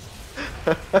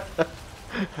are.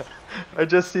 I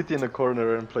just sit in a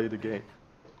corner and play the game.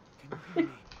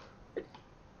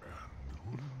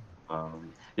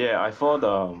 Yeah, I thought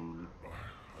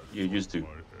you used to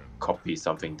copy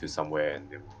something to somewhere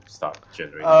and it will start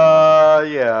generating.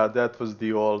 Yeah, that was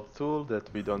the old tool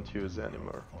that we don't use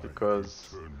anymore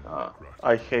because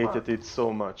I hated it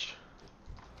so much.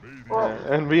 Well,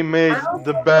 and we made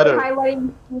the really better.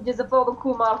 Highlighting pages if all the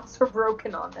cool models are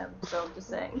broken on them, so I'm just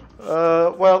saying.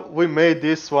 Well, we made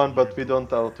this one, but we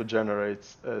don't auto-generate,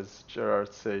 as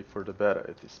Gerard say, for the beta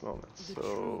at this moment.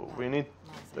 So we need,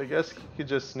 I guess, he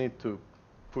just need to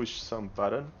push some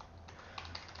button.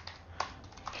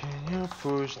 Can you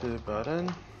push the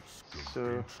button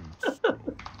so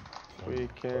we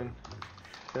can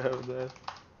have that?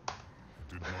 It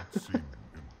did not seem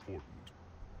important.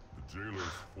 The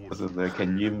jailer's force.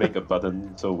 Can you make a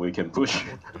button so we can push?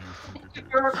 I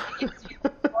do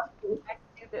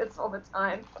this all the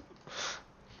time.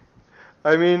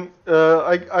 I mean,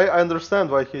 I understand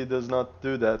why he does not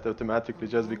do that automatically,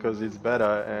 just because it's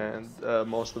beta and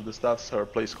most of the stuffs are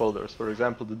placeholders. For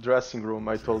example, the dressing room,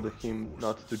 I told him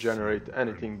not to generate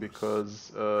anything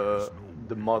because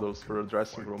the models for the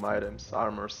dressing room items,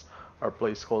 armors, are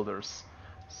placeholders.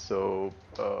 So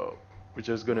we're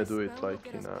just gonna do it like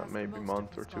in maybe a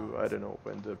month or two. I don't know,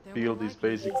 when the build is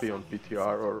basically on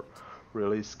PTR or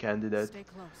release candidate.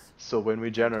 So when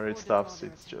we generate stuffs,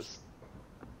 it's just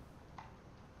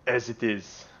as it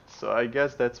is. So I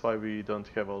guess that's why we don't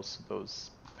have also those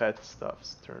pet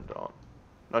stuffs turned on.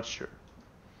 Not sure.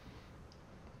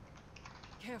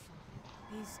 Careful.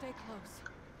 Please stay close.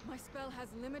 My spell has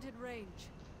limited range.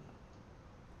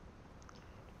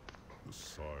 The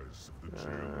size of the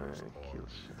jailer's army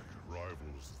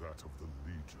rivals that of the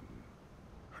Legion,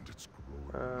 and it's growing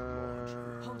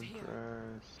larger. Hold here.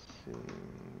 Dressing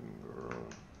room.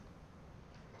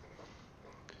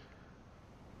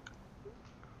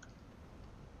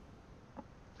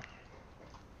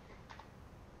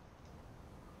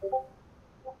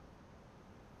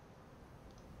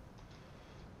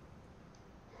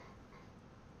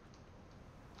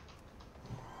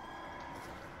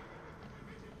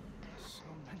 So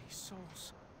many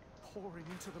souls pouring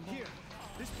into the mold. Here,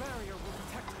 this barrier will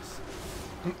protect us.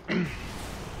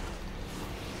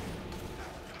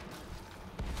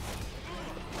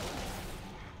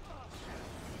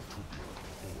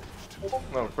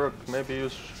 No, Perk, maybe you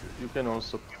can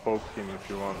also poke him if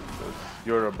you want, because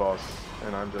you're a boss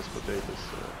and I'm just potatoes.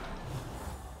 So.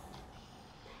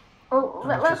 Oh,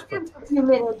 let's give him a few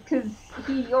minutes, because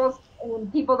he also,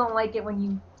 people don't like it when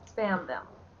you spam them.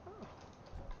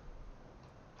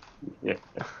 Yeah.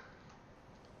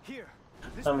 Here,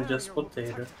 I'm just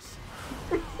potato.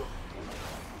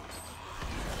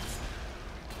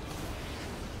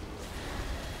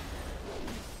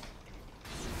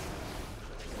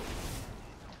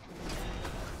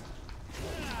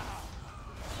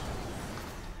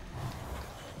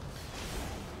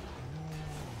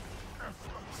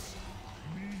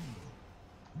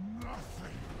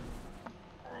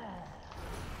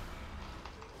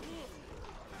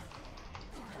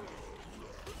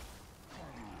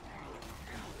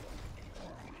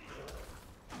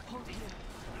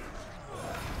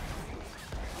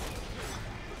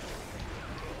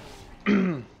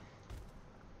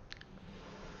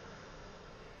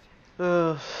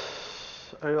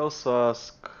 I also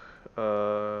ask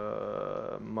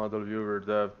model viewer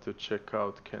dev to check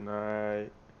out, can I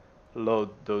load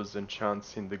those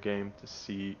enchants in the game to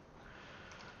see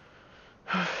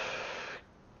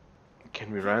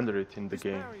can we render it in the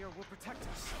game?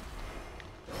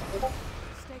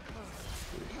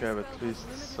 We have at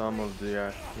least some of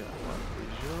the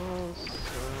visuals.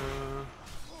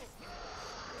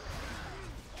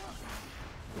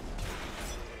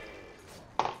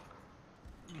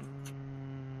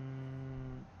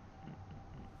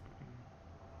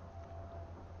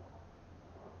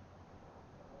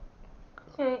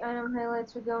 Okay, item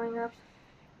highlights are going up.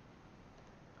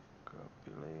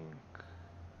 Copy link.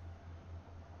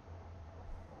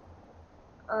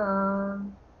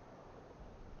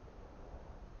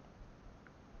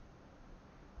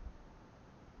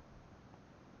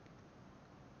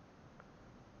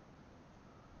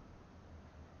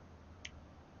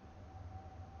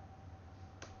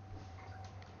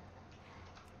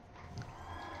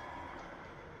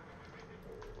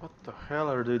 What the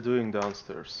hell are they doing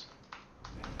downstairs?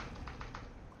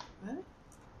 What?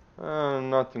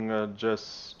 Nothing,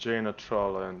 just Jaina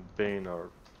Troll and Bane are...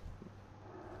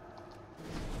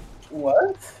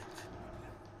 What?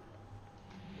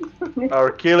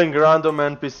 are killing random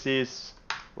NPCs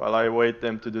while I wait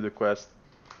them to do the quest.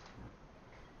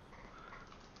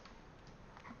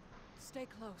 Stay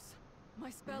close. My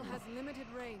spell has limited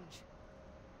range.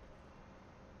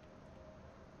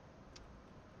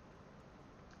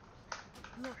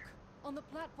 Look, on the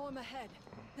platform ahead.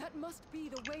 That must be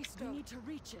the waystone. We need to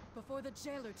reach it before the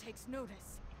jailer takes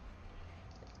notice.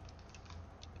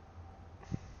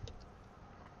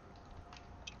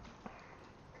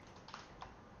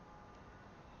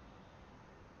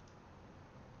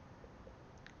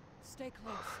 Stay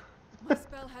close. My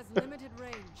spell has limited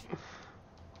range.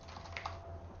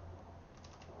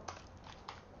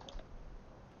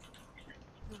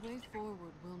 The way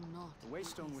forward will not. The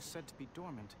waystone was said to be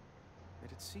dormant,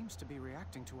 yet it seems to be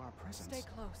reacting to our presence. Stay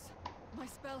close. My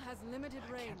spell has limited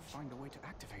range. I can't find a way to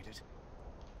activate it.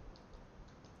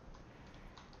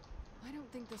 I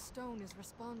don't think the stone is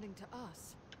responding to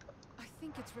us. I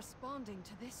think it's responding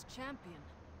to this champion.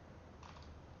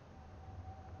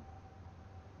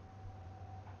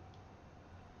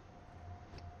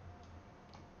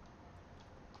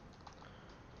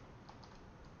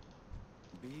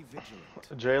 Be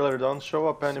vigilant. Jailer don't show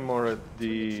up anymore at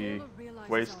the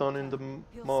waystone in the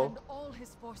mall.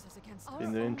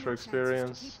 In the intro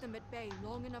experience. Keep them at bay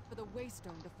long enough for the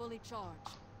waystone to fully charge.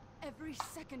 Every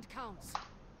second counts.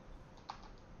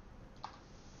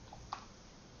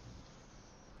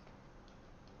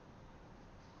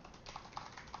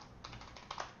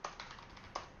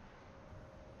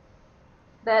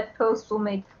 That post will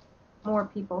make more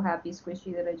people happy,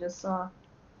 Squishy, that I just saw.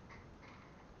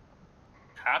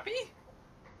 Happy?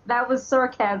 That was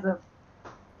sarcasm. I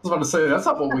was about to say, that's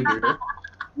not what we do here.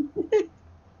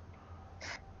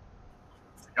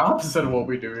 It's the opposite of what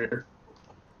we do here.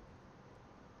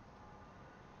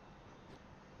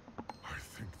 I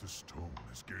think the stone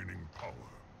is gaining power.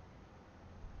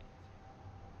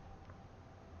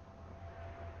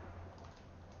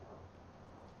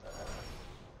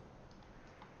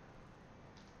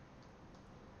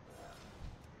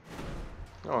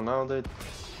 Oh, now they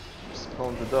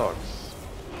spawn the dogs.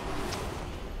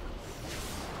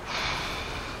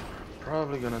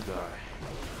 Probably gonna die.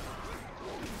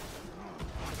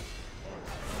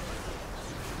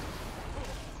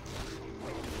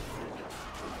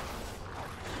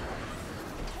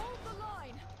 Hold the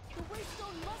line. The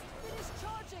waystone must finish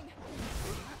charging.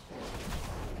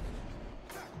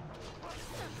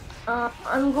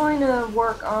 I'm going to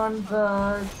work on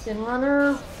the Sin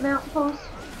Runner mount post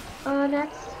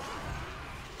next,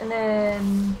 and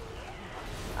then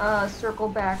circle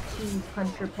back to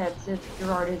Hunter Pets if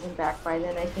Gerard isn't back by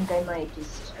then. I think I might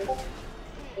just,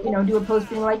 do a post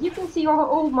being like, you can see all the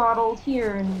old models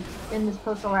here, and in this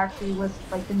post I'll actually list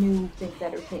like the new things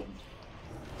that are changed.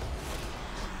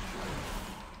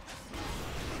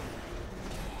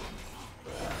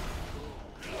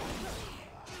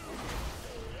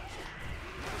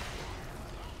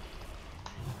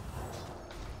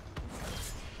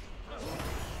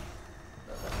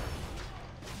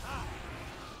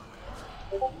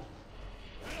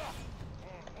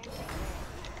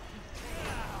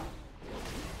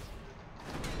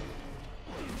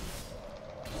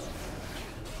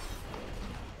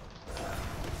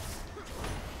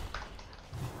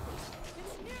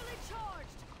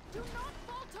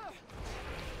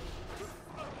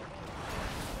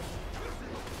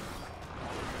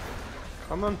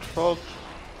 Come on, troll.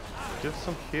 Give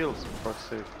some heals, for fuck's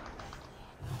sake.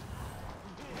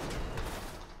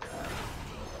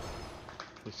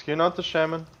 Is he not the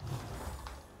shaman?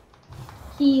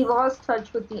 He lost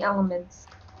touch with the elements.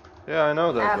 Yeah, I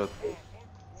know that, but...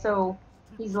 So,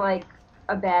 he's like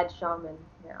a bad shaman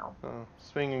now.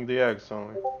 Swinging the eggs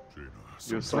only.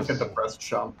 It's like a depressed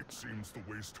shaman.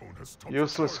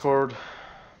 Useless horde.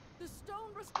 The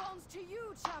stone responds to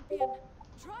you, champion.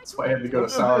 That's why I had to go to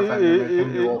Sour Time to make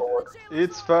him do all the work.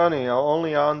 It's funny,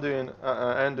 only Anduin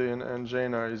and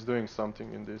Jaina is doing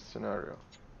something in this scenario.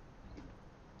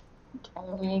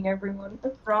 Bullying everyone.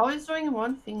 Thrall is doing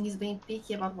one thing, he's being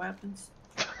picky about weapons.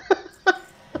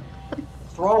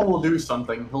 Thrall will do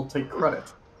something, he'll take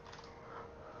credit.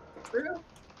 True.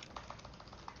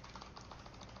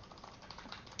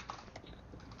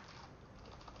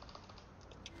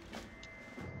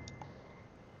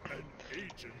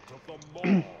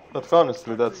 But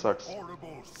honestly, that sucks.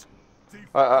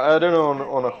 I don't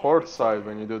know on a horde side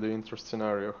when you do the intro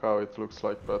scenario how it looks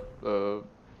like, but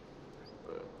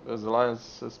as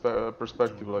Alliance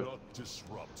perspective, like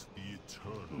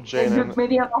Jane and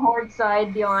maybe on the horde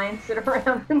side, the Alliance sit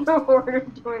around in the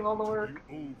horde doing all the work.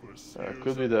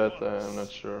 Could be that. I'm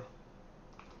not sure.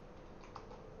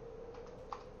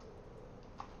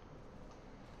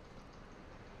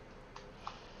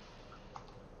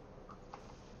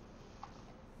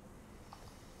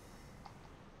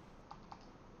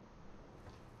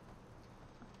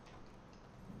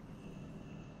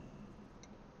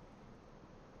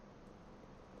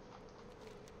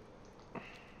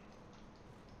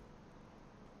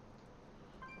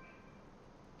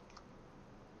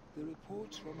 The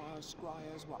reports from our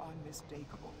scryers were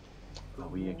unmistakable. Are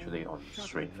we actually on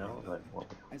stream now? Like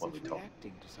what we talking?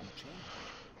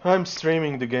 I'm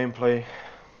streaming the gameplay.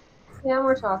 Yeah,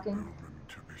 we're talking.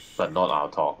 But not our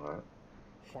talk, right?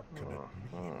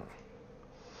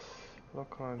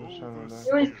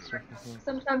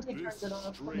 Sometimes he turns it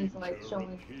off when he's like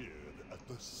showing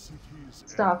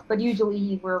stuff, but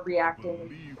usually we're reacting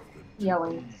and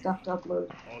yelling stuff to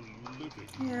upload.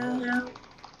 Yeah.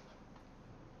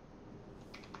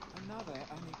 Another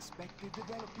unexpected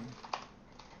development.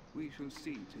 We shall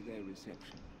see to their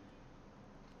reception.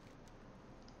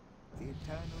 The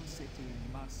Eternal City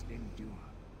must endure.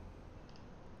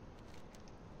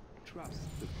 Trust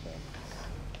the purpose.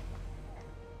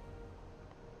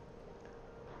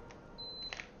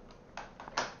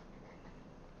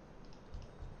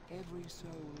 Every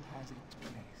soul has its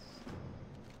place.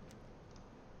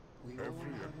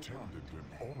 Every attendant in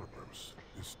Oribos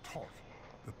is taught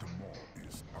that the Maw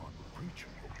is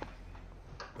unreachable.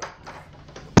 That the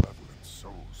malevolent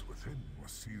souls within were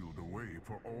sealed away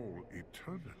for all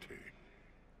eternity.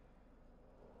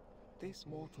 This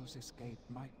mortal's escape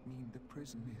might mean the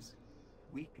prison is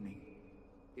weakening.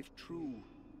 If true,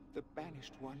 the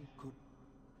Banished One could...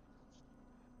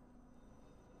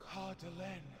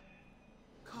 Cardelen,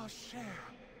 Kasher,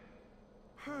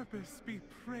 purpose be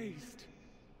praised.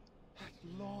 At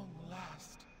long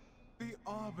last, the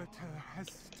Arbiter has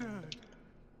stirred.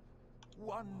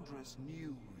 Wondrous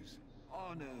news,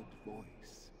 honored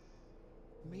voice.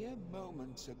 Mere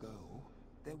moments ago,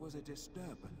 there was a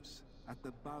disturbance at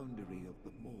the boundary of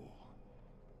the Maw.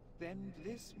 Then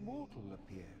this mortal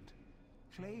appeared,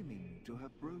 claiming to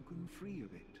have broken free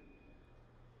of it.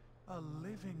 A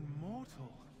living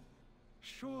mortal?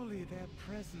 Surely their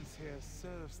presence here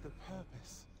serves the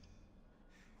purpose.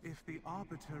 If the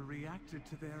Arbiter reacted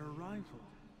to their arrival,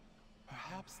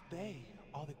 perhaps they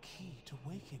are the key to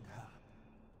waking her.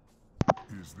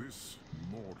 Is this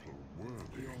mortal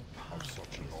worthy of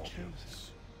such an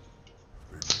audience?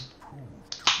 They may prove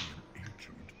to be an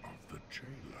agent of the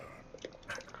jailer.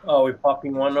 Oh, we're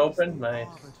popping one open? Nice.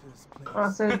 Oh,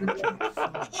 so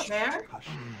Where?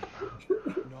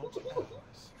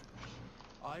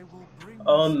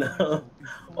 Oh no.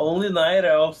 Only night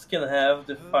elves can have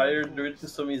the fire druid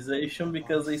customization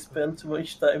because they spend too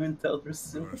much time in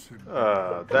Teldrassil.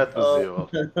 That was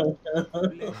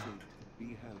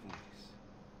evil.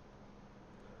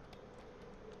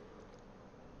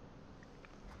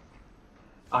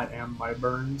 I am my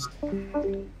burns.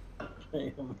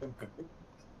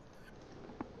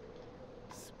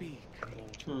 Speak,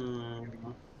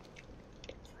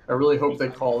 I really hope they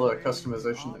call the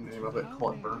customization the name of it,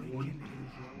 call it Burnwood.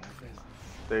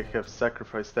 They have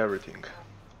sacrificed everything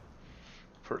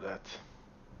for that.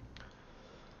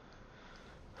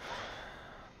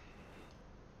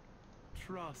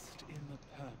 Trust in the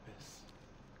purpose.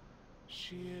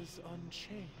 She is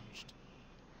unchanged,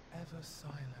 ever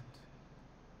silent,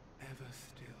 ever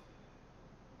still.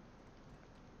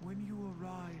 When you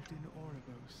arrived in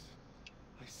Oribos,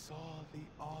 I saw the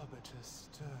Arbiter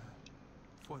stir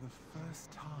for the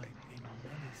first time in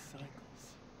many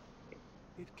cycles.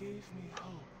 It gave me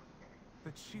hope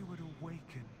that she would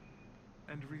awaken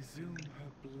and resume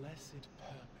her blessed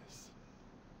purpose.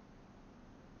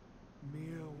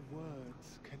 Mere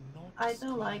words cannot I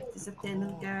don't like this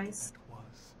attendant, guys.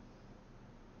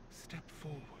 Step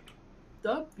forward.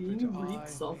 The being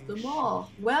reeks of them all.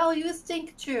 Well, you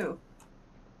stink too.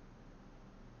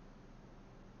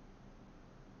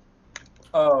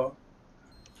 Oh.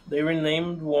 They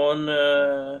renamed one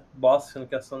boss in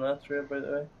Castanatria, by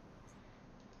the way.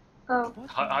 Oh.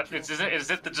 Is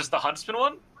it just the Huntsman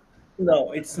one?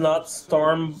 No, it's not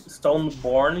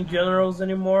Stoneborn Generals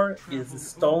anymore. It's the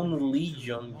Stone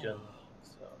Legion Generals.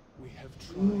 So.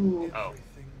 Ooh. Oh.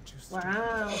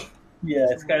 Wow.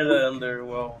 Yeah, it's kind of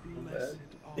underwhelming,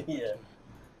 but yeah.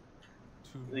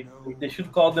 They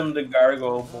should call them the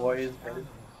Gargoyle Boys, maybe.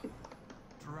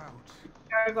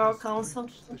 Gargoyle Council.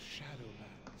 The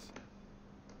Shadowlands.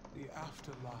 The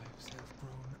afterlives have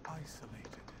grown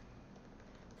isolated.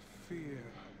 Fear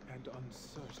and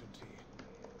uncertainty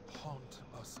haunt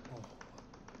us all.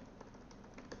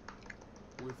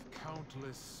 With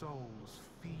countless souls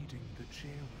feeding the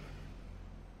jailer,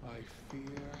 I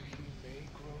fear he may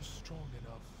grow strong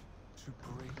enough to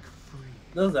break free.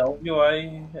 Does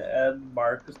LVI add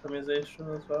bar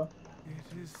customization as well?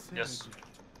 Yes.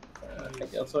 I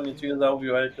guess I need to use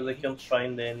LVI because I can't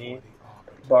find any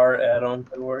bar add-on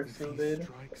that works in beta.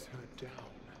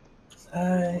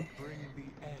 Hi. Bring the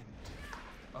end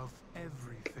of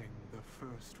everything the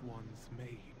first ones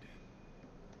made.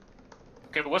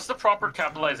 Okay, what's the proper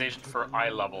capitalization for eye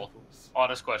level?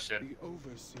 Honest question. All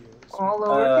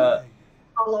lowercase.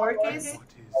 All lowercase.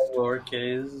 All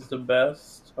lowercase is the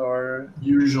best, or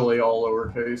usually all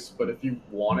lowercase. But if you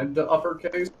wanted the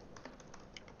uppercase,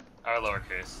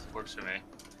 Lowercase works for me.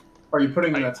 are you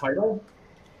putting in a title?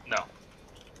 No.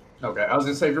 Okay, I was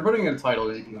gonna say if you're putting in a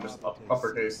title, you can just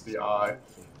uppercase the I,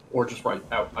 or just write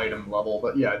out item level.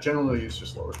 But yeah, generally it's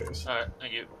just lowercase. All right,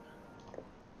 thank you.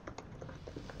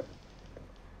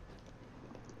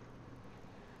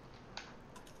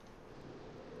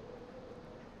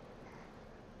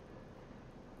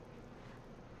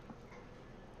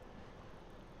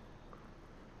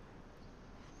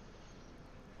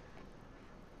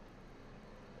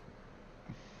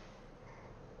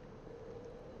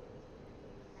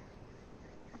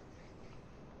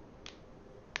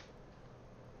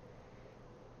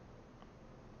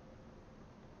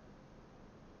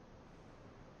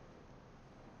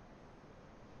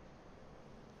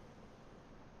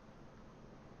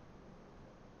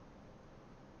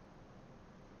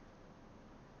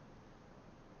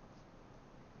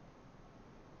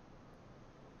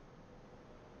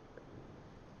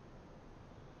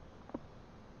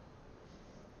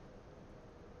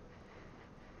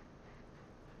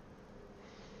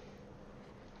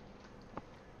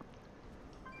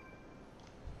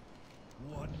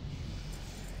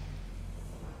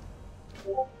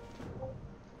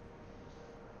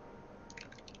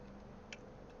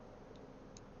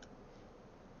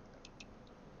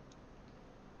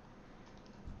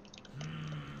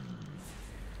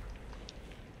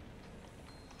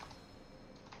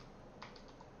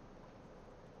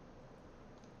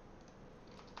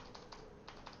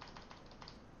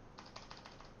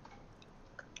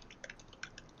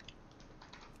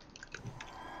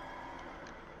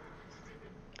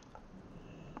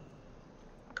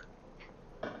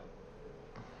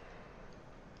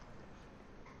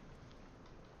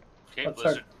 Okay, what's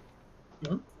Blizzard.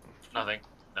 our... Nothing.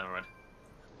 Never mind.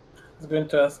 I was going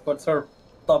to ask what's our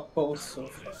top post so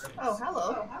far. Oh,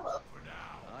 hello.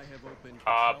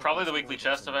 Probably the weekly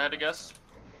chest, if I had to guess.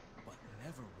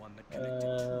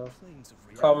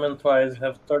 Comment-wise,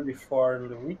 have 34 in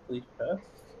the weekly chest.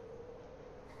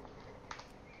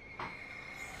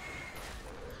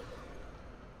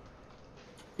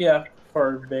 Yeah,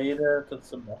 for beta,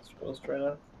 that's the best post right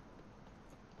now.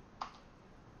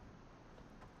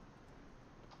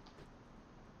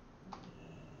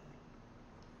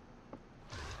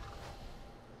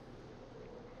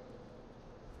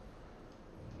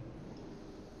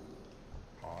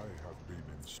 I have been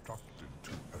instructed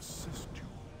to assist you.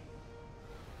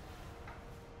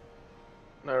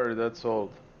 No, that's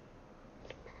old.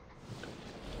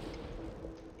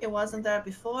 It wasn't there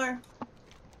before.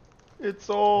 It's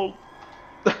old.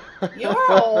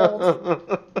 You're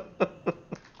old.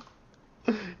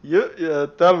 Yeah,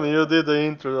 tell me, you did the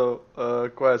intro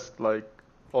quest like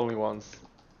only once.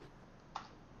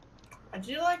 I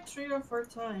did like 3 or 4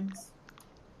 times.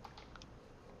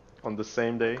 On the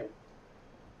same day?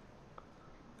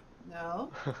 No.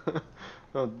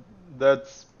 No,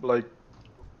 that's like,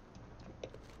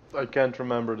 I can't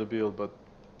remember the build, but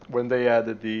when they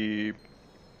added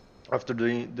after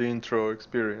the intro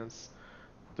experience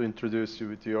to introduce you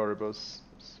with the Oribus,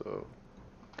 so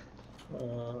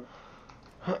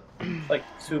like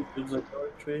 2 builds of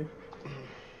poetry.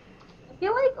 I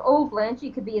feel like Old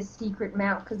Blanchy could be a secret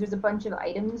mount because there's a bunch of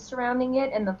items surrounding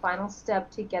it, and the final step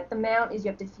to get the mount is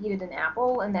you have to feed it an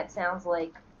apple, and that sounds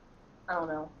like, I don't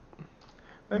know.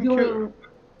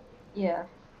 Yeah.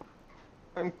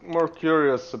 I'm more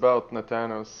curious about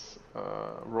Natano's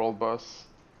roll bus.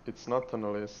 It's not on the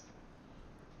list.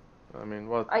 I mean,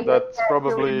 what? That's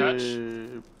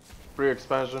probably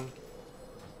pre-expansion.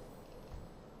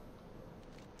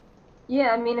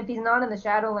 Yeah, I mean, if he's not in the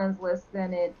Shadowlands list,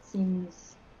 then it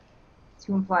seems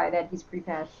to imply that he's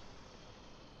pre-patch.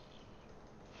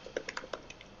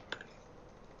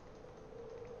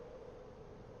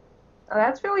 Oh,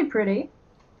 that's really pretty.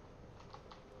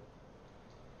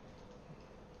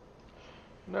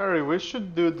 Nari, we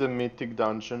should do the mythic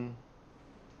dungeon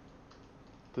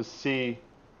to see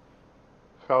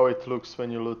how it looks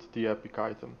when you loot the epic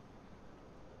item.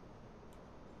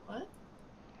 What?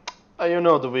 You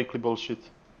know the weekly bullshit.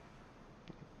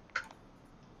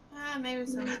 Maybe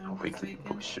sometime this weekend.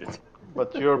 Bullshit.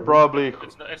 But you're probably...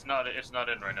 It's not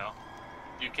in right now.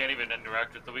 You can't even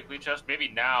interact with the weekly chest. Maybe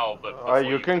now, but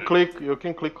you can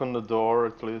click on the door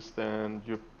at least, and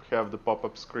you have the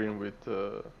pop-up screen with.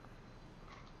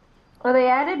 Well, they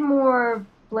added more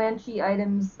Blanchy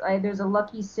items. There's a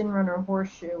Lucky Sin Runner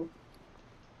horseshoe.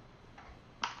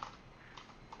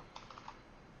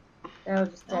 That was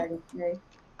just starting today.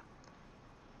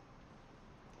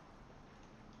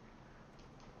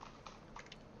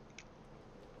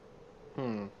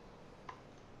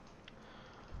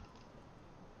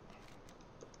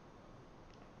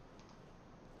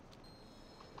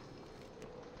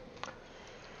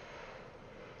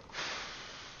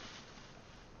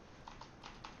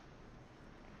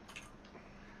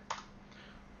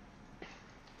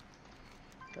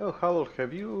 Oh, Howell,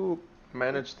 have you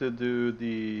managed to do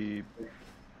the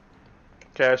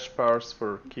cache parse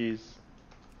for keys?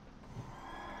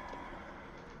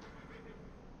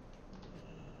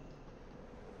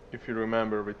 If you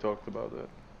remember, we talked about that.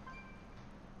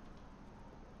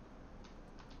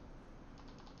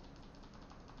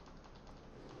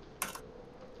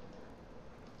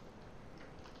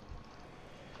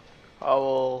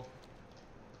 Howell.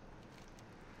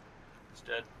 It's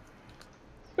dead.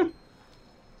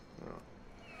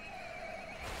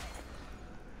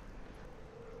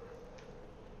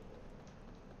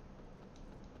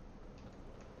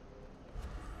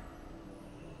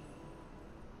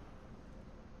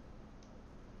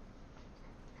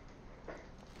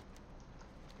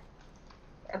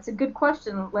 That's a good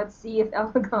question. Let's see if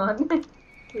Elgon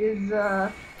is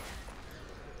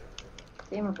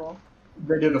tameable.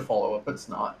 They did a follow-up. It's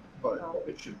not, but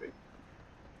it should be.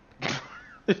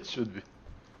 It should be.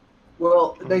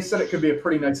 Well, they said it could be a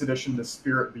pretty nice addition to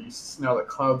Spirit Beasts now that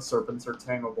Cloud Serpents are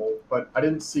tameable, but I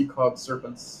didn't see Cloud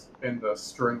Serpents in the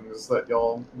strings that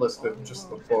y'all listed, just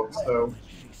the books, though.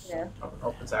 Yeah. I don't know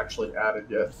if it's actually added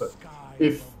yet, but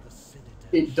if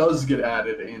it does get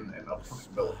added in an upcoming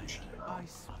village, you know. I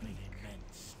speak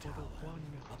to the one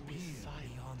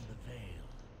beyond the veil.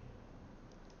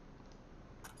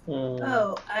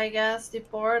 Oh, I guess the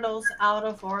portals out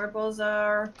of Orbos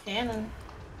are canon.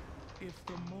 If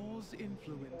the Moor's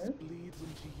influence bleeds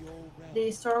into your realm, The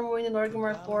Stormwind and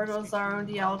Orgrimmar portals are on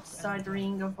the outside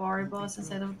ring of Orbos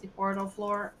instead of the portal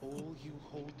floor. all you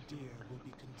hold dear will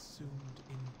be consumed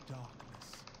in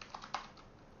darkness.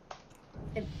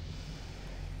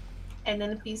 And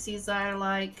then NPCs are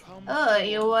like, oh,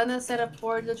 you wanna set a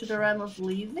portal to the realm of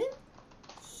living?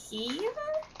 Here?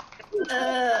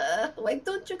 Why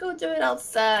don't you go do it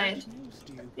outside?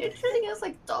 You're treating us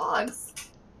like dogs.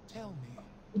 Tell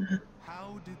me,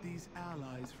 how did these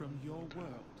allies from your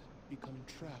world become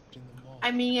trapped in the Maw?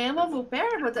 I mean, I am a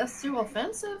Vulpera, but that's still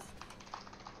offensive.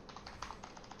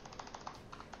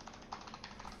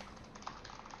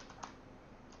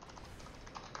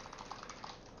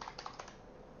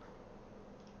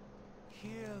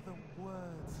 Hear the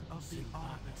words of the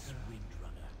Arbiter.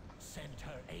 Windrunner sent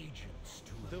her agents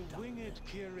to The winged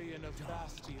Kyrian of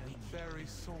Bastion bury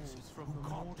souls from the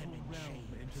mortal realm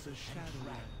into the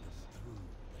Shadowlands,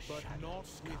 but not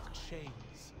with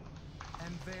chains.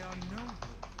 And they are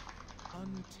noble,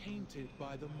 untainted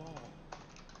by the Maw.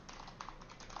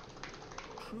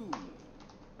 True,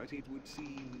 but it would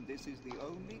seem this is the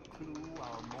only clue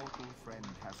our mortal friend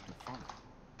has to follow.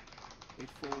 It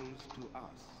falls to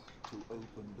us to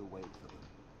open the way for them.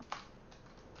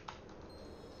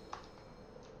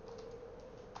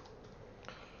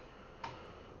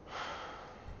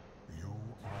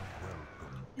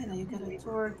 And you get a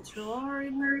tour through our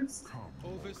birds.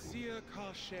 Overseer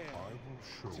Karsher,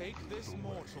 take this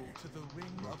mortal to the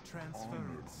Ring of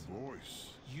Transference.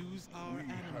 Use our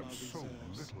anima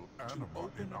reserves to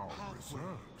open a pathway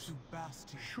to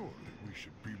Bastion. Surely we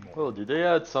should be more. Oh, did they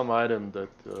add some item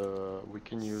that we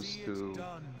can use to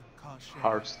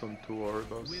Hearthstone to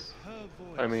Orbos?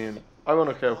 I mean, I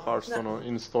want to have Hearthstone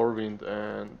in Stormwind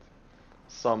and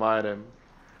some item.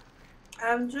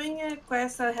 I'm doing a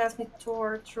quest that has me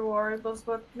tour through Orbos,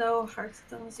 but no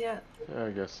Hearthstones yet. Yeah,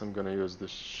 I guess I'm gonna use the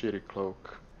shitty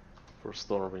cloak for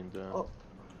Stormwind then. Oh.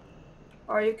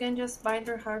 Or you can just bind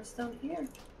your Hearthstone here.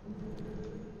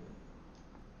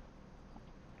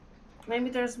 Maybe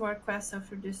there's more quests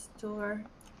after this tour.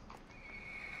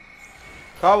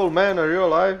 Cowell, man, are you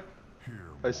alive?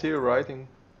 I see you writing,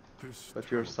 but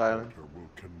you're silent.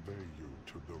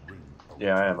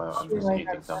 Yeah, I am. I'm just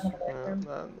eating something.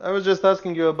 I was just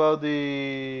asking you about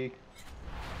the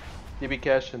DB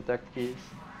cache and tech keys.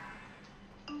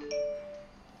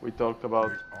 We talked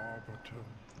about.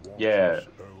 Yeah.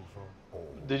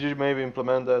 Did you maybe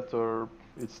implement that, or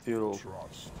it's still?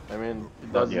 I mean, it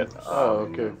Not doesn't. yet. Oh,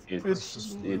 okay.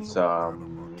 It's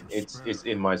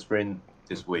in my sprint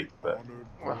this week, but.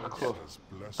 Cool.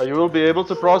 You will be able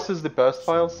to process the past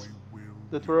files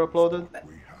that were uploaded.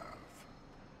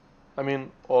 I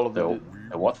mean, all of the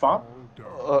what file?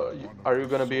 Are you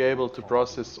gonna be able to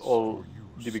process all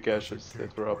DB caches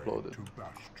that were uploaded?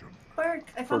 Bird!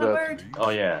 I found a bird!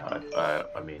 Oh yeah,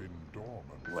 I mean,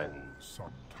 when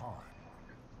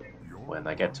when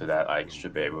I get to that, I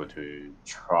should be able to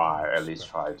at least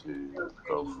try to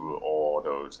go through all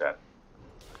those that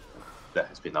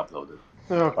has been uploaded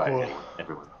by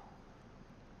everyone.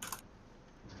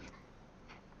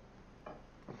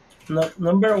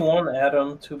 Number 1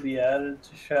 add-on to be added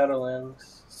to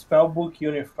Shadowlands: Spellbook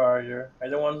Unifier. I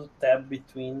don't want to tab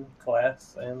between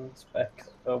class and spec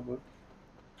spellbook.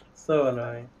 So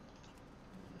annoying.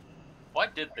 Why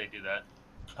did they do that?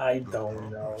 I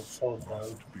don't know. It's so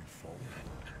dumb.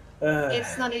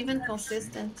 It's not even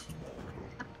consistent.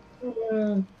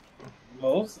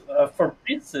 Most for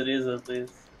priests it is, at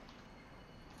least.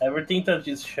 Everything that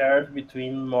is shared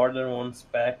between more than one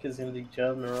spec is in the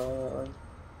general one.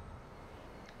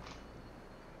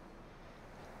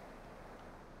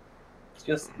 It's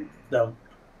just dumb.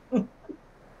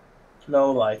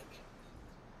 No like.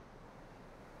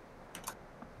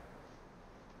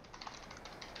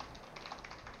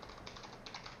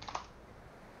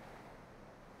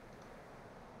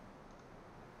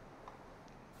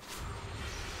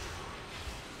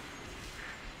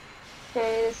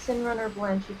 Okay, the Sin Runner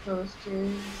Blanchy post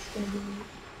is going to be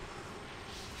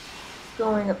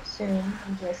going up soon.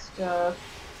 I'm just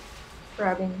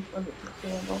grabbing a bit of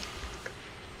material.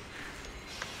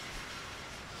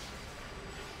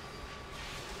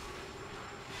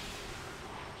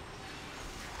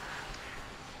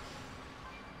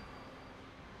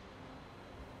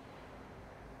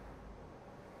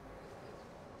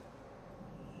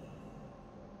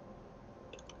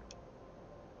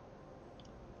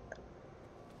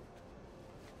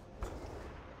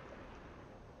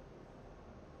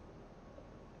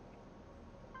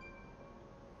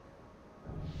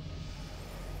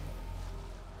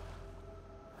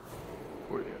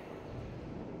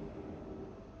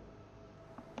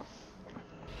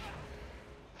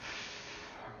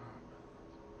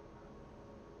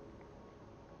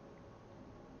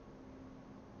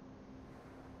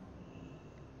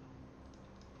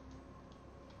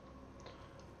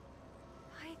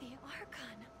 The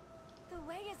Archon. The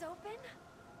way is open?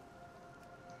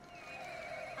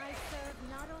 I serve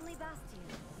not only Bastion,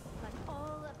 but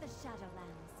all of the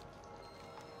Shadowlands.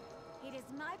 It is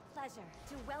my pleasure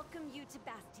to welcome you to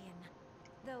Bastion,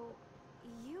 though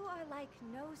you are like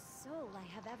no soul I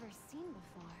have ever seen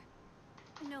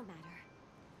before. No matter.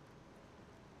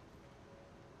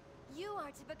 You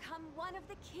are to become one of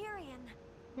the Kyrian.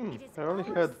 I only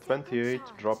had 28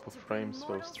 drop of frames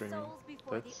while streaming.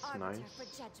 That's nice.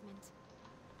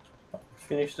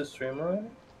 Finish the stream already?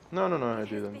 No, I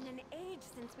didn't.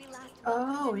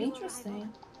 Oh, interesting.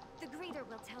 The greeter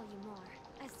will tell you more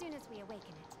as soon as we awaken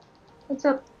it. What's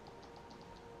up?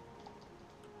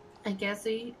 I guess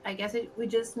we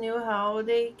just knew how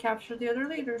they captured the other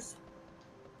leaders.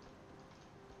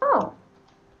 Oh.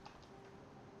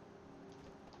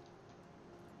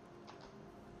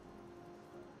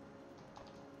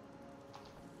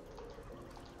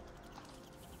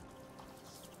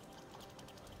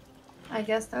 I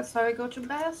guess that's how I go to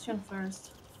Bastion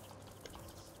first.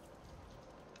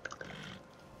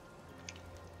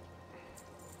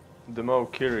 The more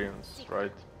Kyrians,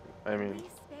 right? I mean...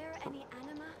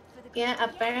 Yeah,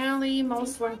 apparently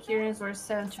most Kyrians were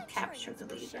sent to capture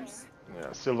the leaders. Yeah,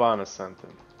 Sylvanas sent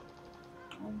them.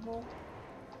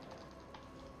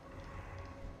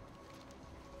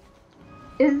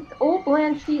 Is Old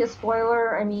Blanchy a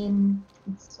spoiler? I mean,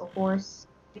 it's a horse.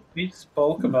 We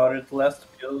spoke about it last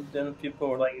build, and people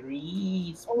were like,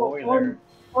 spoiler.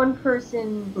 One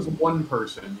person... It was one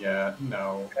person, yeah,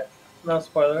 no. Okay. No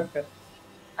spoiler, okay.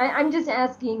 I'm just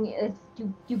asking if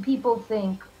do people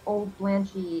think Old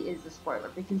Blanchy is a spoiler?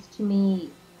 Because to me,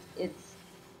 it's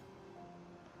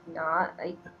not.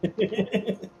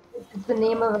 It's the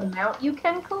name of a mount you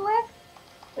can collect?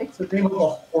 It's the name of a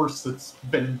horse that's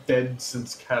been dead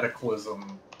since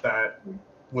Cataclysm that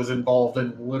was involved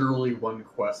in literally one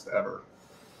quest ever.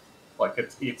 Like,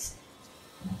 it's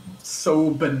so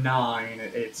benign,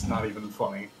 it's not even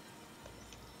funny.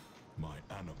 My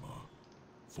anima.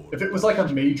 If it was like a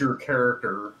major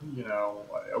character, you know,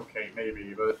 okay,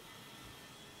 maybe, but...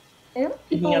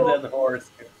 Speaking of that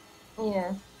horse.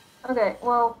 Yeah. Okay,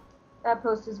 well, that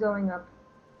post is going up.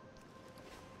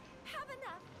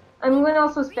 I'm going to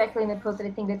also speculate in the post that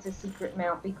I think it's a secret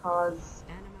mount because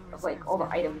of, like, all the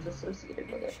items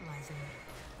associated with it.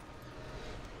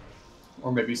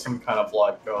 Or maybe some kind of,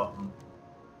 like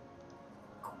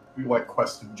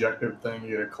quest objective thing.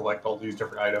 You collect all these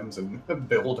different items and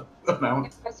build a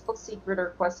mount. Questful secret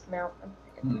or quest mount.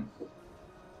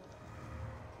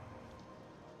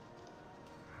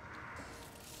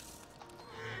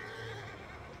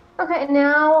 Okay,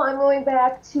 now I'm going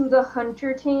back to the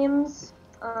hunter teams.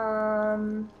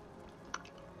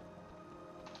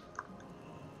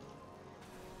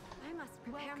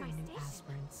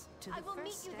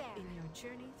 step in your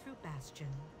journey through Bastion.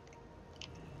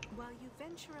 While you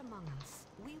venture among us,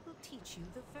 we will teach you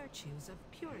the virtues of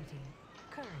purity,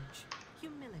 courage,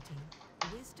 humility,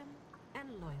 wisdom, and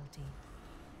loyalty.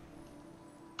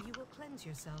 You will cleanse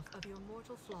yourself of your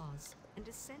mortal flaws and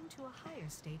descend to a higher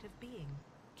state of being,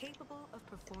 capable of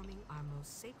performing our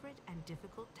most sacred and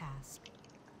difficult task.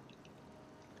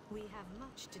 We have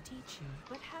much to teach you,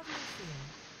 but have no fear.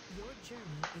 Your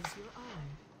journey is your own,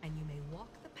 and you may walk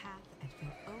the path at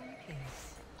your own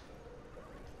pace.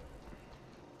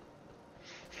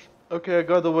 Okay, I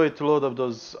got a way to load up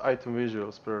those item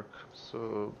visuals perk,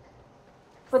 so...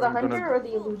 For the hunter or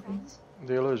the illusions?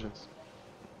 The illusions.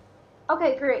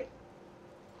 Okay, great.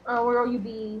 Where will you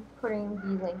be putting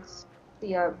the links,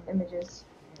 the images?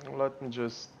 Let me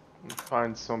just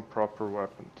find some proper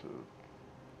weapon to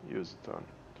use it on.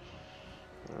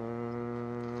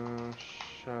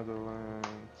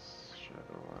 Shadowlands.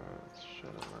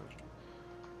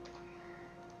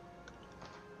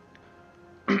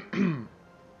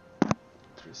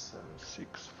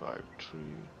 37653.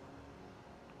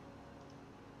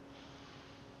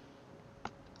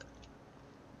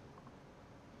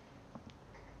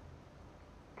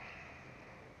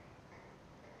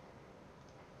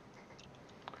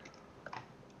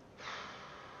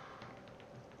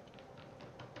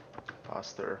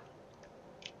 Faster.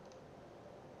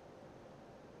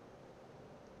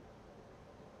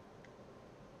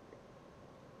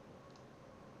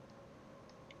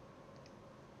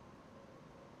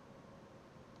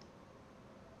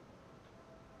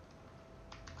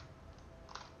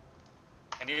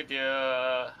 Any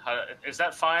idea how is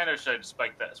that fine, or should I just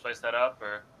spice that up,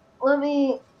 or? Let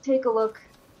me take a look.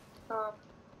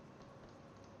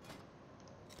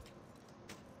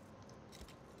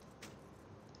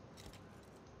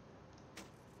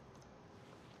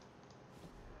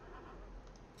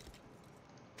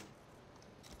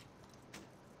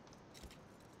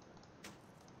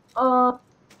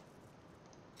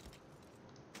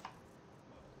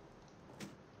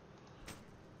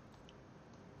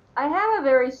 I have a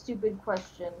very stupid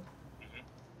question.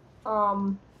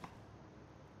 Shouldn't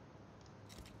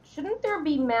there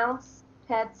be mounts,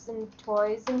 pets, and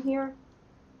toys in here?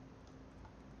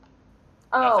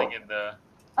 Nothing in the...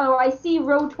 Oh, I see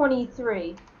row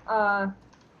 23.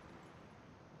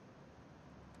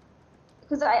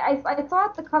 Because I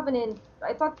thought the Covenant,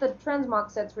 I thought the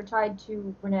transmog sets were tied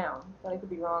to Renown, but I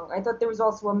could be wrong. I thought there was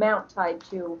also a mount tied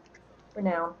to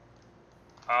Renown.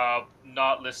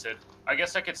 Not listed. I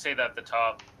guess I could say that at the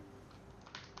top.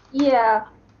 Yeah,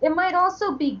 it might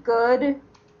also be good,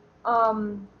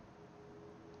 to,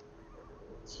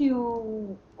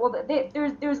 well,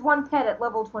 there's one pet at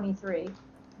level 23.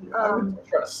 Yeah, I would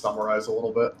try to summarize a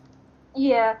little bit.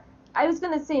 Yeah, I was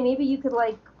gonna say maybe you could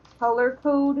like color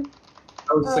code.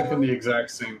 I was thinking the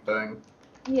exact same thing.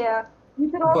 Yeah, you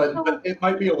could also. But it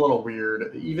might be a little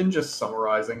weird. Even just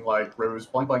summarizing like rows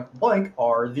blank blank blank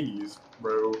are these.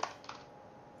 Row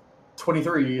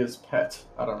 23 is pet.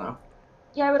 I don't know.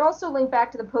 Yeah, I would also link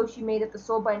back to the post you made at the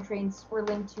Soulbind trains were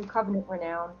linked to Covenant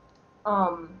Renown.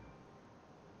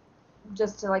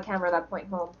 Just to like hammer that point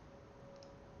home.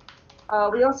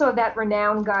 We also have that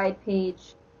Renown guide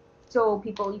page, so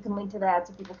you can link to that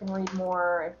so people can read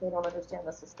more if they don't understand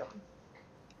the system.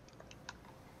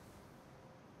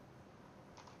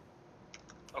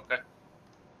 Okay.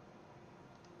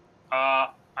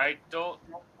 I don't.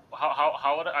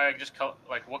 How would I just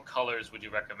like what colors would you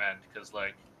recommend? Because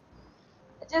like.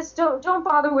 Just don't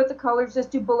bother with the colors. Just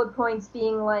do bullet points,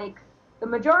 being like the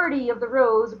majority of the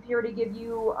rows appear to give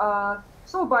you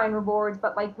Soulbind rewards,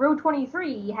 but like row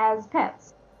 23 has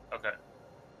pets. Okay.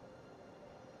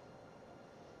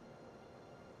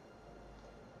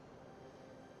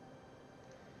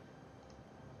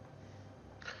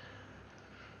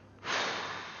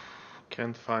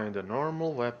 Can't find a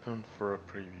normal weapon for a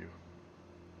preview.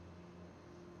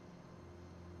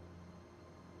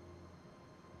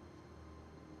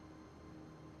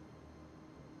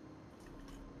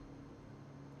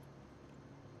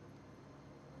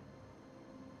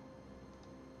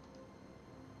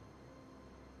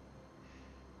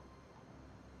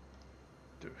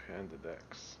 Two-handed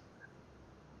axe.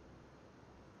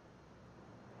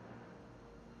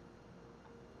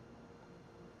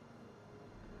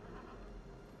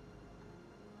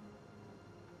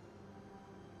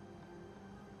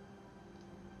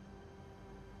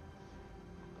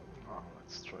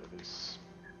 Let's try this.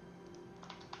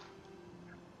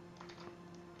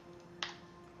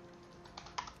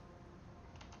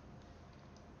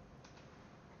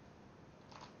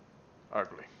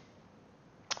 Ugly.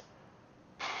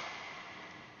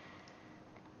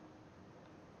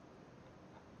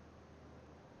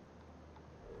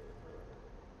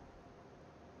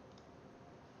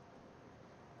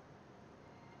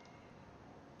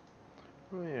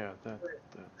 Oh yeah, that's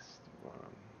the one.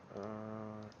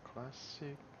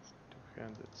 Classic,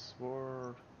 two-handed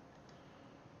sword.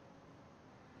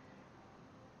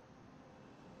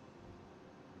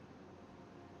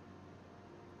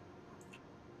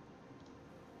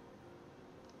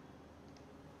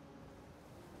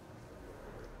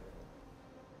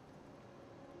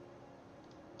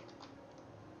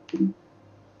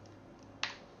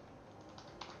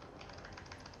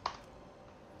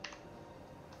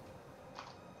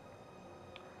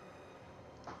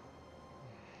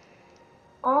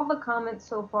 All the comments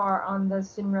so far on the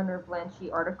Sinrunner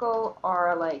Blanchy article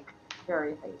are like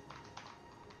very hype.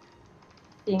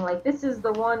 Being like, this is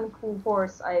the one cool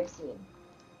horse I have seen.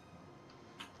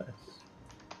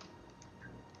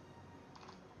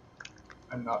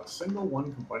 And not a single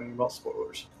one complaining about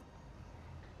spoilers.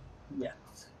 Yeah.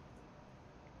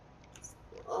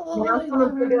 Oh, Now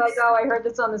someone's gonna be like, oh, I heard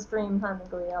this on the stream, huh,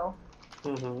 Miglio?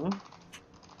 Mm-hmm.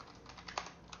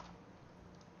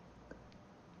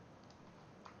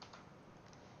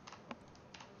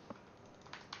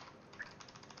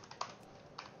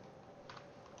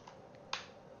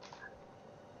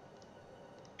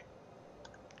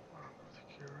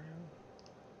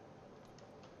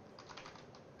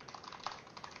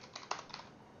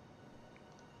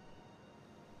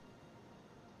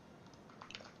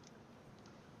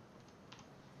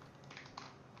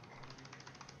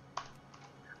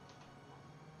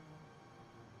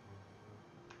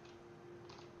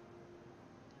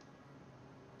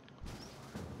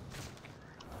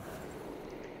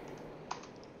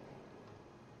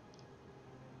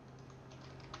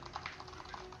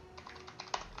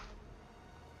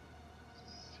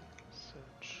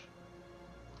 Search.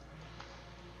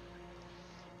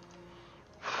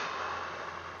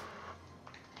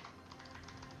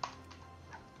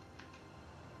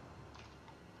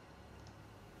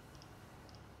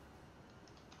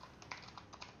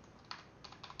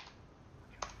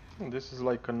 This is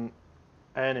like an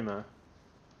anime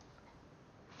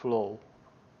flow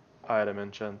item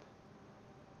enchant.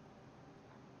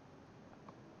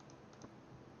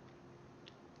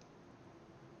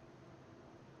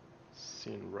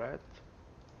 Seen red.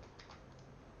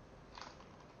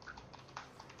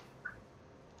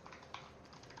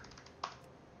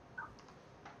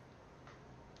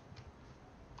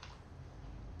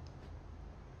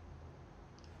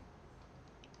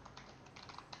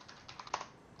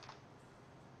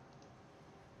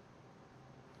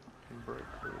 Break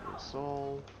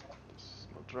resolve. This is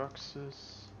Madraxis.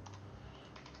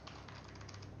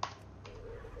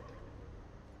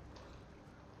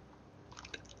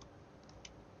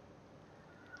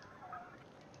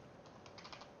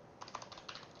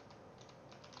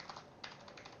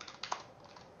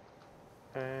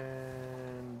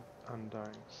 And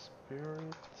Undying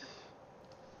Spirit.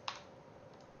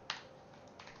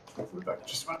 Hopefully that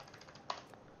just went.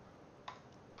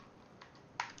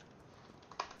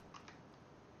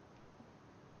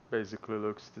 Basically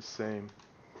looks the same.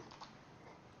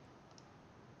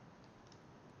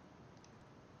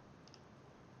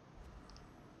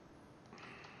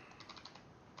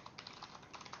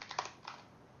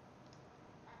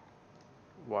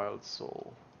 Wild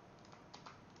Soul.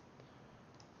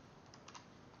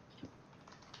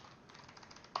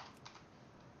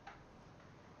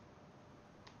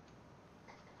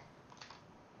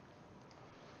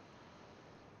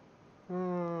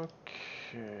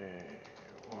 Okay,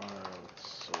 Wild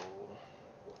Soul.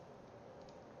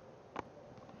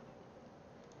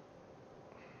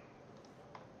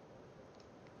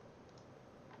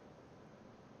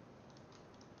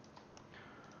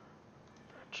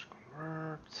 Fetch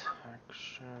convert,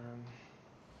 action.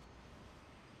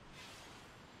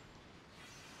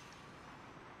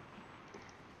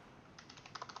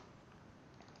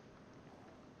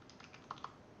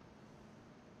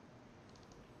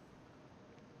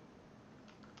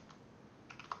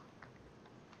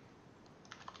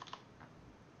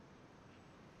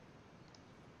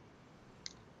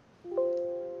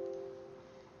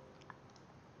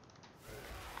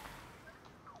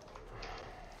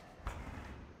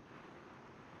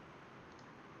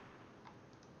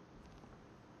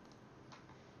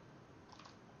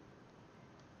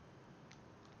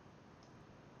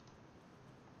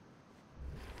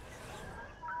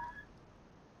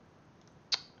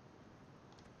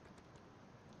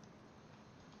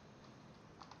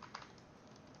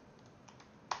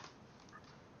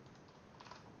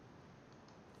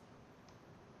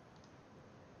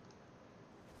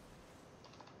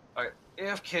 Alright,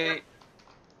 AFK.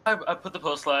 I put the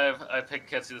post live. I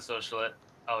picked Ketsu the socialite.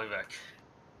 I'll be back.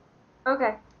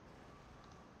 Okay.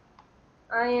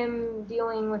 I am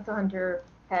dealing with the hunter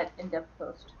pet in-depth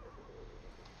post.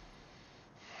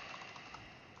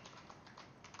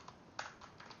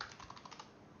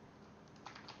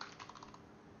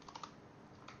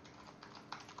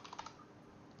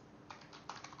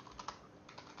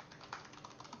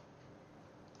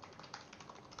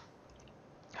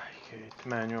 I hate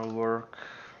manual work.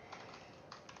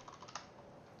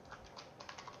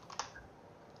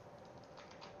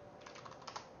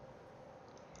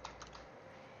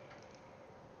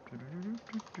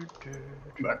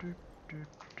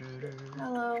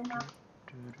 Hello.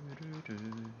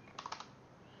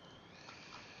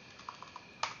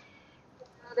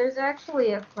 There's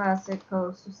actually a classic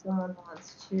post if someone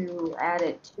wants to add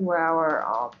it to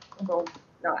our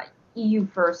EU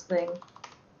first thing.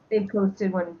 They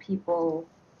posted when people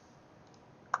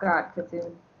got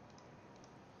Cthulhu.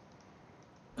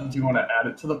 Do you want to add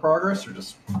it to the progress or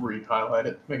just re-highlight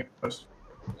it, make it a post?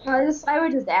 I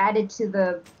would just add it to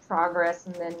the progress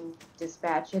and then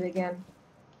dispatch it again.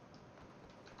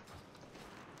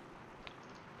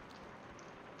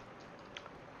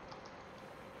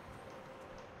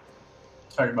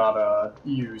 Talking about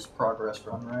EU's progress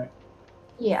run, right?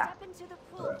 Yeah.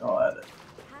 Alright, I'll add it.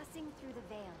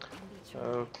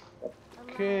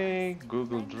 Okay,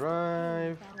 Google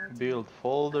Drive, build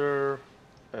folder,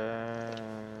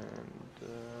 and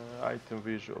item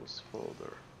visuals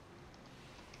folder.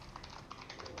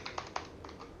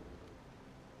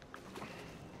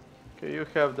 Okay, you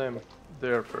have them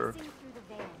there, Per.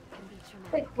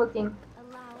 Quick looking.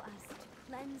 Allow us to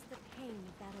cleanse the pain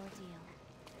of that ordeal.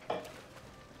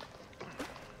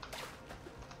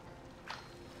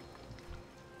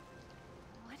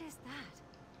 What is that?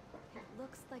 It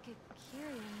looks like a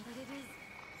Kyrian, but it is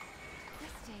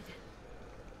twisted.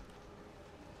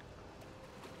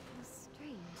 How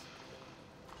strange.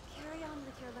 Carry on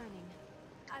with your learning.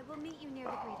 I will meet you near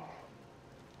the greeter.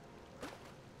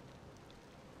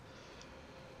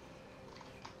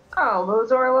 Oh,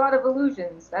 those are a lot of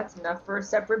illusions. That's enough for a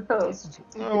separate post.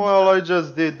 Well, I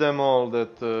just did them all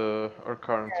that are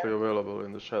currently available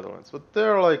in the Shadowlands, but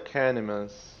they're like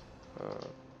animals.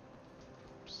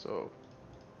 So,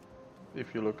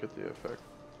 if you look at the effect.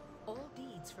 All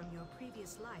deeds from your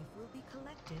previous life will be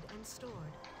collected and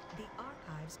stored. The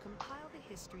archives compile the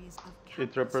histories of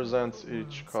It represents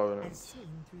each covenant. as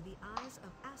seen through the eyes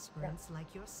of aspirants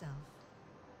like yourself.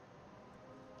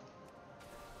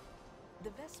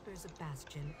 The Vespers of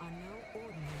Bastion are no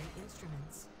ordinary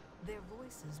instruments. Their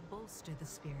voices bolster the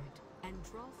spirit and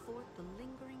draw forth the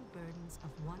lingering burdens of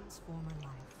one's former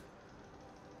life.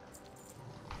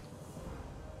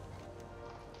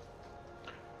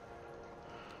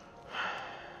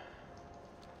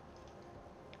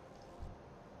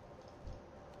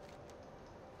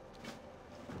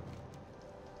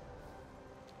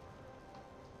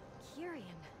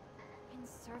 Kyrian, in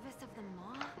service of the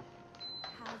Maw?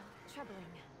 How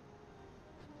troubling.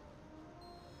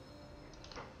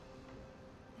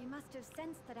 They must have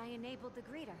sensed that I enabled the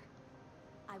greeter.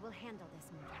 I will handle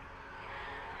this matter.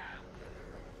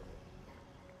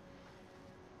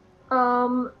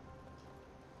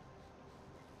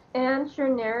 And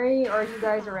Shaneri, are you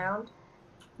guys around?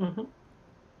 Mm-hmm.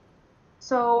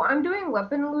 So I'm doing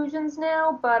weapon illusions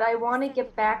now, but I want to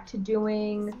get back to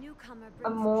doing a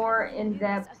more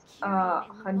in-depth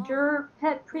hunter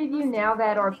pet preview now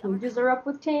that our pages are up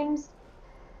with tames.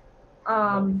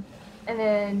 And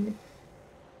then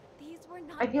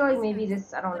I feel like maybe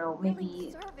this, I don't know,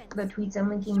 maybe the tweets I'm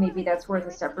linking, maybe that's worth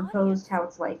a separate post, how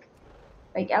it's like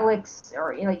Elix,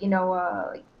 or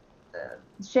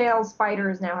shale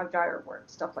spiders now have gyro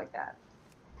worms, stuff like that.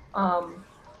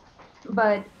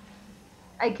 But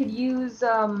I could use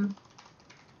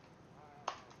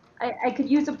I could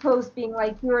use a post being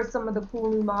like, here are some of the cool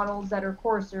new models that are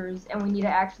coursers, and we need to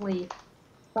actually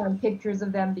find pictures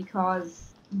of them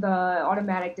because the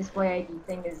automatic display ID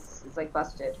thing is like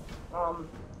busted. I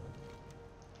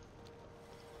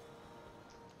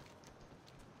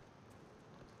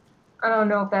don't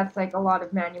know if that's like a lot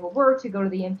of manual work to go to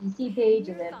the NPC page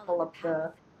and then pull up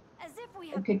a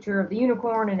picture of the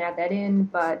unicorn and add that in,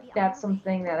 but that's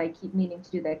something that I keep meaning to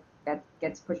do that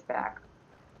gets pushed back.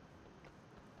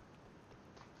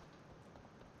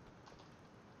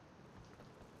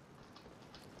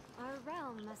 Our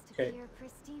realm must appear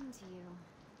pristine to you.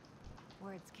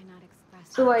 Words cannot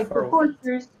express. So like for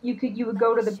coursers, you would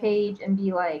go to the page and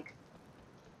be like,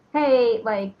 hey,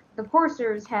 like the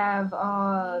coursers have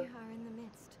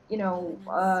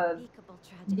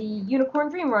the unicorn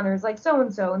dream runners like so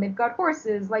and they've got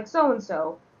horses like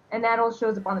so, and that all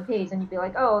shows up on the page, and you'd be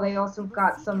like, oh, they also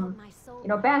got some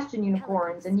Bastion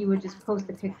unicorns, and you would just post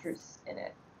the pictures in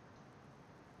it.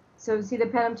 So see the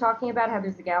pen I'm talking about? How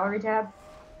there's the gallery tab?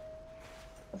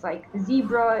 It's like the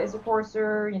zebra is a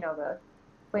courser, you know, the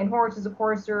plain horse is a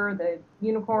courser, the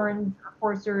unicorn are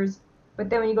coursers. But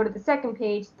then when you go to the second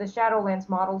page, the Shadowlands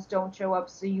models don't show up,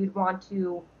 so you'd want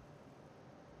to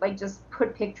like just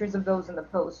put pictures of those in the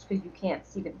post because you can't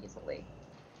see them easily.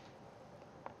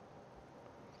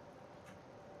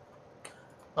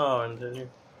 Oh, and then you...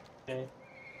 Okay.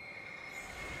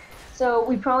 So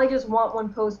we probably just want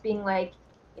one post being like,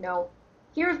 you know,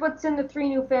 here's what's in the 3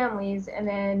 new families, and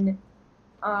then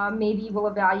maybe we'll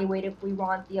evaluate if we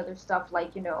want the other stuff,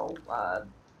 like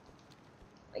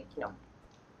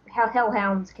how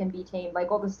hellhounds can be tamed,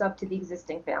 like all the stuff to the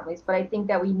existing families. But I think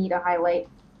that we need to highlight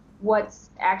what's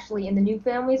actually in the new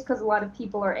families, because a lot of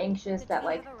people are anxious that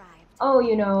like, oh,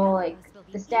 you know, like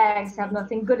the stags have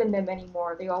nothing good in them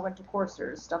anymore. They all went to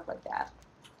coursers, stuff like that.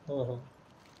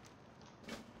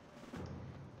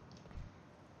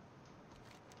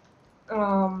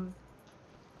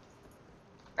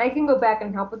 I can go back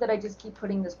and help with it. I just keep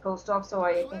putting this post off, so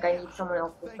I think I need someone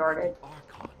else to start it.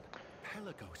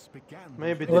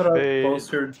 Maybe they...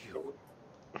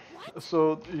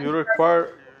 So you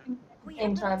require...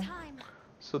 Same time.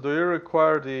 So do you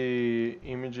require the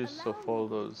images of all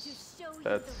those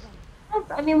pets?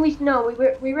 I mean, we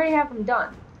already have them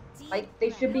done. Like, they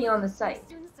should be on the site.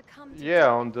 Yeah,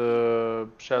 on the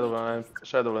Shadowlands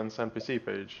NPC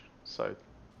page site.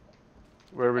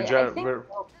 Where we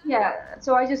yeah,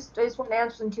 so I just want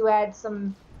Anshin to add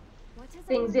some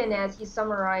things in as he's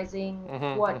summarizing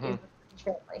what is each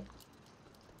family.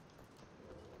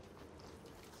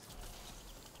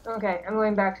 Okay, I'm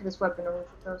going back to this weapon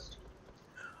post.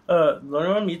 Don't you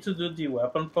want me to do the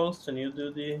weapon post and you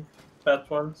do the pet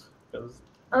ones? Because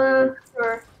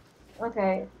sure.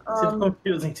 Okay. it's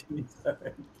confusing to me.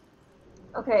 Sorry.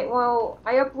 Okay, well,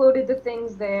 I uploaded the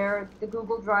things there. The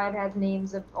Google Drive has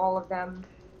names of all of them,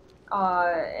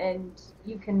 and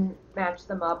you can match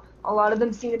them up. A lot of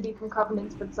them seem to be from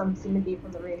Covenants, but some seem to be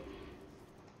from the Raid.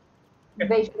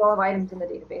 They should all have items in the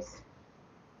database.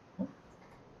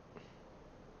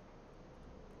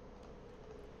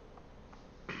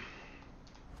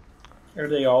 Are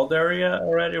they all there yet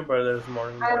already, or there's more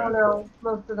and more? I don't know.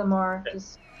 Most of them are. Okay.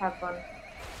 Just have fun.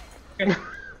 Okay.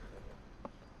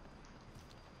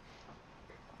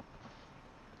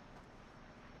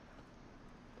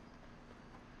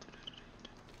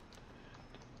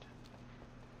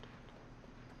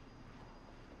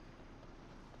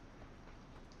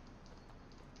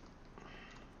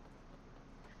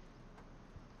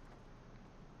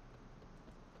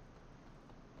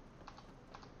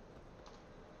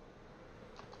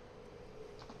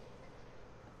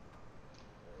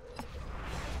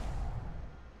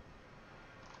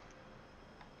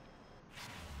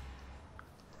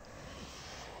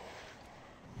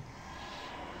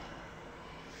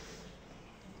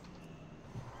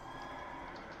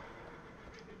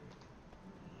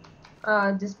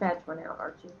 Dispatch one out,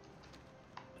 Archie.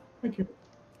 Thank you.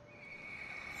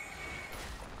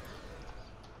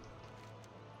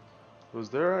 Was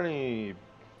there any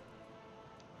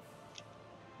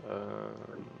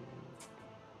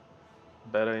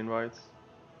beta invites?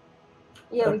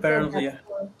 Yeah, apparently, yeah.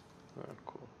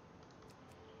 Cool.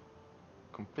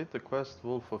 Complete the quest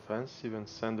Wolf Offensive and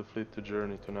send the fleet to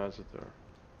journey to Nazatar.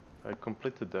 I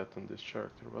completed that on this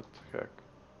character, what the heck?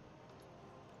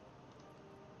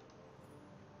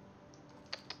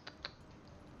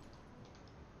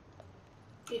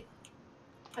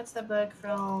 That's the book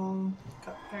from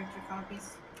character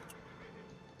copies.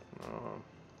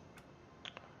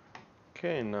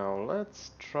 Okay, now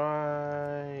let's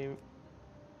try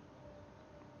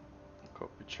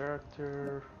copy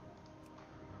character.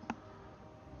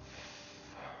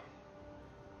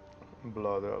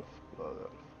 Blood elf, blood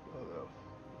elf, blood elf.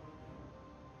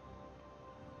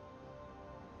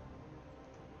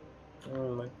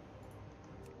 Oh,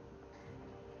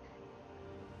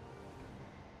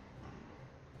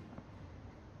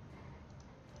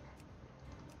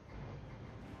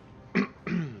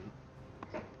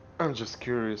 I'm just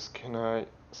curious, can I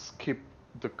skip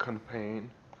the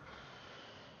campaign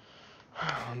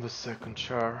on the second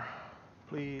char?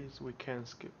 Please, we can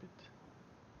skip it.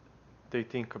 They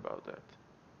think about that.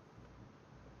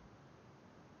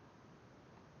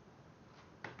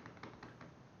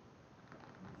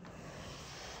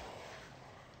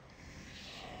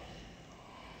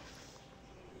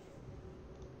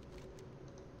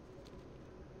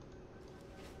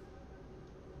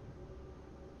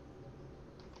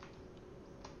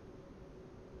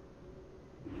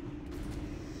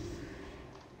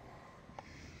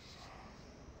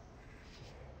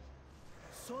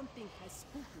 Something has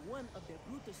spooked one of the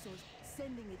Brutusos,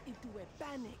 sending it into a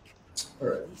panic.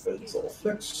 Alright, This bed's all chaos is the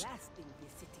fixed. last thing the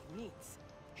city needs.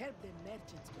 Help the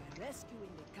merchants by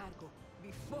rescuing the cargo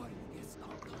before you get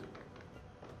stomped on.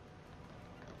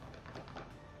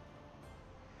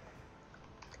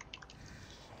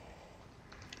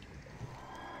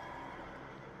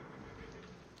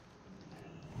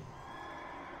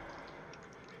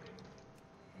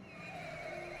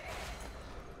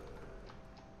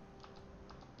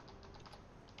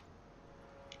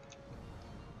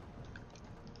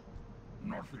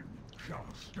 Nothing shall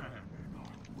stand in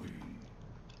our way.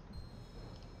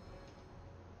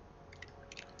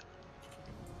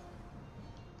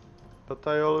 But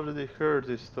I already heard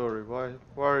this story. Why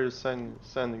are you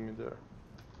sending me there?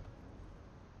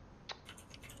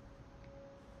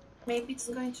 Maybe it's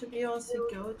going to be also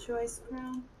go to Ice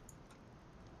Crown.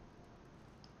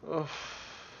 Ugh.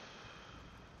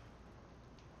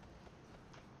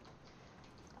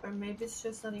 Or maybe it's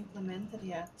just not implemented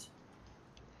yet.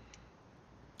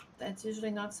 That's usually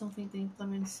not something they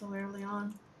implement so early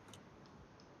on.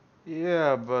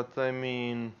 Yeah, but I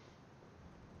mean,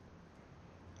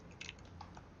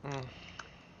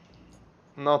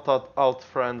 not out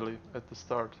friendly at the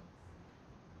start.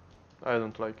 I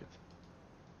don't like it.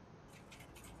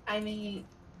 I mean,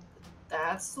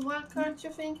 that's what got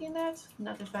you thinking that?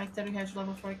 Not the fact that we have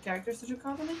level 4 characters to do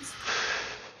covenants?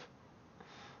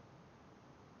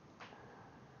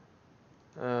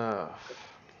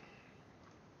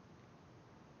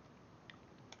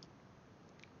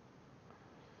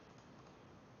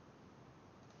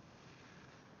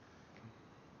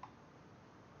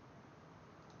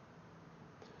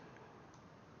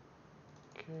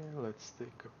 Okay, let's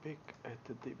take a peek at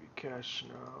the DB cache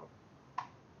now.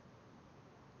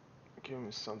 Give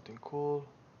me something cool.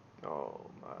 Oh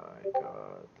my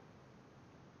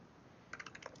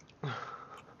god.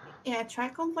 Yeah, try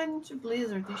complaining to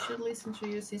Blizzard. They should listen to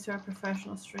you since you're a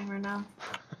professional streamer now.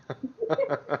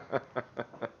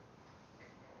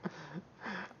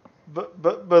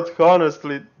 But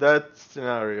honestly, that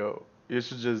scenario, you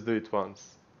should just do it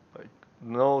once. Like,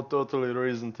 no totally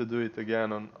reason to do it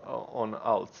again on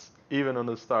alts, even on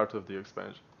the start of the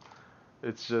expansion.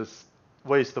 It's just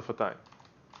waste of a time.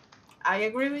 I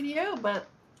agree with you, but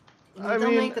we I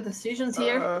don't mean, make the decisions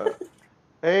here.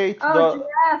 8.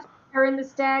 Giraffes are in the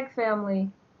stag family.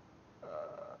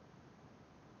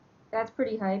 That's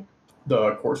pretty hype.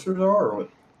 The coursers are, or what?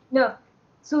 No,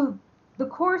 so the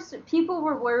people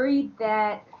were worried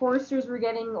that coursers were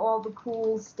getting all the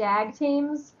cool stag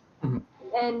tames,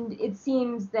 and it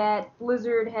seems that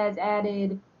Blizzard has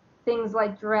added things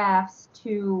like giraffes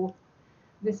to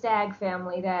the stag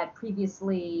family that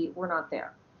previously were not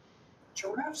there.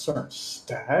 Giraffes aren't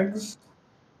stags.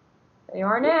 They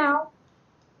are now.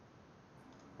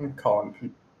 I'm calling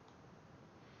people.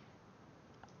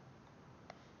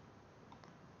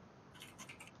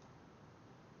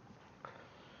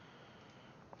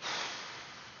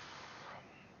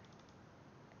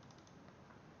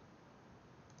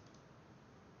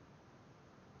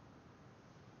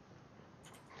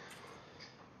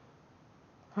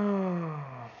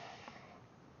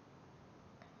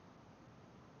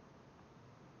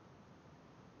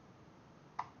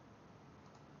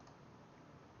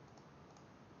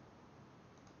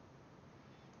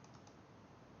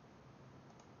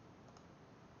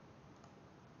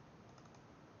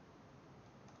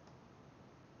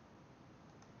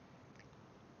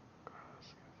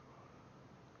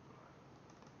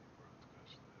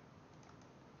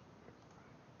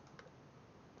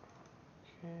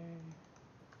 Okay.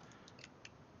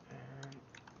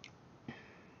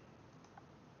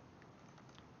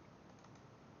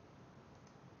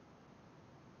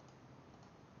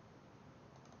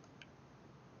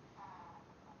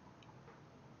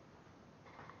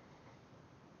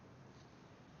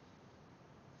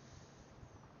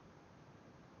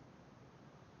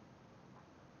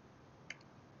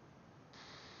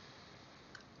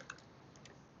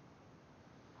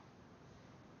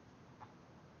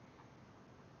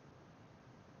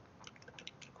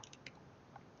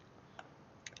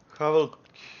 Havel,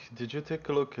 did you take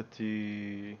a look at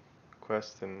the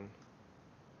question?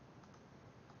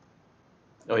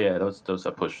 Oh yeah, those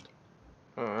are pushed.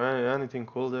 Anything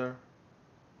cool there?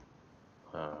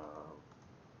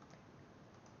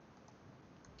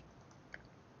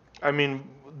 I mean,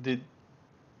 did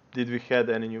we had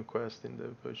any new quest in the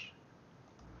push?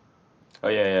 Oh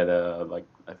yeah, the like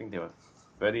I think there were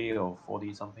 30 or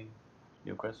 40 something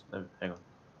new quests. Hang on.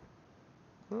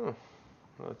 Oh,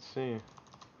 let's see.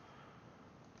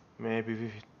 Maybe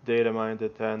we data mined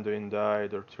that Anduin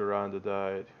died or Tyrande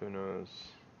died. Who knows?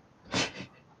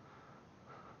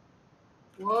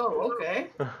 Whoa, okay.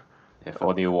 Yeah,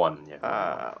 only one.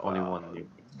 Yeah, only one.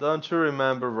 Don't you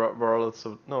remember Warlords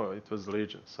of... No, it was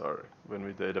Legion, sorry. When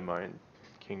we Datamining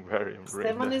King Varian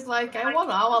Stefan is like, I want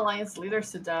all Alliance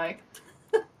leaders to die.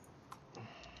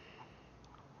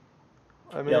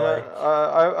 I mean,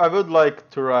 I would like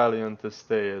Turalion to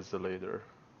stay as a leader.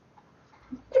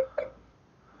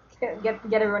 Get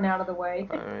everyone out of the way.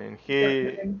 I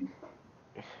mean,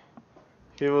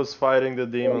 he was fighting the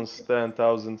demons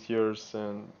 10,000 years,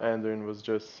 and Anduin was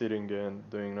just sitting and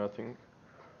doing nothing.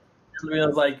 Anduin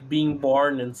was like being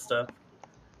born and stuff.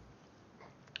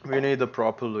 We need a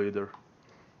proper leader.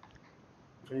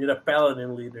 We need a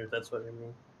paladin leader. That's what I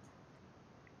mean.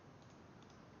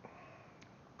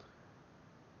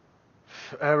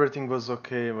 Everything was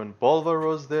okay when Bolvar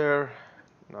was there.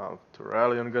 Now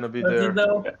Turalion gonna be Was there. he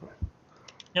though?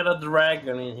 He had a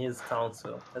dragon in his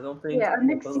council. I don't think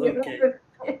it was okay.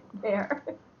 There.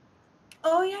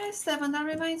 Oh yeah, Stefan, that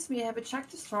reminds me. Have you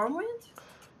checked the Stormwind?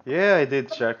 Yeah, I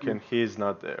did check, and he's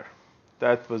not there.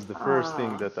 That was the first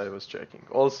thing that I was checking.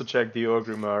 Also checked the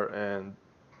Orgrimmar, and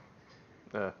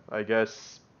I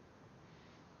guess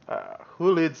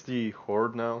who leads the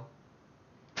Horde now?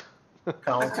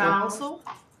 Council.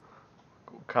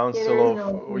 Council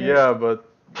of yeah, but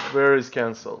where is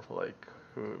Council? Like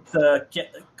who? The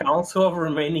council of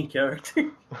remaining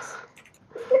characters.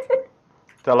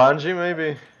 Talanji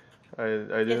maybe. I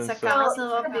didn't. It's a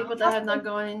council of people that have not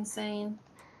gone insane.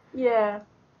 Yeah,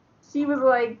 she was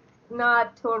like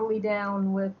not totally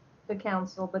down with the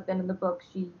council, but then in the book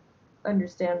she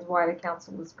understands why the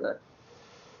council is good.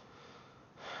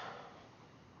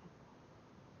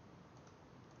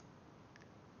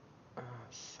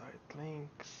 Site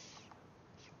links,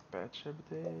 patch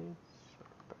updates,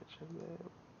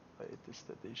 latest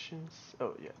editions.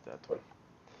 Oh yeah, that one.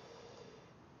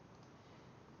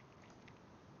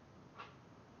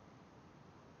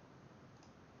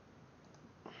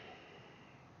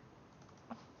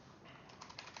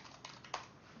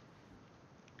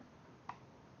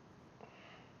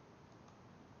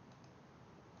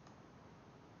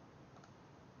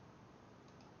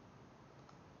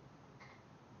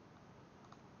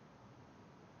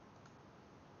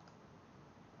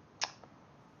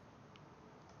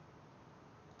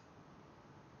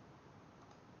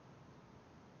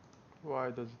 Why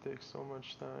does it take so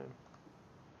much time?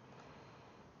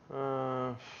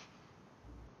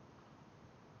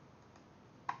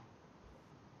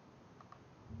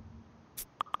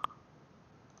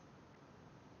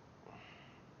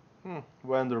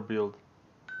 Vanderbilt.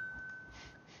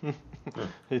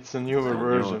 It's a newer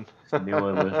version.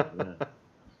 Newer version,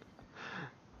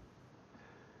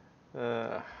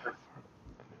 yeah.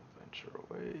 Adventure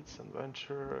awaits,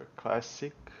 Adventure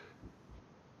Classic.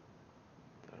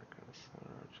 Darkness,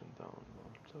 Urgent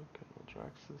Download Token,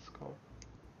 Drax's complete.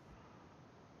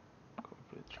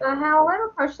 Hal, I have a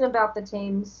question about the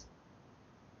tames.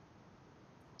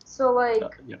 So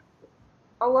like,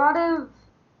 a lot of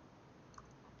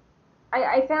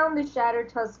I found the Shattered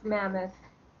Tusk Mammoth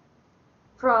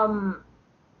from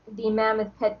the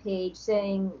Mammoth pet page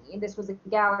saying this was a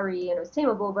gallery and it was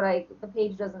tameable, but the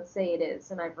page doesn't say it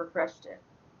is, and I've refreshed it.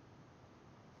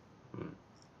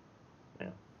 Yeah,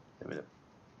 maybe.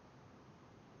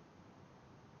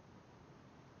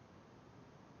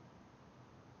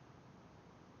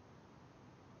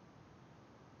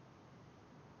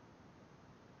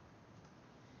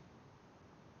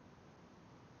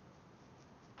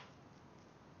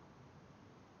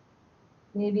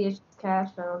 Maybe it's just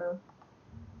cached, I don't know.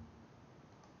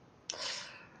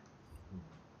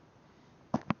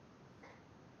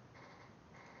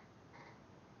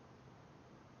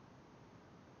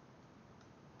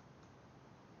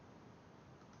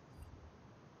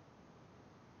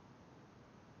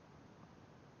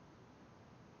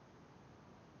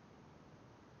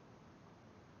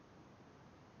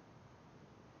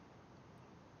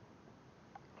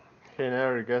 Hey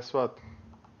Neri, guess what?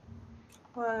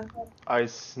 What? I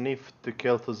sniffed the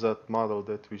Kel'Thuzad model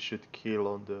that we should kill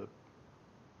on the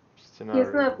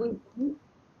scenario.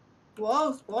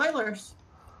 Whoa, spoilers!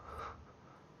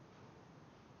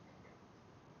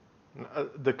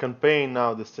 The campaign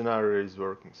now, the scenario is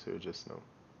working, so you just know.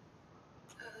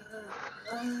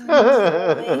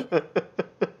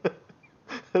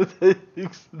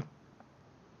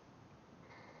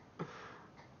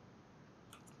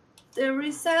 The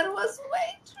reset was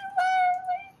way too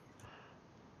early.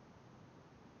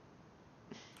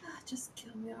 Just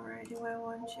kill me already, why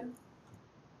won't you?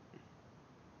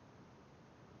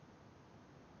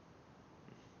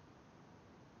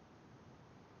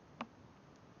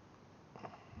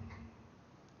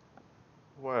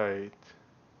 Wait.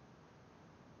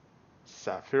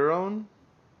 Sapphiron?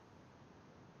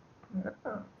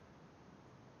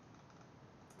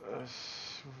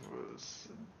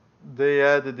 They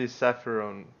added the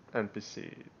Sapphiron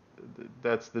NPC.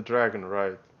 That's the dragon,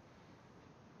 right?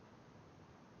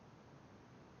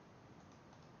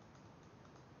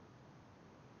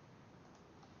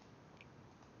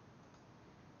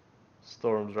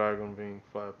 Storm Dragon being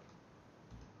flap.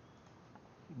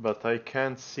 But I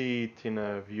can't see it in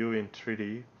a view in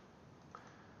 3D.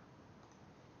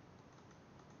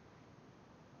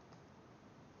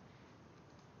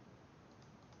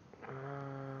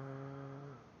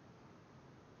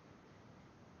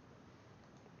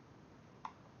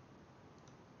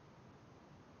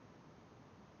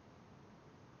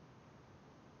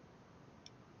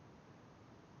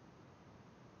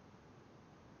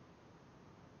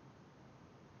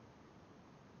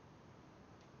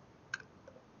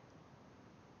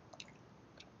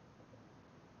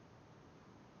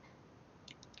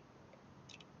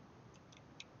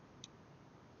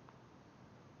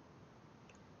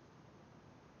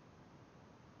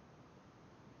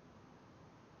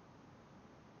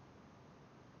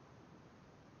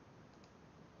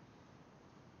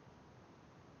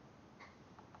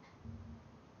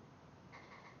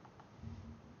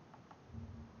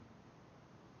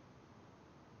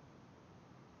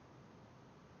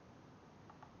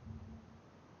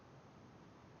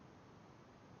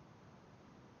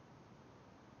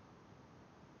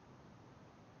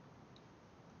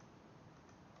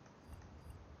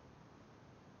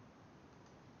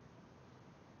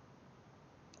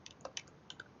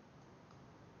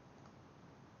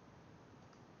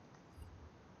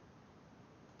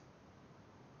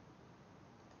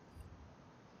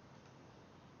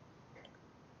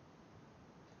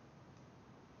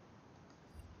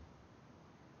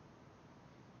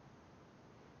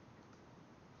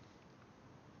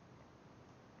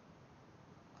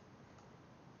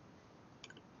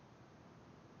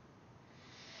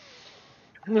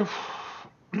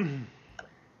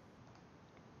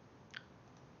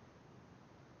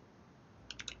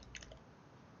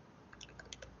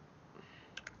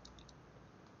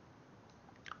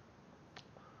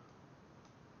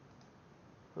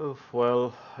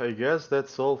 Well, I guess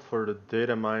that's all for the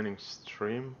data mining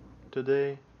stream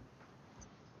today.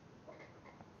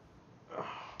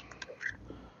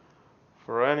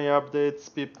 For any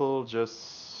updates, people,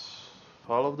 just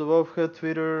follow the Wolfhead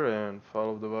Twitter and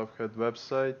follow the Wolfhead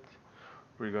website.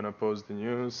 We're gonna post the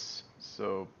news,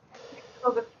 so...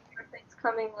 Oh, the things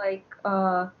coming, like,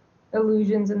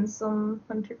 illusions and some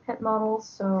hunter pet models,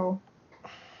 so...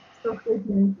 Still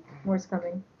thinking more's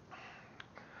coming.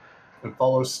 And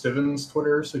follow Steven's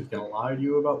Twitter so he can lie to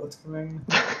you about what's coming.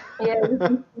 Yeah, you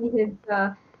can see his,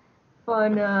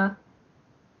 fun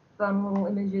little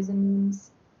images and memes.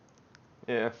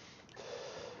 Yeah.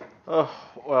 Oh,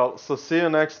 well, so see you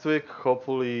next week.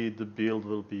 Hopefully the build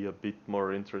will be a bit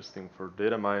more interesting for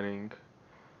data mining.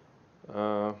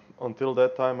 Until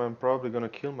that time, I'm probably gonna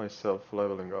kill myself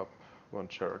leveling up one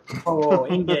character. Oh,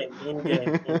 in-game.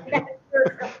 Yeah,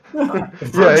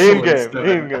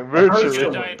 in-game, virtually. He's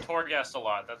gonna die in Torghast a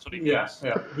lot, that's what he means.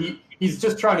 Yeah. He's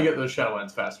just trying to get to the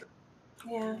Shadowlands faster.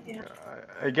 Yeah.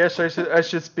 I guess I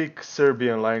should speak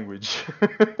Serbian language.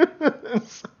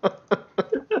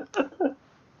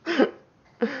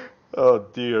 Oh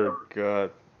dear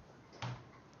God.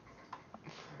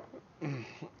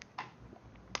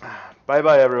 Bye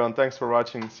bye everyone. Thanks for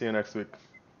watching. See you next week.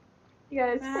 You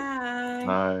guys. Bye.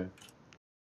 Bye.